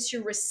open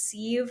to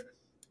receive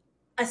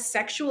a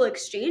sexual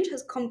exchange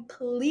has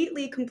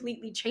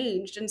completely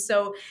changed. And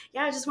so,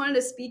 yeah, I just wanted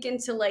to speak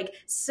into like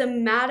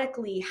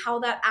somatically how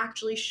that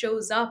actually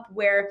shows up,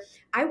 where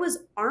I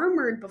was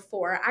armored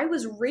before, I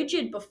was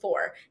rigid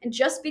before. And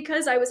just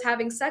because I was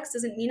having sex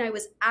doesn't mean I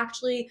was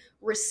actually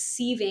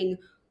receiving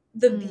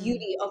the Mm.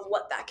 beauty of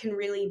what that can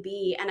really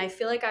be. And I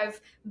feel like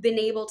I've been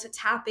able to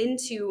tap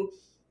into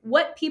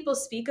what people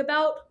speak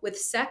about with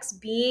sex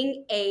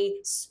being a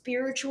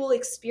spiritual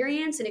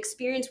experience, an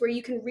experience where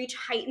you can reach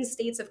heightened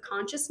states of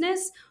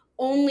consciousness,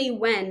 only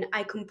when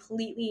I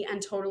completely and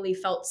totally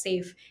felt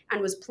safe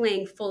and was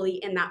playing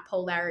fully in that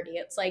polarity.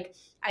 It's like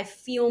I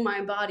feel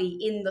my body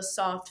in the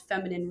soft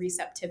feminine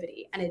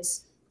receptivity, and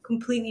it's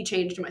completely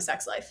changed my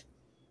sex life.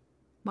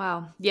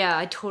 Wow. Yeah,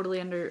 I totally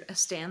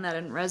understand that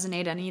and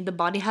resonate. I mean, the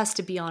body has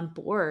to be on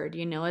board,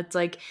 you know? It's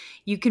like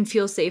you can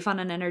feel safe on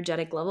an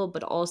energetic level,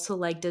 but also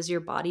like does your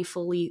body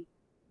fully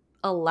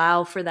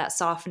allow for that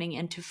softening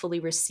and to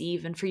fully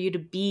receive and for you to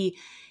be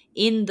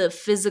in the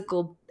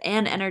physical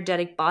and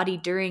energetic body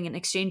during an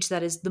exchange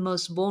that is the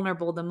most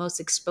vulnerable, the most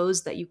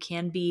exposed that you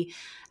can be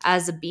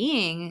as a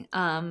being.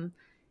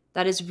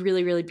 That is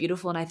really, really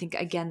beautiful. And I think,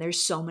 again,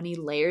 there's so many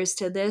layers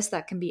to this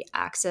that can be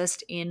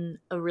accessed in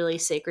a really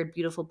sacred,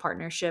 beautiful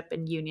partnership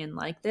and union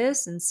like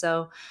this. And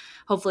so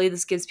hopefully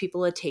this gives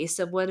people a taste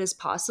of what is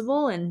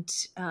possible, and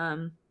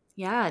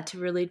yeah, to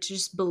really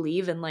just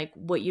believe in like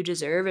what you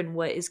deserve and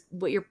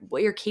what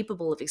you're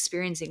capable of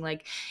experiencing.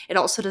 Like it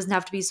also doesn't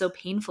have to be so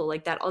painful.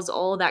 Like that is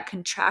all that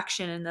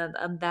contraction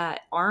and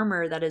that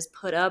armor that is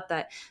put up,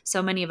 that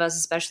so many of us,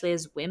 especially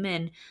as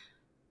women,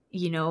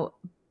 you know,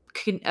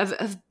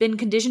 have been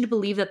conditioned to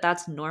believe that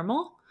that's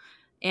normal,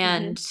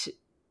 Mm-hmm.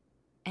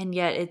 and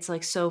yet it's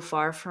like so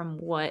far from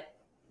what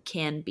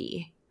can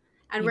be,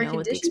 And you we're know,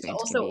 what the conditioned to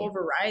experience can also be.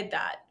 override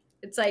that.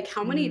 It's like,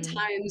 how many Mm,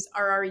 times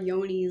are our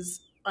yonis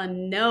a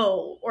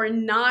no or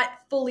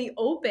not fully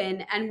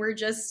open, and we're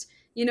just,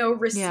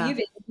 yeah.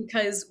 receiving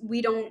because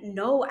we don't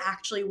know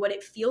actually what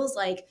it feels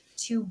like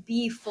to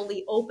be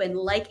fully open,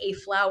 like a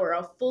flower,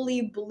 a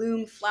fully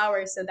bloomed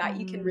flower, so that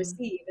you can Mm,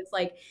 receive. It's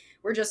like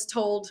we're just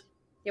told,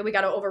 yeah, we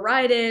got to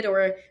override it,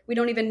 or we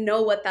don't even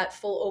know what that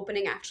full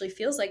opening actually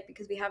feels like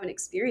because we haven't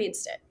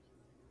experienced it.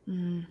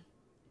 mm,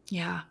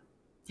 yeah.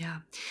 Yeah.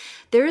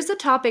 There is a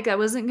topic I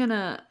wasn't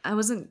gonna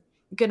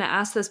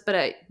ask this,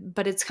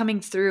 but it's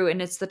coming through,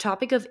 and it's the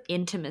topic of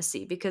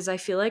intimacy, because I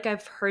feel like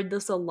I've heard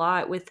this a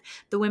lot with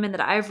the women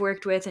that I've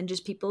worked with and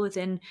just people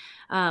within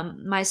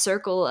my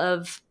circle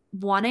of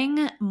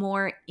wanting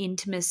more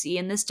intimacy.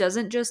 And this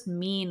doesn't just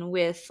mean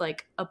with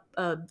like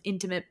a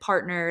intimate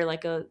partner,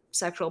 like a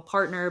sexual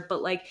partner,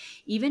 but like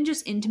even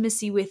just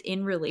intimacy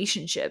within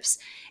relationships.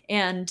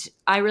 And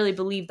I really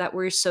believe that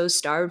we're so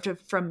starved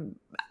from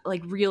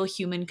like real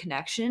human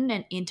connection,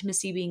 and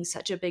intimacy being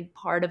such a big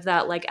part of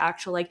that, like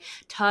actual like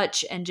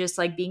touch and just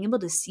like being able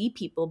to see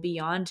people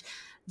beyond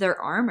their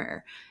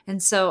armor.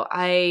 And so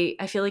I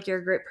feel like you're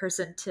a great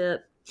person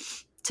to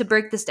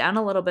break this down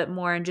a little bit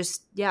more, and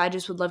just, yeah, I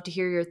just would love to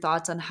hear your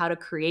thoughts on how to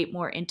create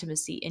more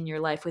intimacy in your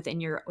life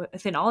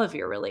within all of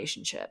your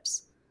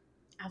relationships.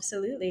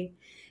 Absolutely.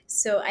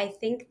 So I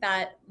think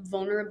that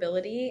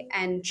vulnerability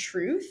and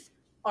truth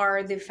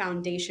are the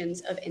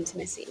foundations of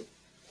intimacy.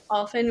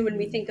 Often, when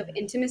we think of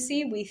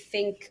intimacy, we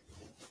think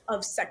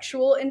of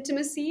sexual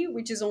intimacy,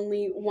 which is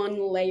only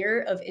one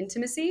layer of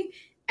intimacy.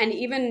 And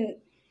even,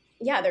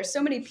 yeah, there's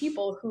so many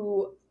people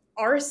who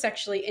are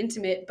sexually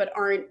intimate but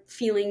aren't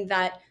feeling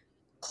that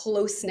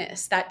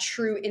closeness, that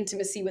true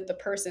intimacy with the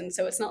person.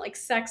 So it's not like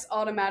sex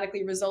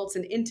automatically results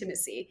in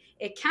intimacy.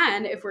 It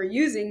can if we're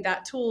using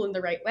that tool in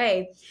the right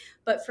way.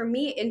 But for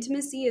me,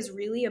 intimacy is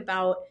really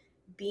about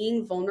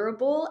being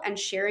vulnerable and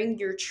sharing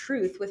your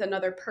truth with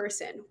another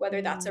person,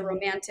 whether that's a Mm,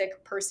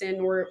 romantic person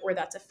or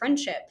that's a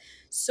friendship.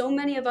 So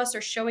many of us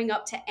are showing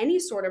up to any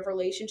sort of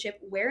relationship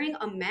wearing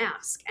a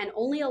mask and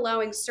only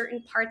allowing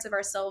certain parts of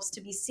ourselves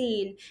to be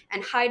seen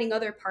and hiding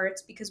other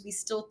parts because we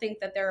still think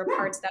that there are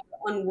parts that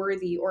are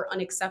unworthy or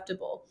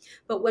unacceptable.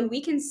 But when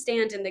we can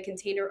stand in the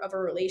container of a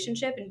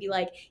relationship and be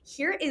like,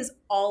 here is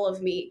all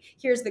of me,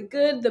 here's the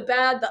good, the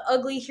bad, the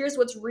ugly, here's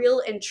what's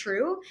real and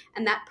true,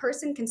 and that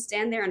person can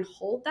stand there and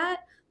hold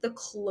that, the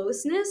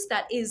closeness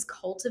that is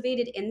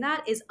cultivated in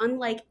that is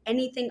unlike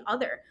anything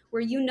other,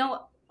 where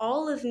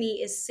all of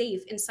me is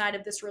safe inside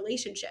of this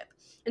relationship.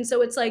 And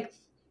so it's like,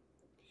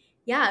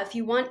 yeah, if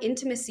you want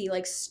intimacy,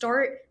 like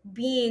start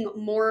being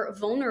more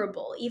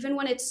vulnerable, even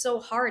when it's so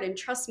hard. And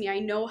trust me, I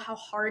know how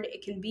hard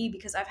it can be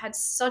because I've had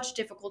such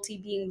difficulty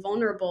being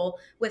vulnerable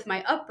with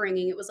my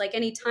upbringing. It was like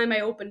anytime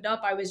I opened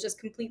up, I was just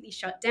completely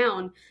shut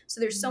down.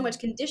 So there's so mm, much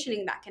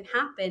conditioning that can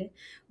happen.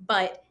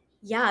 But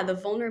yeah, the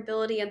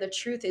vulnerability and the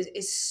truth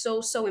is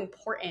so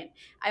important.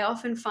 I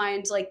often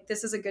find, like,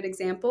 this is a good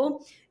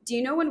example. do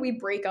you know when we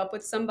break up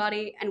with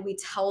somebody and we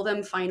tell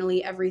them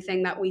finally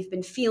everything that we've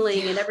been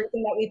feeling and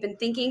everything that we've been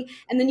thinking,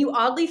 and then you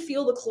oddly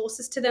feel the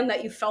closest to them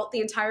that you felt the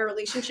entire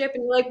relationship,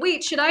 and you're like,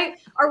 wait,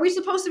 are we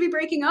supposed to be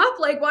breaking up?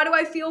 Like, why do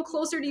I feel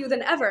closer to you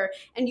than ever?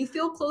 And you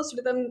feel closer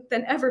to them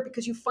than ever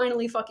because you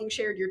finally fucking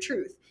shared your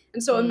truth.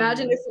 And so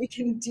imagine if we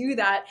can do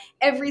that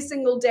every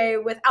single day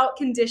without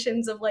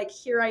conditions of like,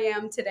 here I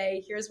am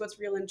today, here's what's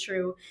real and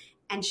true.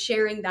 And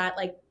sharing that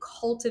like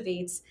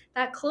cultivates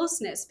that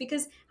closeness,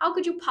 because how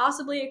could you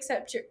possibly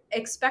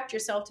expect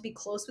yourself to be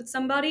close with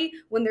somebody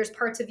when there's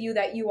parts of you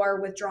that you are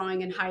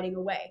withdrawing and hiding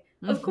away?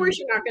 Of course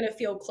you're not going to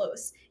feel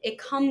close. It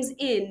comes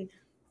in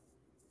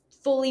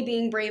fully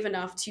being brave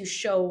enough to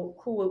show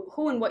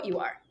who and what you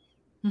are.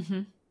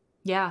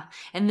 Yeah.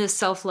 And this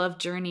self-love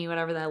journey,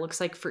 whatever that looks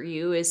like for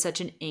you, is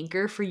such an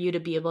anchor for you to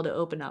be able to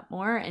open up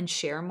more and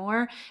share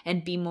more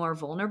and be more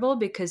vulnerable,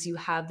 because you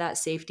have that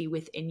safety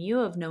within you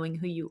of knowing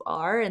who you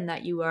are and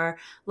that you are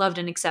loved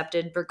and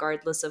accepted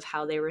regardless of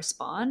how they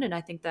respond. And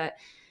I think that,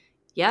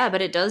 yeah,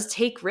 but it does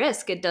take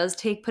risk. It does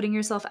take putting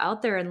yourself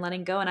out there and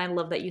letting go. And I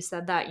love that you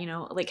said that,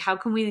 like, how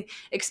can we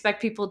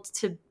expect people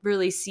to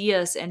really see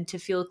us and to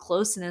feel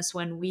closeness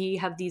when we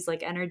have these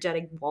like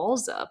energetic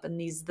walls up and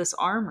this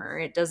armor?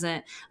 It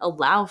doesn't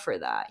allow for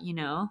that,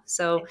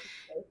 So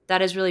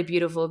that is really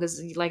beautiful,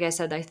 because like I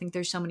said, I think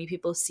there's so many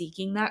people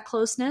seeking that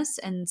closeness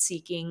and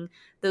seeking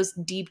those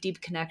deep,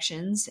 deep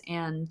connections.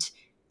 And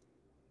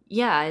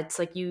yeah, it's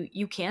like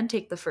you can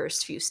take the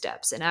first few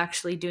steps, and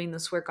actually doing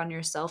this work on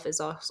yourself is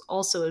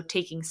also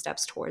taking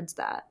steps towards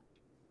that.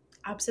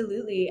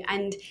 Absolutely.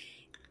 And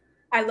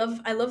I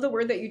love the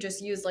word that you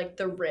just used, like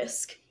the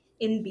risk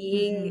in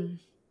being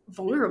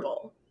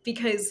vulnerable,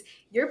 because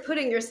you're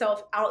putting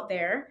yourself out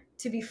there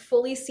to be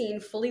fully seen,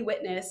 fully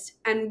witnessed,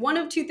 and one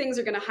of two things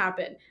are going to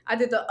happen.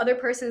 Either the other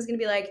person is going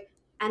to be like,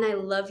 and I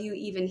love you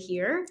even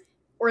here,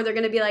 or they're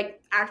going to be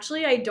like,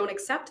 actually, I don't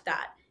accept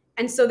that.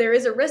 And so there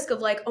is a risk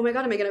of like, oh my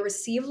God, am I going to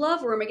receive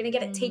love, or am I going to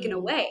get it taken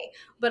away?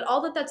 But all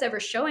that that's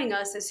ever showing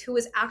us is who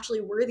is actually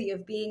worthy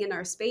of being in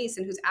our space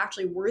and who's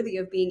actually worthy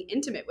of being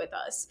intimate with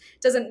us.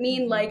 Doesn't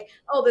mean like,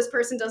 oh, this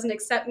person doesn't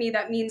accept me,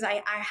 that means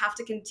I have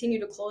to continue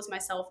to close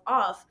myself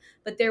off.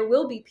 But there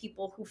will be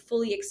people who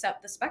fully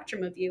accept the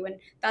spectrum of you. And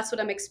that's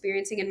what I'm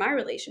experiencing in my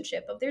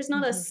relationship. Of there's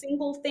not a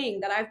single thing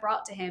that I've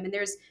brought to him. And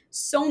there's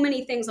so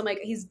many things I'm like,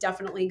 he's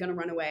definitely going to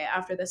run away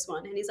after this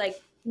one. And he's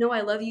like, no,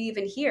 I love you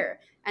even here.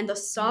 And the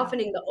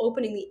softening, the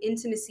opening, the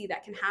intimacy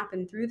that can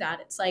happen through that.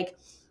 It's like,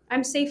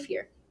 I'm safe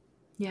here.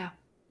 Yeah.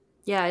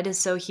 Yeah, it is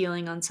so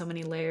healing on so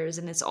many layers,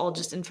 and it's all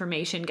just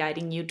information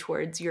guiding you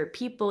towards your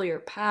people, your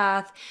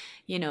path,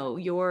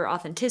 your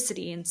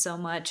authenticity, and so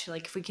much.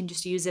 Like, if we can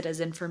just use it as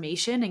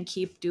information and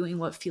keep doing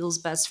what feels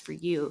best for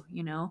you,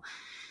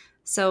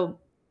 So,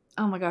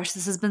 oh my gosh,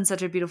 this has been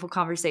such a beautiful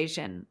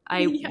conversation.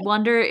 I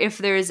wonder if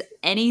there's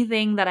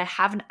anything that I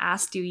haven't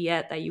asked you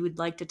yet that you would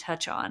like to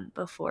touch on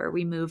before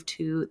we move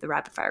to the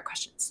rapid fire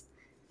questions.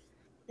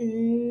 I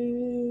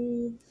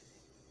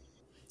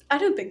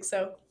don't think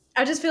so.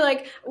 I just feel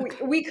like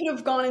we could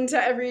have gone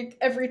into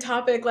every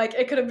topic. Like,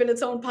 it could have been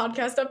its own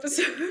podcast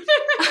episode.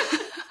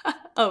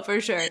 Oh,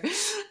 for sure.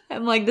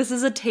 I'm like, this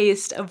is a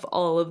taste of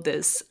all of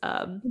this.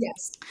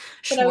 Yes.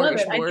 But I love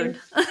it.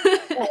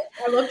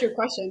 I loved your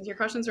questions. Your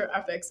questions were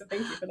epic, so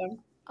thank you for them.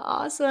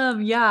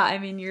 Awesome. Yeah. I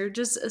mean, you're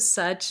just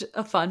such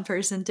a fun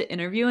person to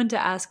interview and to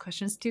ask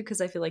questions to,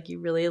 because I feel like you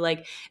really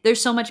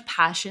there's so much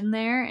passion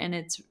there, and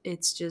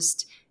it's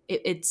just,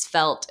 it's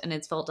felt, and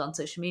it's felt on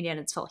social media, and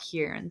it's felt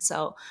here. And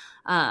so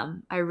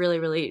I really,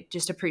 really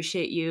just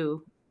appreciate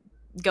you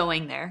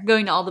going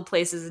to all the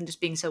places and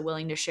just being so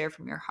willing to share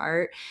from your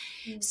heart.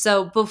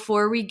 So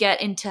before we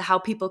get into how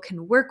people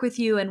can work with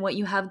you and what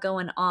you have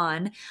going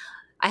on,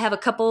 I have a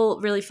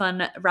couple really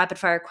fun rapid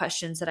fire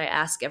questions that I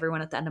ask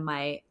everyone at the end of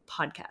my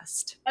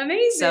podcast.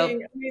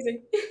 Amazing.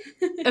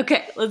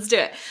 Okay, let's do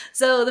it.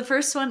 So the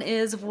first one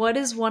is, what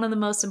is one of the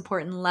most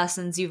important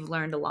lessons you've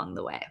learned along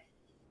the way?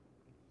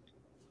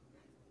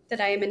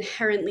 That I am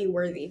inherently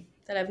worthy,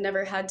 that I've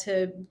never had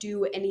to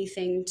do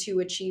anything to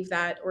achieve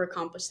that or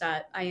accomplish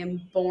that. I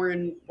am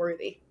born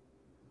worthy.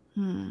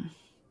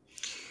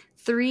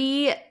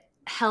 3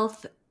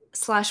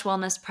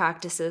 health/wellness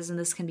practices, and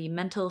this can be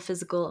mental,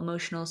 physical,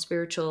 emotional,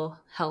 spiritual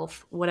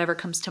health, whatever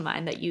comes to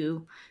mind, that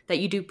you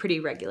do pretty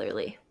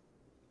regularly.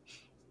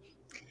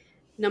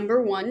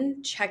 Number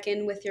 1, check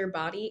in with your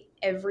body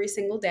every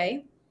single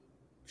day.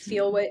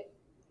 Feel what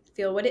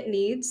it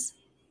needs.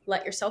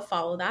 Let yourself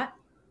follow that.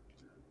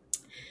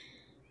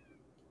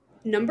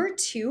 Number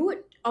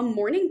 2, a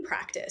morning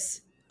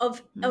practice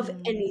of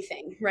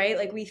anything, right?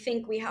 Like, we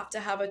think we have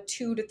to have a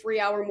 2 to 3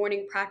 hour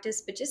morning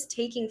practice, but just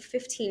taking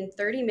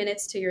 15-30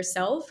 minutes to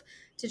yourself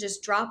to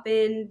just drop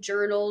in,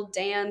 journal,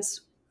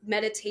 dance,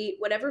 meditate,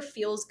 whatever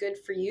feels good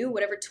for you,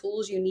 whatever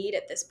tools you need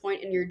at this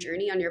point in your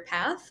journey on your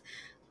path.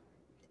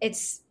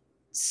 It's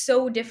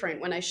so different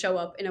when I show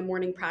up in a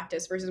morning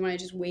practice versus when I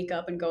just wake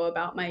up and go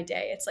about my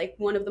day. It's like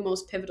one of the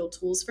most pivotal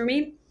tools for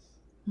me.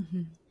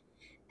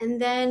 And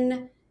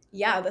then,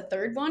 the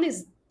third one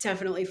is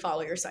definitely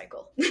follow your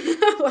cycle.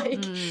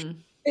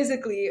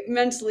 physically,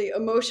 mentally,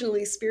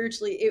 emotionally,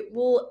 spiritually, it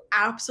will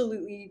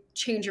absolutely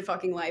change your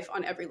fucking life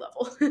on every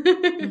level.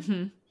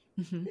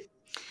 Mm-hmm. Mm-hmm.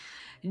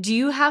 Do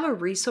you have a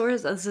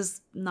resource? This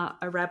is not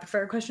a rapid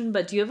fire question,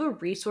 but do you have a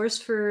resource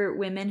for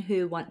women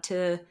who want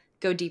to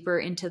go deeper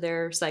into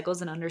their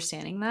cycles and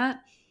understanding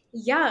that?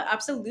 Yeah,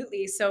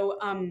 absolutely. So,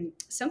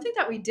 something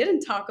that we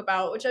didn't talk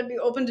about, which I'd be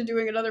open to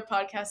doing another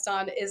podcast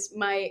on, is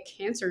my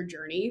cancer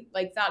journey.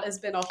 Like that has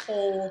been a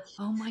Oh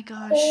my whole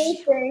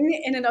gosh.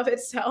 thing in and of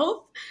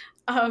itself.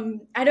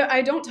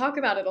 I don't talk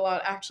about it a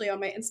lot actually on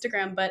my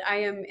Instagram, but I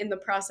am in the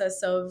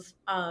process of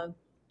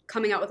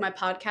coming out with my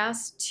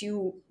podcast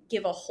to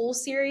give a whole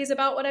series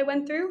about what I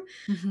went through.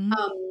 Mm-hmm.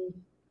 Um,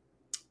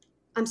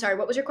 I'm sorry,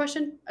 what was your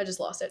question? I just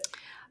lost it.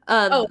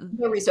 Uh, Oh,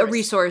 no a resource.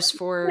 resource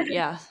for,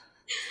 yeah.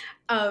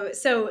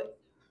 So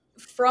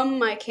from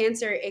my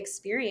cancer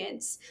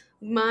experience,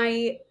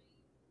 my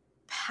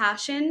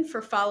passion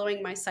for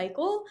following my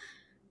cycle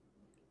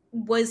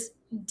was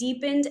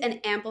deepened and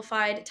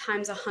amplified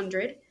times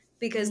 100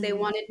 because they Mm.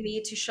 wanted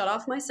me to shut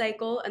off my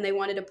cycle and they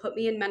wanted to put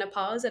me in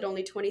menopause at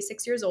only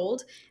 26 years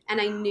old.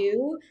 And I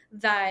knew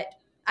that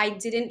I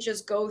didn't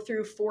just go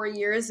through 4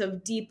 years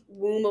of deep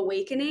womb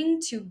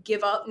awakening to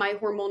give up my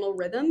hormonal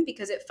rhythm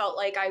because it felt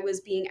like I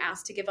was being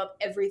asked to give up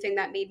everything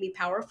that made me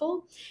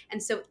powerful.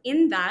 And so,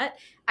 in that,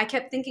 I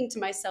kept thinking to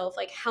myself,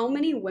 like, how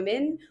many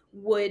women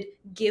would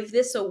give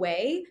this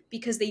away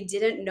because they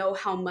didn't know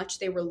how much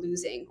they were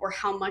losing or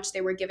how much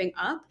they were giving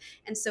up?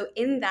 And so,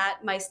 in that,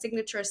 my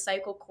signature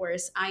cycle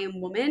course, I Am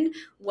Woman,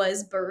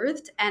 was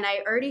birthed, and I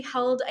already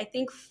held, I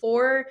think,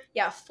 four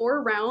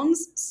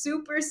rounds.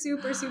 Super,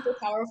 super, super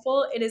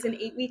powerful. It is an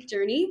 8-week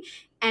journey,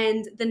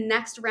 and the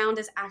next round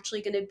is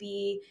actually going to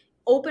be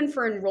open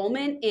for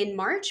enrollment in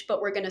March,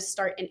 but we're going to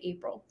start in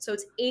April. So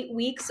it's 8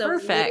 weeks of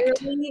Perfect.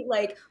 literally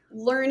like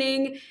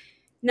learning,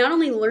 not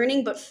only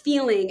learning, but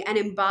feeling and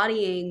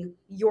embodying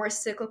your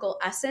cyclical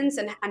essence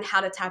and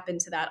how to tap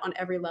into that on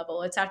every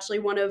level. It's actually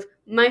one of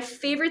my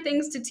favorite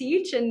things to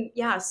teach. And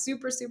yeah,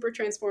 super, super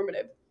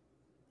transformative.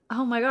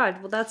 Oh my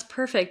God. Well, that's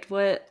perfect.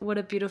 What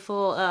a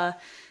beautiful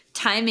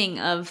timing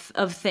of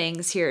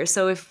things here.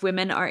 So if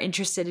women are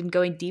interested in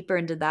going deeper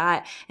into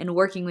that and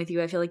working with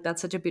you, I feel like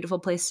that's such a beautiful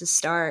place to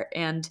start.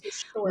 And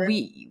Sure.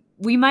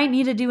 we might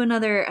need to do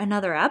another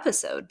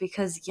episode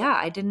because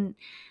I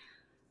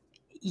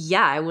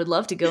would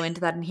love to go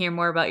into that and hear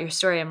more about your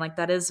story. I'm like,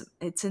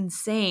 it's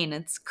insane.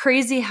 It's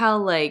crazy how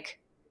like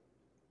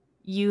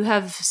you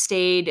have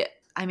stayed.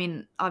 I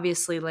mean,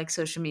 obviously like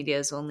social media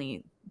is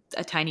only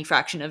a tiny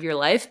fraction of your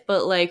life,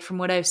 but like from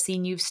what I've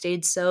seen, you've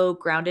stayed so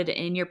grounded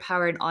in your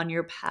power and on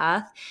your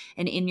path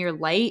and in your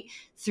light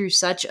through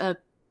such a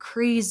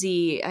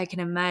crazy, I can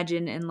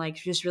imagine, and like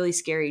just really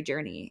scary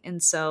journey.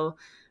 And so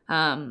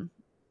um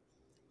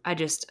I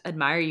just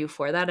admire you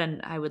for that, and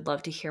I would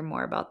love to hear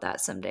more about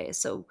that someday.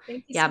 So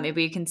Thank you yeah, so much.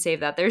 maybe you can save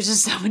that. There's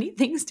just so many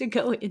things to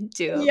go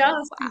into. I'm like,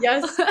 Yes,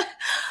 yes. wow.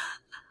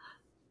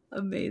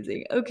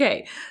 Amazing.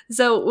 Okay.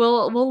 So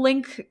we'll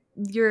link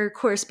your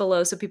course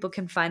below so people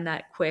can find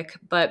that quick.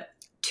 But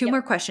two Yep.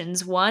 more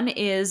questions. One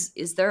is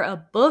there a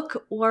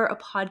book or a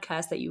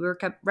podcast that you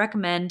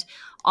recommend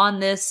on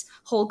this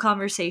whole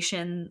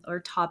conversation or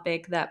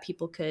topic that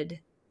people could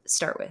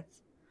start with?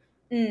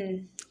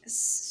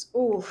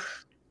 Ooh,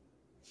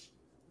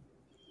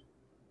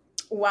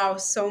 wow,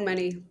 so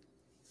many.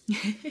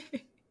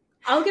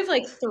 I'll give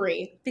like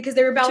three because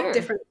they're about Sure.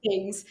 different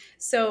things.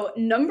 So,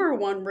 number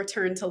one,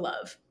 Return to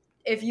Love.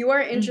 If you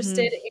are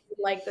interested Mm-hmm. in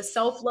like the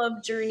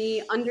self-love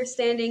journey,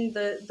 understanding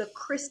the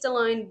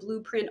crystalline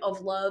blueprint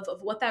of love,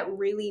 of what that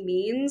really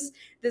means,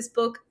 this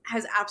book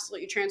has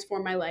absolutely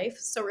transformed my life.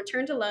 So,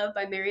 Return to Love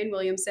by Marianne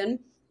Williamson.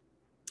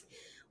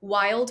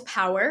 Wild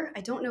Power.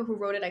 I don't know who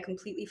wrote it. I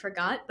completely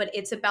forgot, but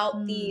it's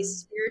about the Mm.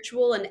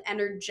 spiritual and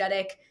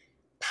energetic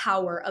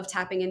power of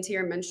tapping into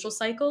your menstrual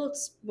cycle.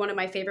 It's one of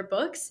my favorite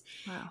books.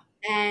 Wow.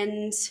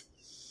 And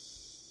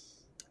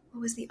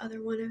what was the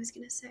other one I was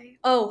going to say?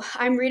 Oh,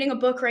 I'm reading a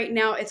book right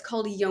now. It's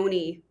called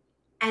Yoni,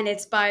 and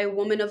it's by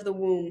Woman of the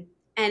Womb.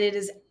 And it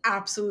is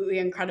absolutely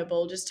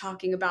incredible, just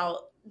talking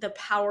about the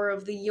power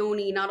of the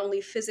yoni, not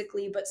only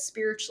physically, but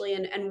spiritually,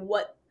 and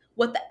what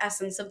the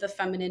essence of the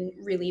feminine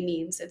really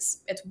means. It's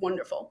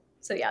wonderful.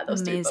 So yeah,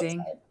 those three books Amazing.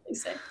 I would really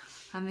say.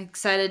 I'm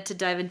excited to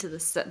dive into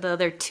the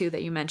other two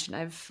that you mentioned.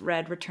 I've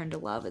read Return to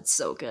Love. It's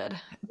so good.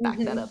 Back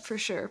that Mm-hmm. up for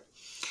sure.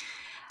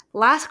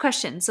 Last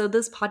question. So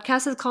this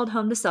podcast is called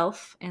Home to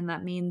Self, and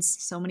that means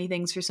so many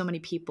things for so many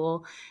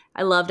people.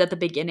 I loved at the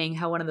beginning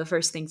how one of the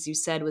first things you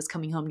said was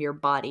coming home to your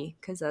body,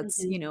 because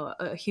that's,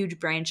 Mm-hmm. a huge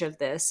branch of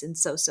this and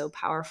so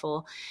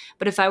powerful.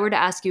 But if I were to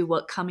ask you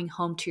what coming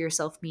home to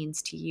yourself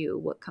means to you,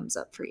 what comes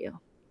up for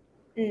you?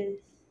 Mm.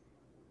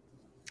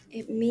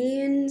 It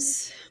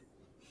means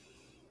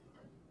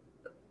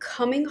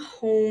coming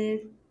home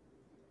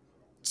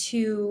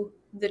to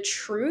the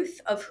truth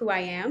of who I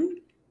am,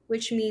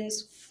 which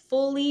means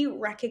fully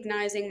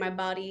recognizing my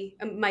body,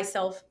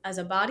 myself as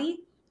a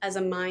body, as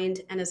a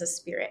mind, and as a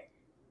spirit.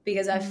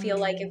 Because I feel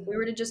like if we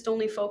were to just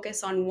only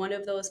focus on one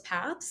of those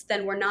paths,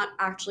 then we're not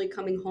actually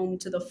coming home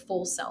to the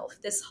full self.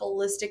 This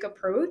holistic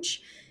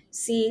approach,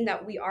 seeing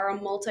that we are a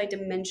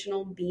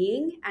multidimensional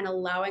being and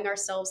allowing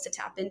ourselves to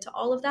tap into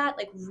all of that,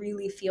 like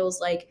really feels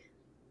like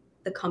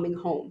the coming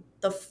home,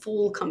 the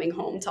full coming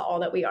home to all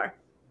that we are.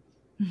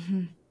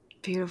 Mm-hmm.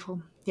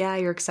 Beautiful. Yeah,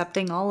 you're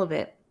accepting all of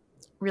it,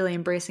 really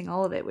embracing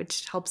all of it,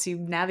 which helps you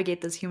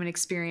navigate this human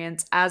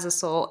experience as a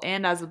soul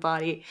and as a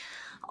body,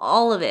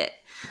 all of it.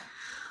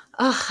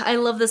 Oh, I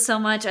love this so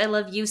much. I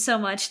love you so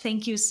much.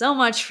 Thank you so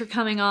much for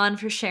coming on,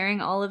 for sharing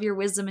all of your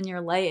wisdom and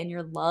your light and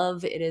your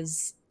love. It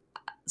is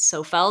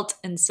so felt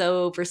and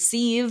so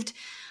received.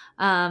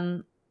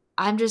 I'm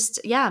just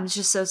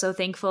so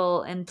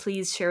thankful. And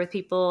please share with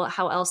people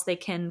how else they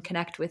can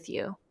connect with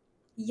you.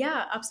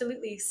 Yeah,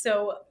 absolutely.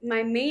 So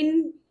my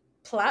main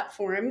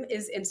platform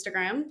is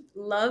Instagram.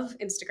 Love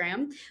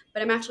Instagram,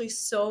 but I'm actually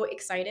so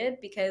excited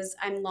because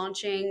I'm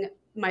launching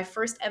my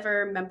first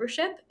ever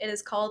membership. It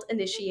is called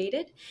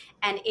Initiated,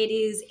 and it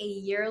is a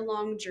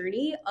year-long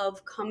journey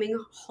of coming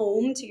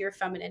home to your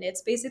feminine.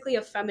 It's basically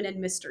a feminine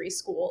mystery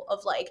school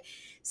of like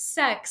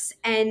sex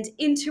and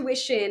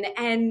intuition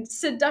and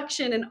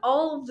seduction and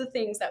all of the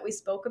things that we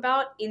spoke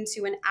about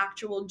into an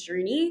actual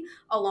journey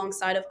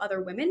alongside of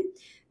other women.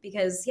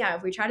 Because yeah,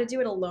 if we try to do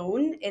it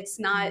alone, it's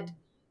not,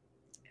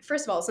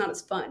 first of all, it's not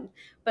as fun,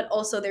 but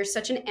also there's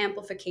such an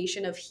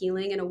amplification of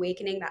healing and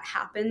awakening that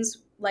happens,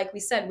 like we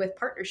said, with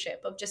partnership,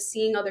 of just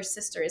seeing other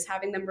sisters,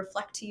 having them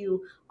reflect to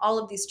you all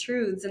of these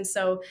truths. And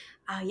so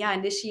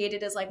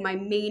Initiated is like my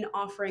main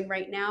offering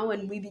right now,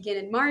 and we begin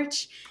in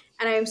March,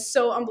 and I am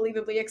so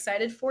unbelievably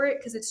excited for it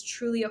because it's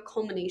truly a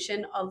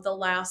culmination of the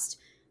last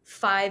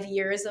 5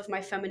 years of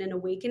my feminine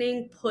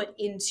awakening put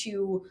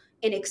into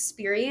an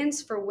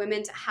experience for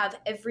women to have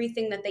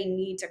everything that they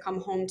need to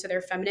come home to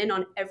their feminine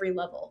on every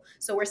level.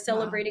 So we're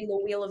celebrating the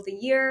wheel of the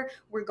year.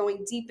 We're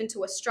going deep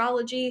into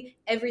astrology.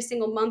 Every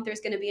single month there's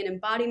going to be an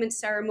embodiment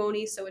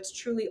ceremony. So it's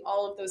truly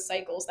all of those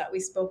cycles that we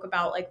spoke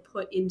about, like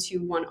put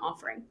into one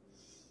offering.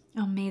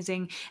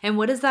 Amazing. And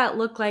what does that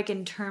look like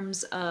in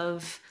terms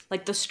of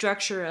like the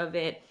structure of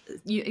it?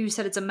 You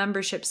said it's a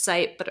membership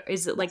site, but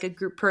is it like a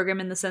group program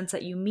in the sense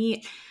that you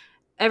meet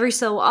every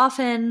so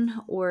often,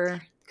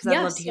 or because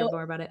I'd love to hear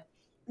more about it.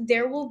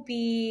 There will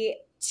be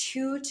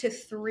 2 to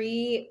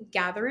 3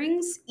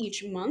 gatherings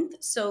each month.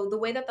 So the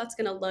way that that's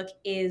going to look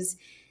is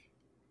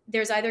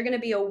there's either going to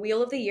be a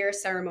Wheel of the Year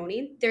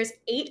ceremony. There's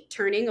 8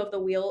 turning of the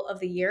Wheel of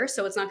the Year.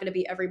 So it's not going to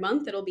be every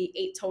month. It'll be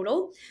 8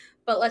 total.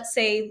 But let's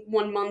say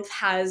one month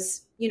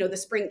has, the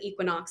spring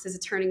equinox is a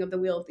turning of the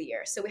Wheel of the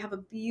Year. So we have a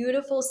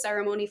beautiful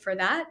ceremony for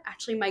that.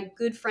 Actually, my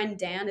good friend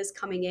Dan is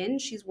coming in.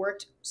 She's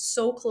worked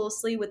so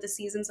closely with the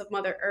seasons of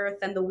Mother Earth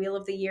and the Wheel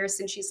of the Year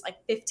since she's like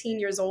 15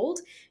 years old.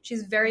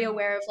 She's very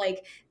aware of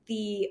like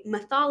the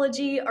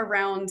mythology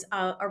around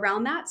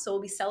that. So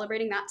we'll be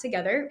celebrating that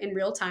together in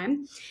real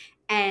time.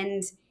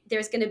 And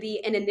there's going to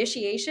be an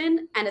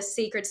initiation and a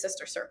sacred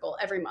sister circle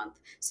every month.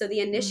 So the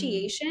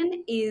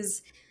initiation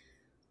is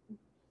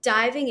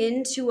diving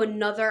into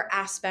another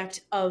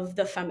aspect of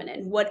the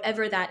feminine,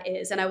 whatever that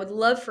is. And I would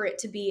love for it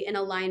to be in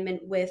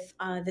alignment with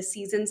the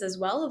seasons as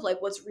well, of like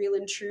what's real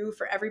and true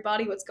for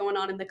everybody, what's going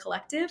on in the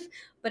collective.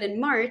 But in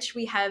March,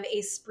 we have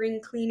a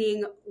spring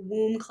cleaning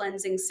womb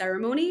cleansing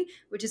ceremony,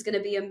 which is going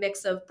to be a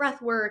mix of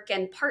breath work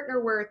and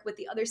partner work with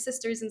the other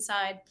sisters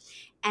inside.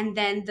 And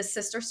then the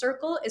sister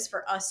circle is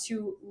for us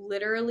to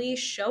literally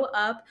show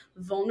up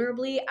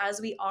vulnerably as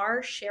we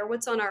are, share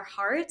what's on our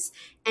hearts,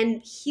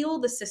 and heal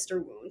the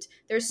sister wound.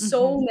 There's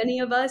so many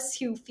of us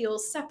who feel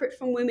separate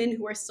from women,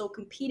 who are still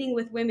competing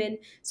with women.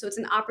 So it's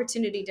an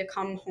opportunity to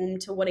come home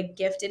to what a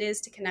gift it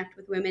is to connect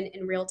with women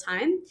in real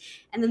time.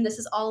 And then this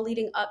is all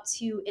leading up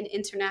to an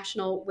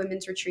international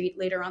women's retreat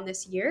later on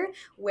this year,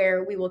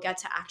 where we will get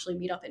to actually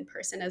meet up in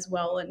person as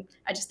well. And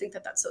I just think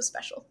that that's so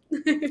special.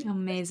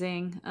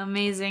 Amazing.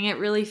 It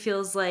really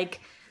feels like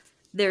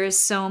there's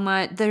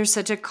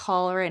such a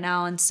call right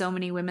now, and so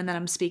many women that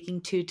I'm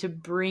speaking to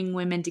bring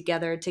women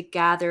together, to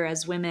gather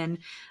as women,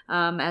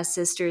 as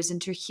sisters,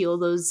 and to heal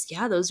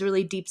those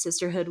really deep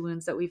sisterhood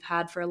wounds that we've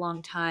had for a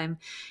long time.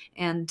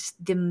 And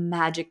the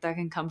magic that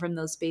can come from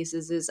those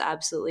spaces is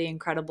absolutely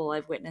incredible.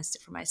 I've witnessed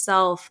it for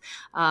myself.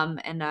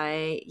 And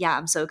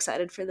I'm so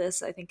excited for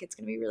this. I think it's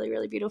going to be really,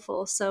 really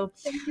beautiful. So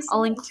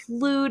I'll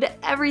include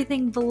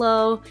everything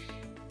below.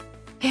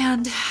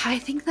 And I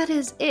think that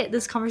is it.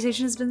 This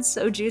conversation has been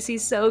so juicy,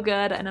 so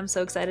good, and I'm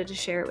so excited to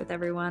share it with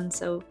everyone.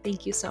 So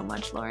thank you so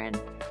much, Lauren.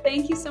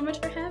 Thank you so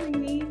much for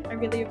having me. I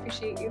really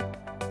appreciate you.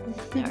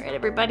 All right,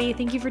 everybody.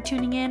 Thank you for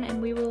tuning in,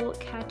 and we will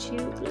catch you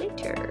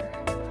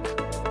later.